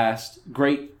supporting cast.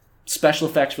 Great special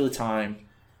effects for the time.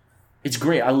 It's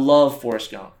great. I love Forrest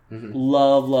Gump. Mm-hmm.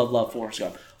 Love Forrest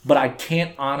Gump. But I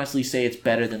can't honestly say it's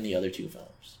better than the other 2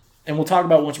 films. And we'll talk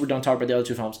about, once we're done talking about the other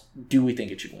 2 films, do we think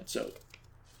it should win? So,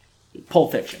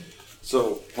 Pulp Fiction.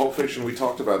 So, Pulp Fiction, we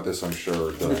talked about this, I'm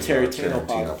sure, during the Tarantino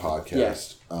podcast. Yeah.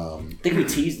 I think we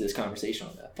teased this conversation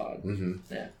on that pod. Mm-hmm.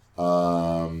 Yeah.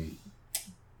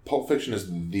 Pulp Fiction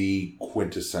is the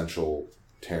quintessential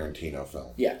Tarantino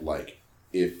film. Yeah.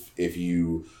 If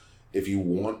you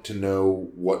want to know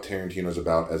what Tarantino's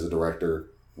about as a director,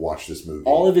 watch this movie.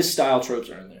 All of his style tropes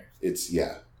are in there. It's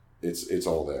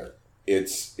all there.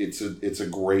 It's a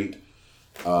great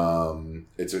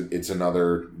it's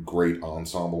another great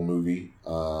ensemble movie.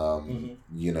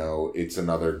 It's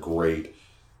another great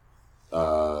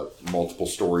multiple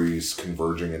stories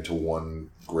converging into one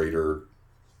greater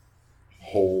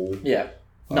whole. Yeah.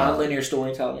 Non-linear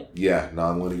storytelling. Yeah,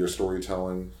 non-linear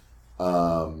storytelling.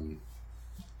 And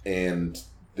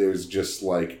there's just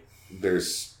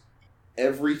there's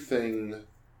everything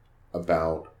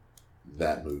about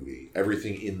that movie.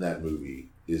 Everything in that movie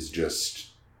is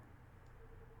just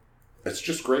it's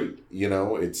just great. You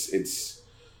know, it's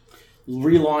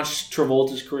relaunched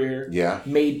Travolta's career. Yeah.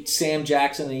 Made Sam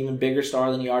Jackson an even bigger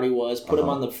star than he already was. Put him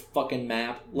on the fucking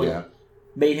map. Like, yeah.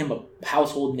 Made him a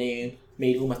household name.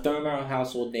 Made Uma Thurman a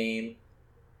household name.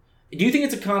 Do you think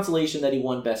it's a consolation that he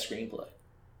won Best Screenplay?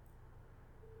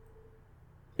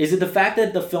 Is it the fact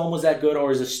that the film was that good,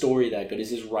 or is the story that good? Is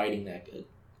his writing that good?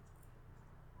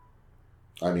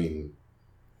 I mean,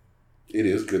 it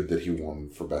is good that he won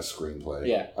for Best Screenplay.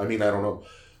 Yeah. I mean, I don't know.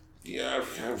 Yeah,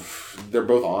 they're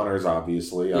both honors,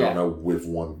 obviously. I don't know if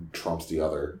one trumps the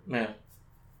other. Yeah.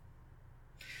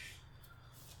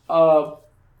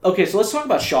 Okay, so let's talk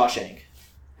about Shawshank.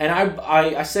 And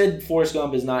I said Forrest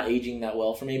Gump is not aging that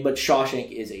well for me, but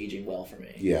Shawshank is aging well for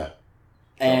me. Yeah.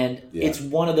 And it's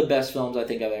one of the best films I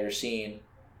think I've ever seen.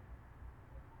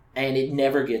 And it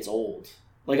never gets old.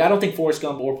 Like, I don't think Forrest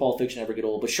Gump or Pulp Fiction ever get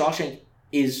old, but Shawshank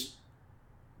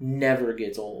never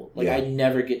gets old. Like, I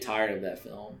never get tired of that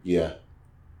film. Yeah.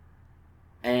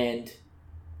 And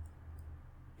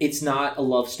it's not a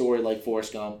love story like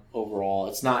Forrest Gump overall.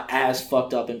 It's not as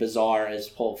fucked up and bizarre as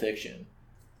Pulp Fiction.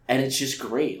 And it's just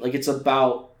great. Like, it's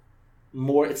about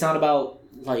more... It's not about,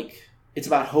 like... It's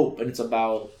about hope, and it's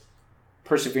about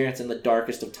perseverance in the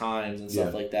darkest of times and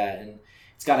stuff like that. And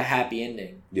it's got a happy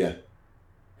ending. Yeah.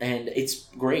 And it's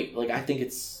great. Like, I think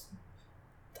it's...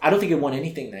 I don't think it won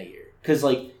anything that year. Because,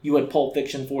 like, you had Pulp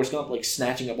Fiction, Forrest Gump, like,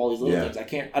 snatching up all these little things.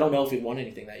 I don't know if it won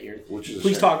anything that year.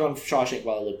 Please talk on Shawshank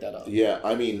while I look that up. Yeah,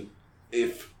 I mean,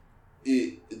 if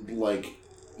it, like,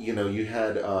 you know, you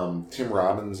had Tim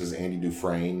Robbins as Andy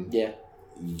Dufresne. Yeah.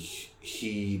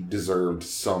 He deserved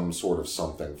some sort of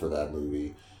something for that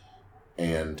movie.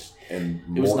 And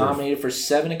it was nominated for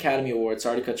 7 Academy Awards.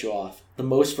 Sorry to cut you off. The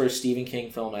most for a Stephen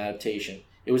King film adaptation.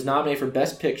 It was nominated for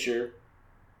Best Picture,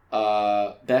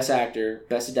 Best Actor,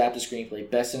 Best Adapted Screenplay,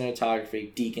 Best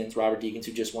Cinematography, Robert Deakins,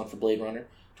 who just won for Blade Runner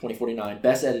 2049,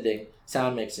 Best Editing,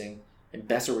 Sound Mixing, and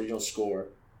Best Original Score.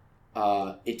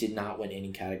 It did not win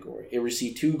any category. It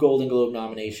received 2 Golden Globe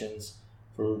nominations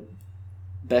for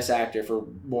Best Actor for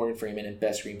Morgan Freeman and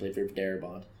Best Screenplay for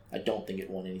Darabont. I don't think it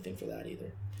won anything for that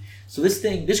either. So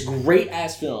this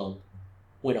great-ass film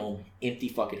went home empty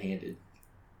fucking handed.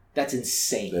 That's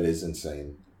insane. That is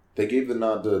insane. They gave the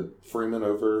nod to Freeman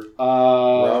over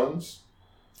Rollins?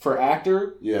 For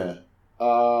actor? Yeah.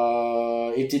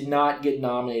 It did not get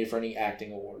nominated for any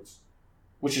acting awards,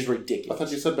 which is ridiculous. I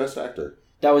thought you said Best Actor.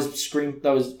 That was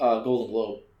Golden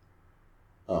Globe.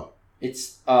 Oh.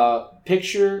 It's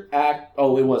picture, act...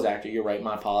 Oh, it was actor. You're right.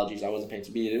 My apologies. I wasn't paying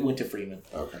attention. It went to Freeman.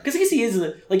 Okay. Because I guess he is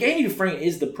Andy Dufresne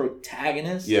is the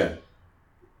protagonist. Yeah.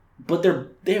 But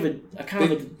they have a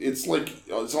kind of... It's like...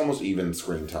 It's almost even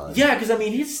screen time. Yeah, because,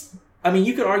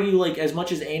 you could argue, like, as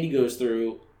much as Andy goes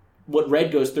through, what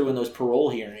Red goes through in those parole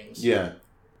hearings... Yeah.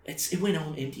 It went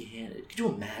home empty-handed. Could you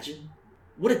imagine?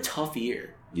 What a tough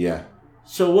year. Yeah.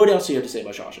 So what else do you have to say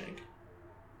about Shawshank?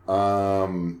 I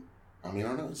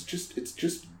don't know. It's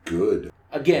just good.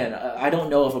 Again, I don't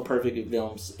know if a perfect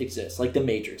film exists, like The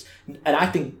Matrix. And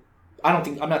I'm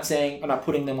not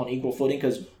putting them on equal footing,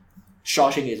 because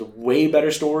Shawshank is a way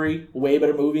better story, way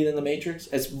better movie than The Matrix.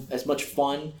 As much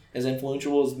fun, as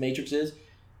influential as The Matrix is,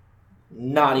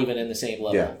 not even in the same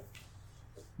level. Yeah.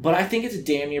 But I think it's a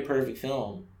damn near perfect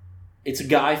film. It's a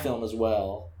guy film as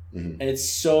well. Mm-hmm. And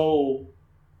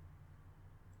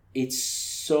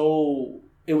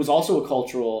it was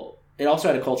also it also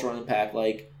had a cultural impact,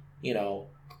 like, you know,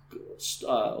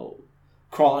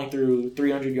 crawling through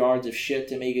 300 yards of shit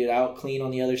to make it out clean on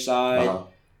the other side.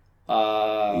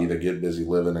 Either get busy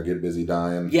living or get busy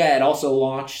dying. Yeah, it also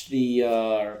launched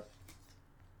the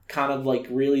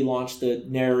really launched the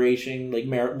narration, like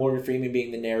Morgan Freeman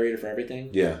being the narrator for everything.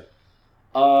 Yeah.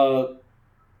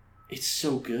 It's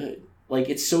so good. Like,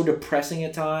 it's so depressing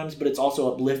at times, but it's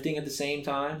also uplifting at the same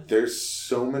time. There's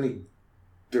so many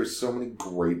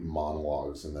great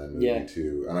monologues in that movie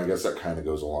too, and I guess that kind of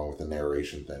goes along with the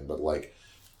narration thing. But like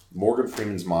Morgan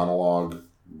Freeman's monologue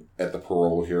at the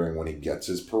parole hearing when he gets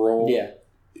his parole. Yeah.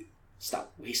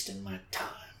 Stop wasting my time.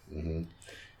 Mm-hmm.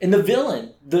 And the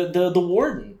villain, the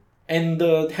warden, and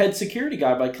the head security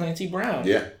guy by Clancy Brown.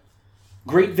 Yeah.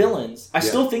 Great villains. I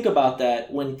still think about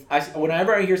that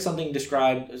whenever I hear someone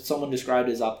described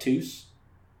as obtuse.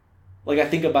 Like, I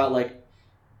think about, like,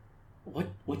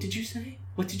 what did you say?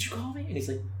 What did you call me? And he's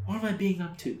like, why am I being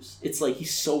obtuse? It's like,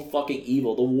 he's so fucking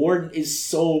evil. The warden is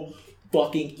so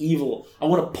fucking evil. I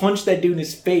want to punch that dude in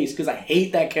his face because I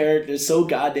hate that character so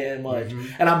goddamn much.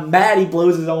 Mm-hmm. And I'm mad he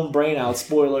blows his own brain out,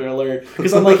 spoiler alert,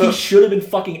 because I'm like, he should have been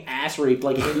fucking ass raped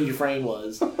like Andy Dufresne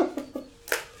was.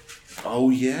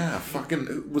 Oh yeah,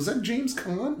 fucking, was that James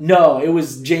Caan? No, it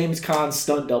was James Caan's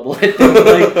stunt double. I think.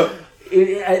 Like,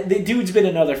 The dude's been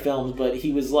in other films, but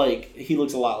he was like, he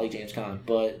looks a lot like James Caan.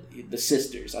 But the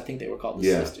Sisters, I think they were called the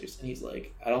Sisters, and he's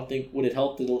like, I don't think would it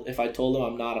help if I told him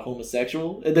I'm not a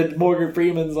homosexual? And then Morgan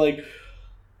Freeman's like,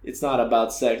 it's not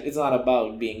about sex. It's not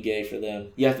about being gay for them.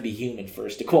 You have to be human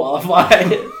first to qualify.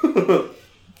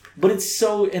 But it's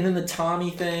so, and then the Tommy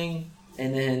thing,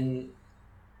 and then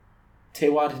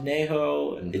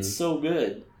Tewatenejo, it's so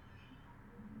good.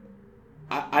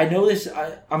 I know this.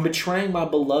 I'm betraying my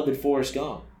beloved Forrest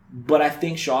Gump, but I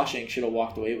think Shawshank should have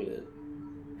walked away with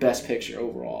it. Best Picture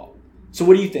overall. So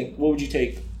what do you think? What would you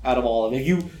take out of all of it?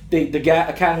 If the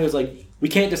Academy was like, we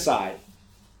can't decide.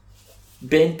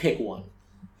 Ben, pick one.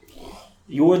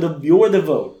 You're the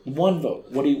vote. One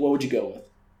vote. What would you go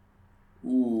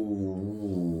with?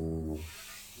 Ooh.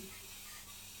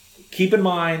 Keep in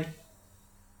mind,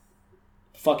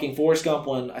 fucking Forrest Gump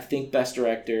won, I think, Best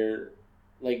Director.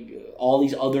 Like, all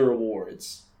these other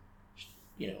awards.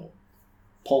 You know,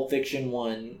 Pulp Fiction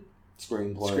won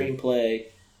Screenplay.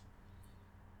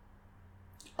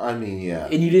 I mean, yeah.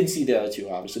 And you didn't see the other two,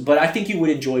 obviously. But I think you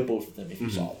would enjoy both of them if you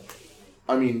saw them.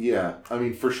 I mean, yeah. I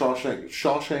mean, for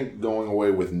Shawshank going away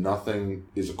with nothing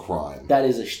is a crime. That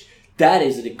is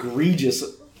an egregious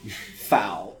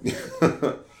foul.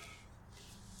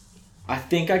 I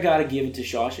think I got to give it to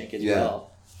Shawshank as well.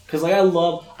 Because, like, I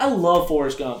love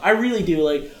Forrest Gump. I really do.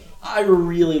 Like, I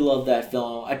really love that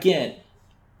film. Again,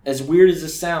 as weird as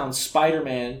this sounds,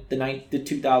 Spider-Man, the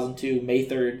 2002, May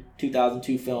 3rd,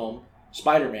 2002 film,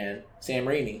 Spider-Man, Sam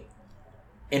Raimi,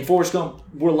 and Forrest Gump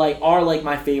are like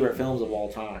my favorite films of all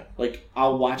time. Like,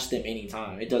 I'll watch them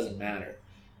anytime. It doesn't matter.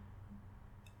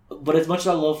 But as much as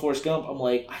I love Forrest Gump, I'm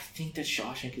like, I think that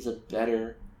Shawshank is a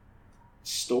better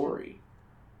story.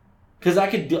 Because I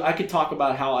could talk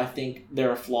about how I think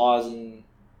there are flaws, and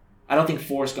I don't think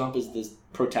Forrest Gump is the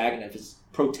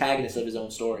protagonist of his own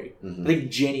story. I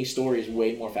think Jenny's story is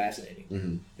way more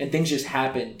fascinating, and things just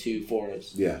happen to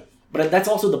Forrest. Yeah, but that's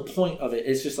also the point of it.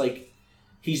 It's just like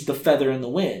he's the feather in the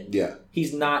wind. Yeah,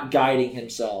 he's not guiding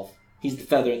himself. He's the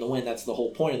feather in the wind. That's the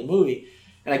whole point of the movie,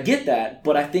 and I get that.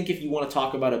 But I think if you want to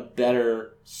talk about a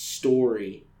better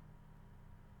story,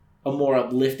 a more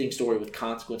uplifting story with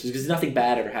consequences, because nothing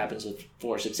bad ever happens with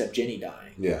Forrest except Jenny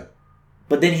dying. Yeah.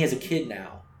 But then he has a kid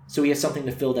now, so he has something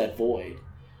to fill that void.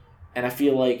 And I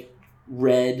feel like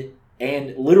Red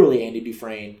and literally Andy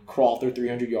Dufresne crawl through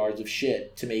 300 yards of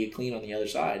shit to make it clean on the other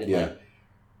side. And like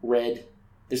Red,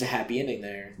 there's a happy ending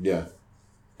there. Yeah.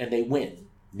 And they win.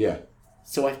 Yeah.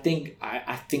 So I think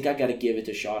I got to give it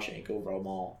to Shawshank over them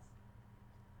all.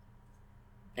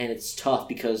 And it's tough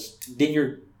because then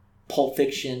you're Pulp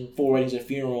Fiction, Four Weddings and a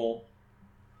Funeral,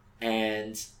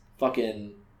 and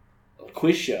fucking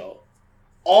Quiz Show.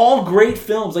 All great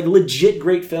films, like legit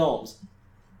great films.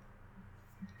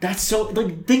 That's so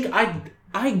like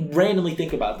I randomly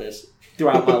think about this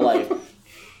throughout my life.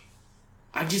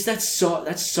 That's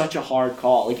such a hard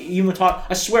call. Like even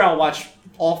I swear I'll watch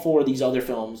all four of these other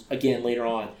films again later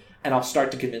on, and I'll start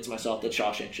to convince myself that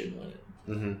Shawshank shouldn't win it.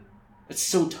 Mm-hmm. It's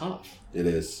so tough. It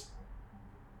is.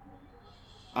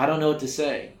 I don't know what to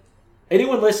say.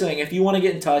 Anyone listening, if you want to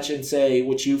get in touch and say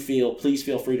what you feel, please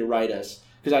feel free to write us.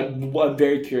 Because I'm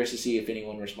very curious to see if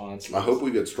anyone responds. I hope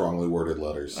we get strongly worded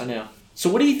letters. I know. So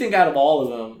what do you think out of all of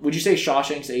them? Would you say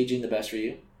Shawshank's aging the best for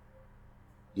you?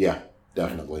 Yeah,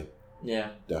 definitely. Yeah.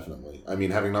 Definitely. I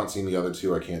mean, having not seen the other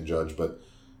two, I can't judge, but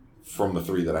from the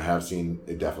three that I have seen,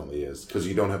 it definitely is. Because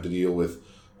you don't have to deal with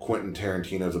Quentin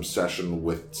Tarantino's obsession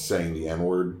with saying the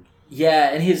N-word.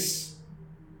 Yeah, and his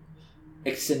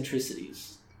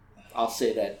eccentricities. I'll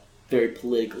say that very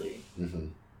politically. Mm-hmm.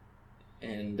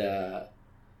 And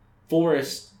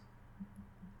Forrest,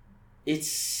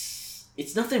 it's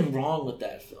nothing wrong with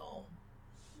that film,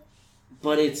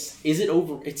 but it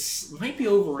might be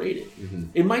overrated. Mm-hmm.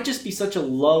 It might just be such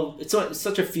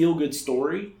such a feel good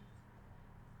story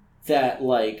that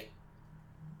like,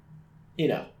 you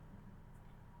know,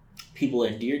 people are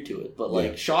endeared to it. But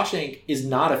like Shawshank is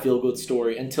not a feel good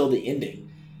story until the ending.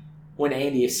 When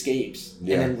Andy escapes, and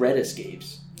then Red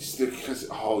escapes. Because,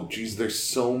 there's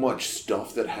so much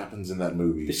stuff that happens in that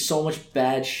movie. There's so much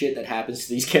bad shit that happens to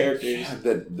these characters. Yeah,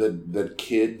 that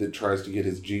kid that tries to get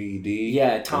his GED.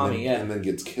 Yeah, Tommy, and then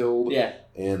gets killed. Yeah.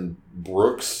 And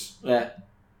Brooks. Yeah.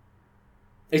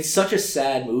 It's such a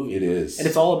sad movie. It is. And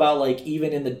it's all about, like,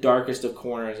 even in the darkest of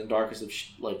corners and darkest of,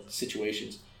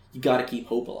 situations, you gotta keep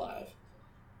hope alive.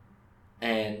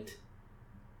 And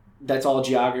that's all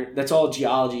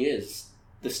geology is.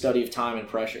 The study of time and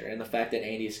pressure, and the fact that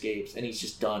Andy escapes, and he's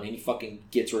just done, and he fucking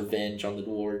gets revenge on the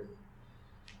Ward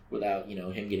without,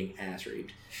 him getting ass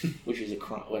raped, which is a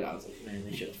crime. I was like, man,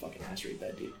 they should have fucking ass raped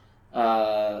that dude.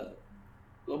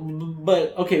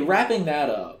 But, okay, wrapping that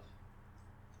up,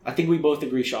 I think we both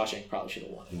agree Shawshank probably should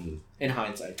have won it. Mm-hmm. In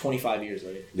hindsight, 25 years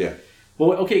later. Yeah.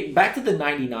 Well, okay, back to the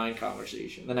 99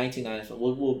 conversation, the 1990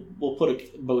 film. We'll put a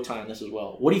bow tie on this as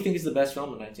well. What do you think is the best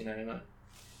film in 1999?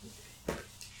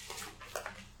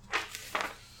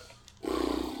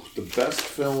 The best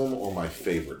film or my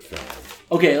favorite film?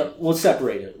 Okay, we'll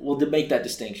separate it. We'll make that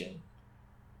distinction.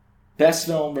 Best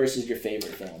film versus your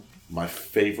favorite film. My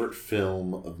favorite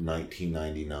film of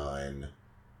 1999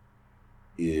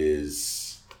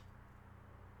 is...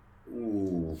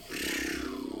 Ooh.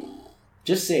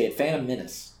 Just say it, Phantom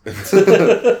Menace.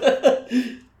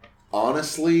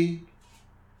 Honestly,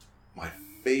 my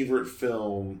favorite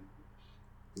film,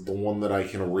 the one that I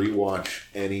can rewatch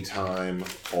anytime,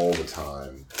 all the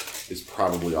time, is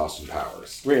probably Austin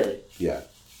Powers. Really? Yeah.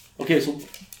 Okay, so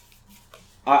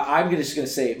I'm just going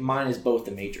to say mine is both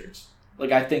The Matrix.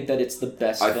 Like, I think that it's the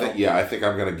best film. I think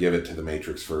I'm going to give it to The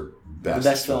Matrix for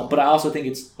best film. But I also think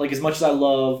it's, like, as much as I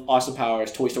love Austin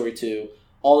Powers, Toy Story 2,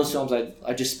 all those films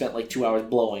I just spent like 2 hours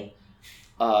blowing,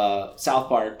 South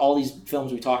Park, all these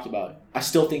films we talked about, I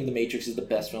still think The Matrix is the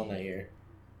best film that year.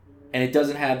 And it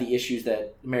doesn't have the issues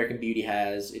that American Beauty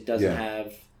has. It doesn't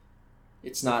have...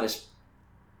 It's not as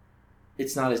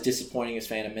disappointing as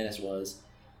Phantom Menace was.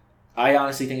 I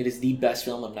honestly think it is the best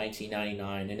film of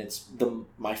 1999, and it's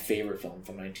my favorite film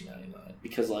from 1999.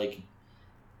 Because, like,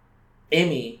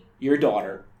 Amy, your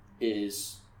daughter,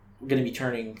 is going to be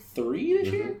turning 3 this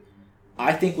year?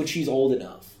 I think when she's old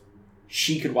enough,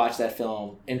 she could watch that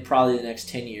film in probably the next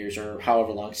 10 years or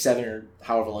however long, 7 or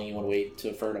however long you want to wait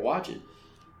for her to watch it.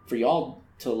 For y'all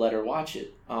to let her watch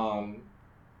it. I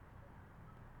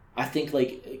think,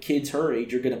 like, kids her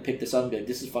age are going to pick this up and be like,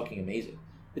 this is fucking amazing.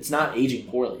 It's not aging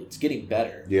poorly. It's getting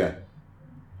better. Yeah.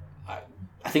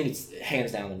 I think it's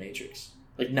hands down The Matrix.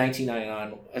 Like,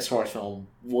 1999, as far as film,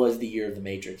 was the year of The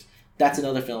Matrix. That's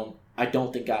another film I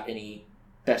don't think got any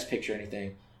Best Picture or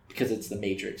anything because it's The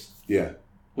Matrix. Yeah.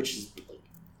 Which is...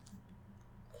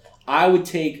 I would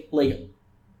take, like...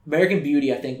 American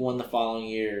Beauty, I think, won the following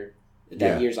year.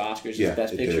 That year's Oscars as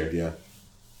Best Picture. Did,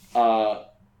 yeah.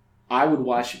 I would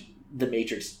watch The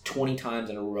Matrix 20 times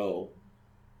in a row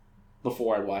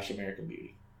before I'd watch American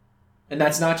Beauty. And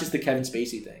that's not just the Kevin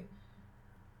Spacey thing.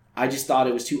 I just thought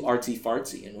it was too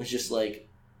artsy-fartsy and was just like,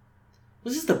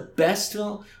 was this the best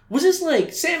film? Was this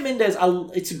like, Sam Mendes,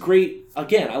 it's a great,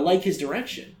 again, I like his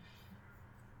direction.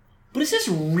 But is this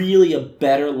really a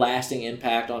better lasting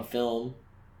impact on film,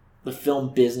 the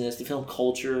film business, the film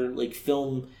culture, like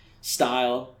film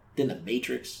style, than The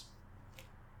Matrix?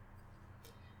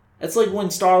 It's like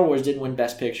when Star Wars didn't win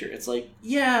Best Picture. It's like,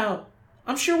 yeah,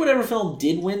 I'm sure whatever film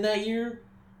did win that year,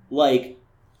 like,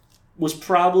 was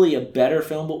probably a better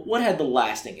film, but what had the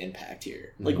lasting impact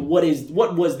here? Like, what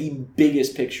was the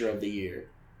biggest picture of the year?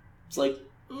 It's like,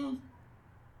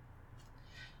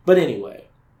 But anyway.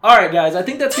 All right, guys, I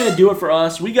think that's going to do it for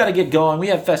us. We got to get going. We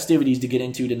have festivities to get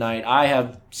into tonight. I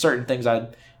have certain things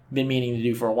I've been meaning to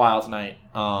do for a while tonight.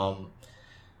 But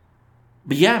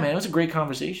yeah, man, it was a great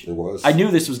conversation. It was. I knew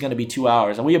this was going to be 2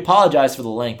 hours, and we apologize for the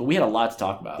length, but we had a lot to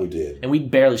talk about. We did. And we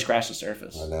barely scratched the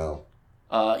surface. I know.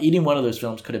 Eating one of those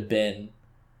films could have been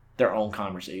their own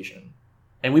conversation.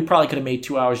 And we probably could have made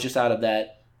 2 hours just out of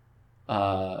that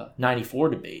 94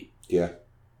 debate. Yeah.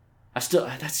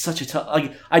 That's such a tough...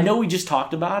 Like, I know we just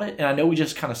talked about it, and I know we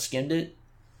just kind of skimmed it,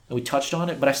 and we touched on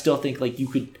it, but I still think, like, you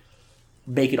could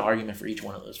make an argument for each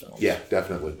one of those films. Yeah,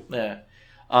 definitely. Yeah.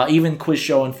 Even Quiz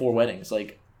Show and Four Weddings,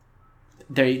 like,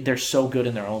 they're so good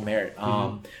in their own merit.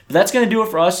 But that's going to do it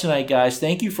for us tonight, guys.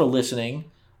 Thank you for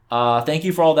listening. Thank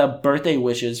you for all that birthday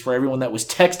wishes for everyone that was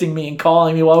texting me and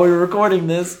calling me while we were recording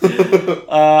this.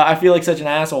 I feel like such an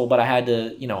asshole, but I had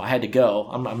to go.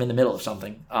 I'm in the middle of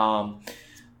something.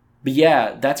 But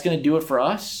yeah, that's going to do it for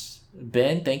us.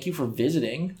 Ben, thank you for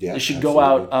visiting. Yeah, this should absolutely.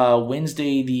 go out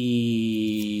Wednesday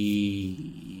the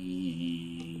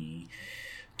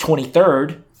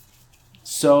 23rd.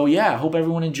 So yeah, I hope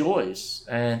everyone enjoys.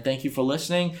 And thank you for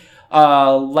listening.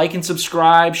 Like and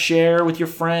subscribe, share with your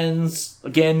friends.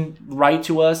 Again, write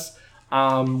to us.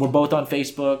 We're both on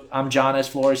Facebook. I'm John S.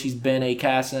 Flores. He's Ben A.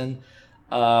 Casson.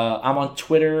 I'm on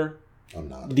Twitter. I'm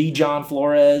not. The John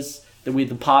Flores. The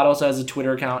pod also has a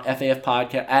Twitter account, FAF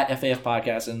Podcast, at FAF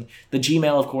Podcast. And the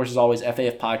Gmail, of course, is always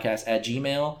FAF Podcast at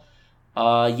Gmail.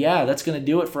 Yeah, that's going to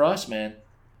do it for us, man.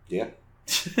 Yeah.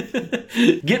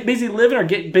 Get busy living or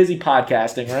get busy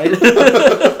podcasting, right?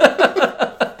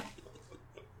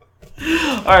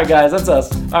 All right, guys, that's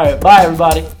us. All right, bye,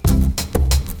 everybody.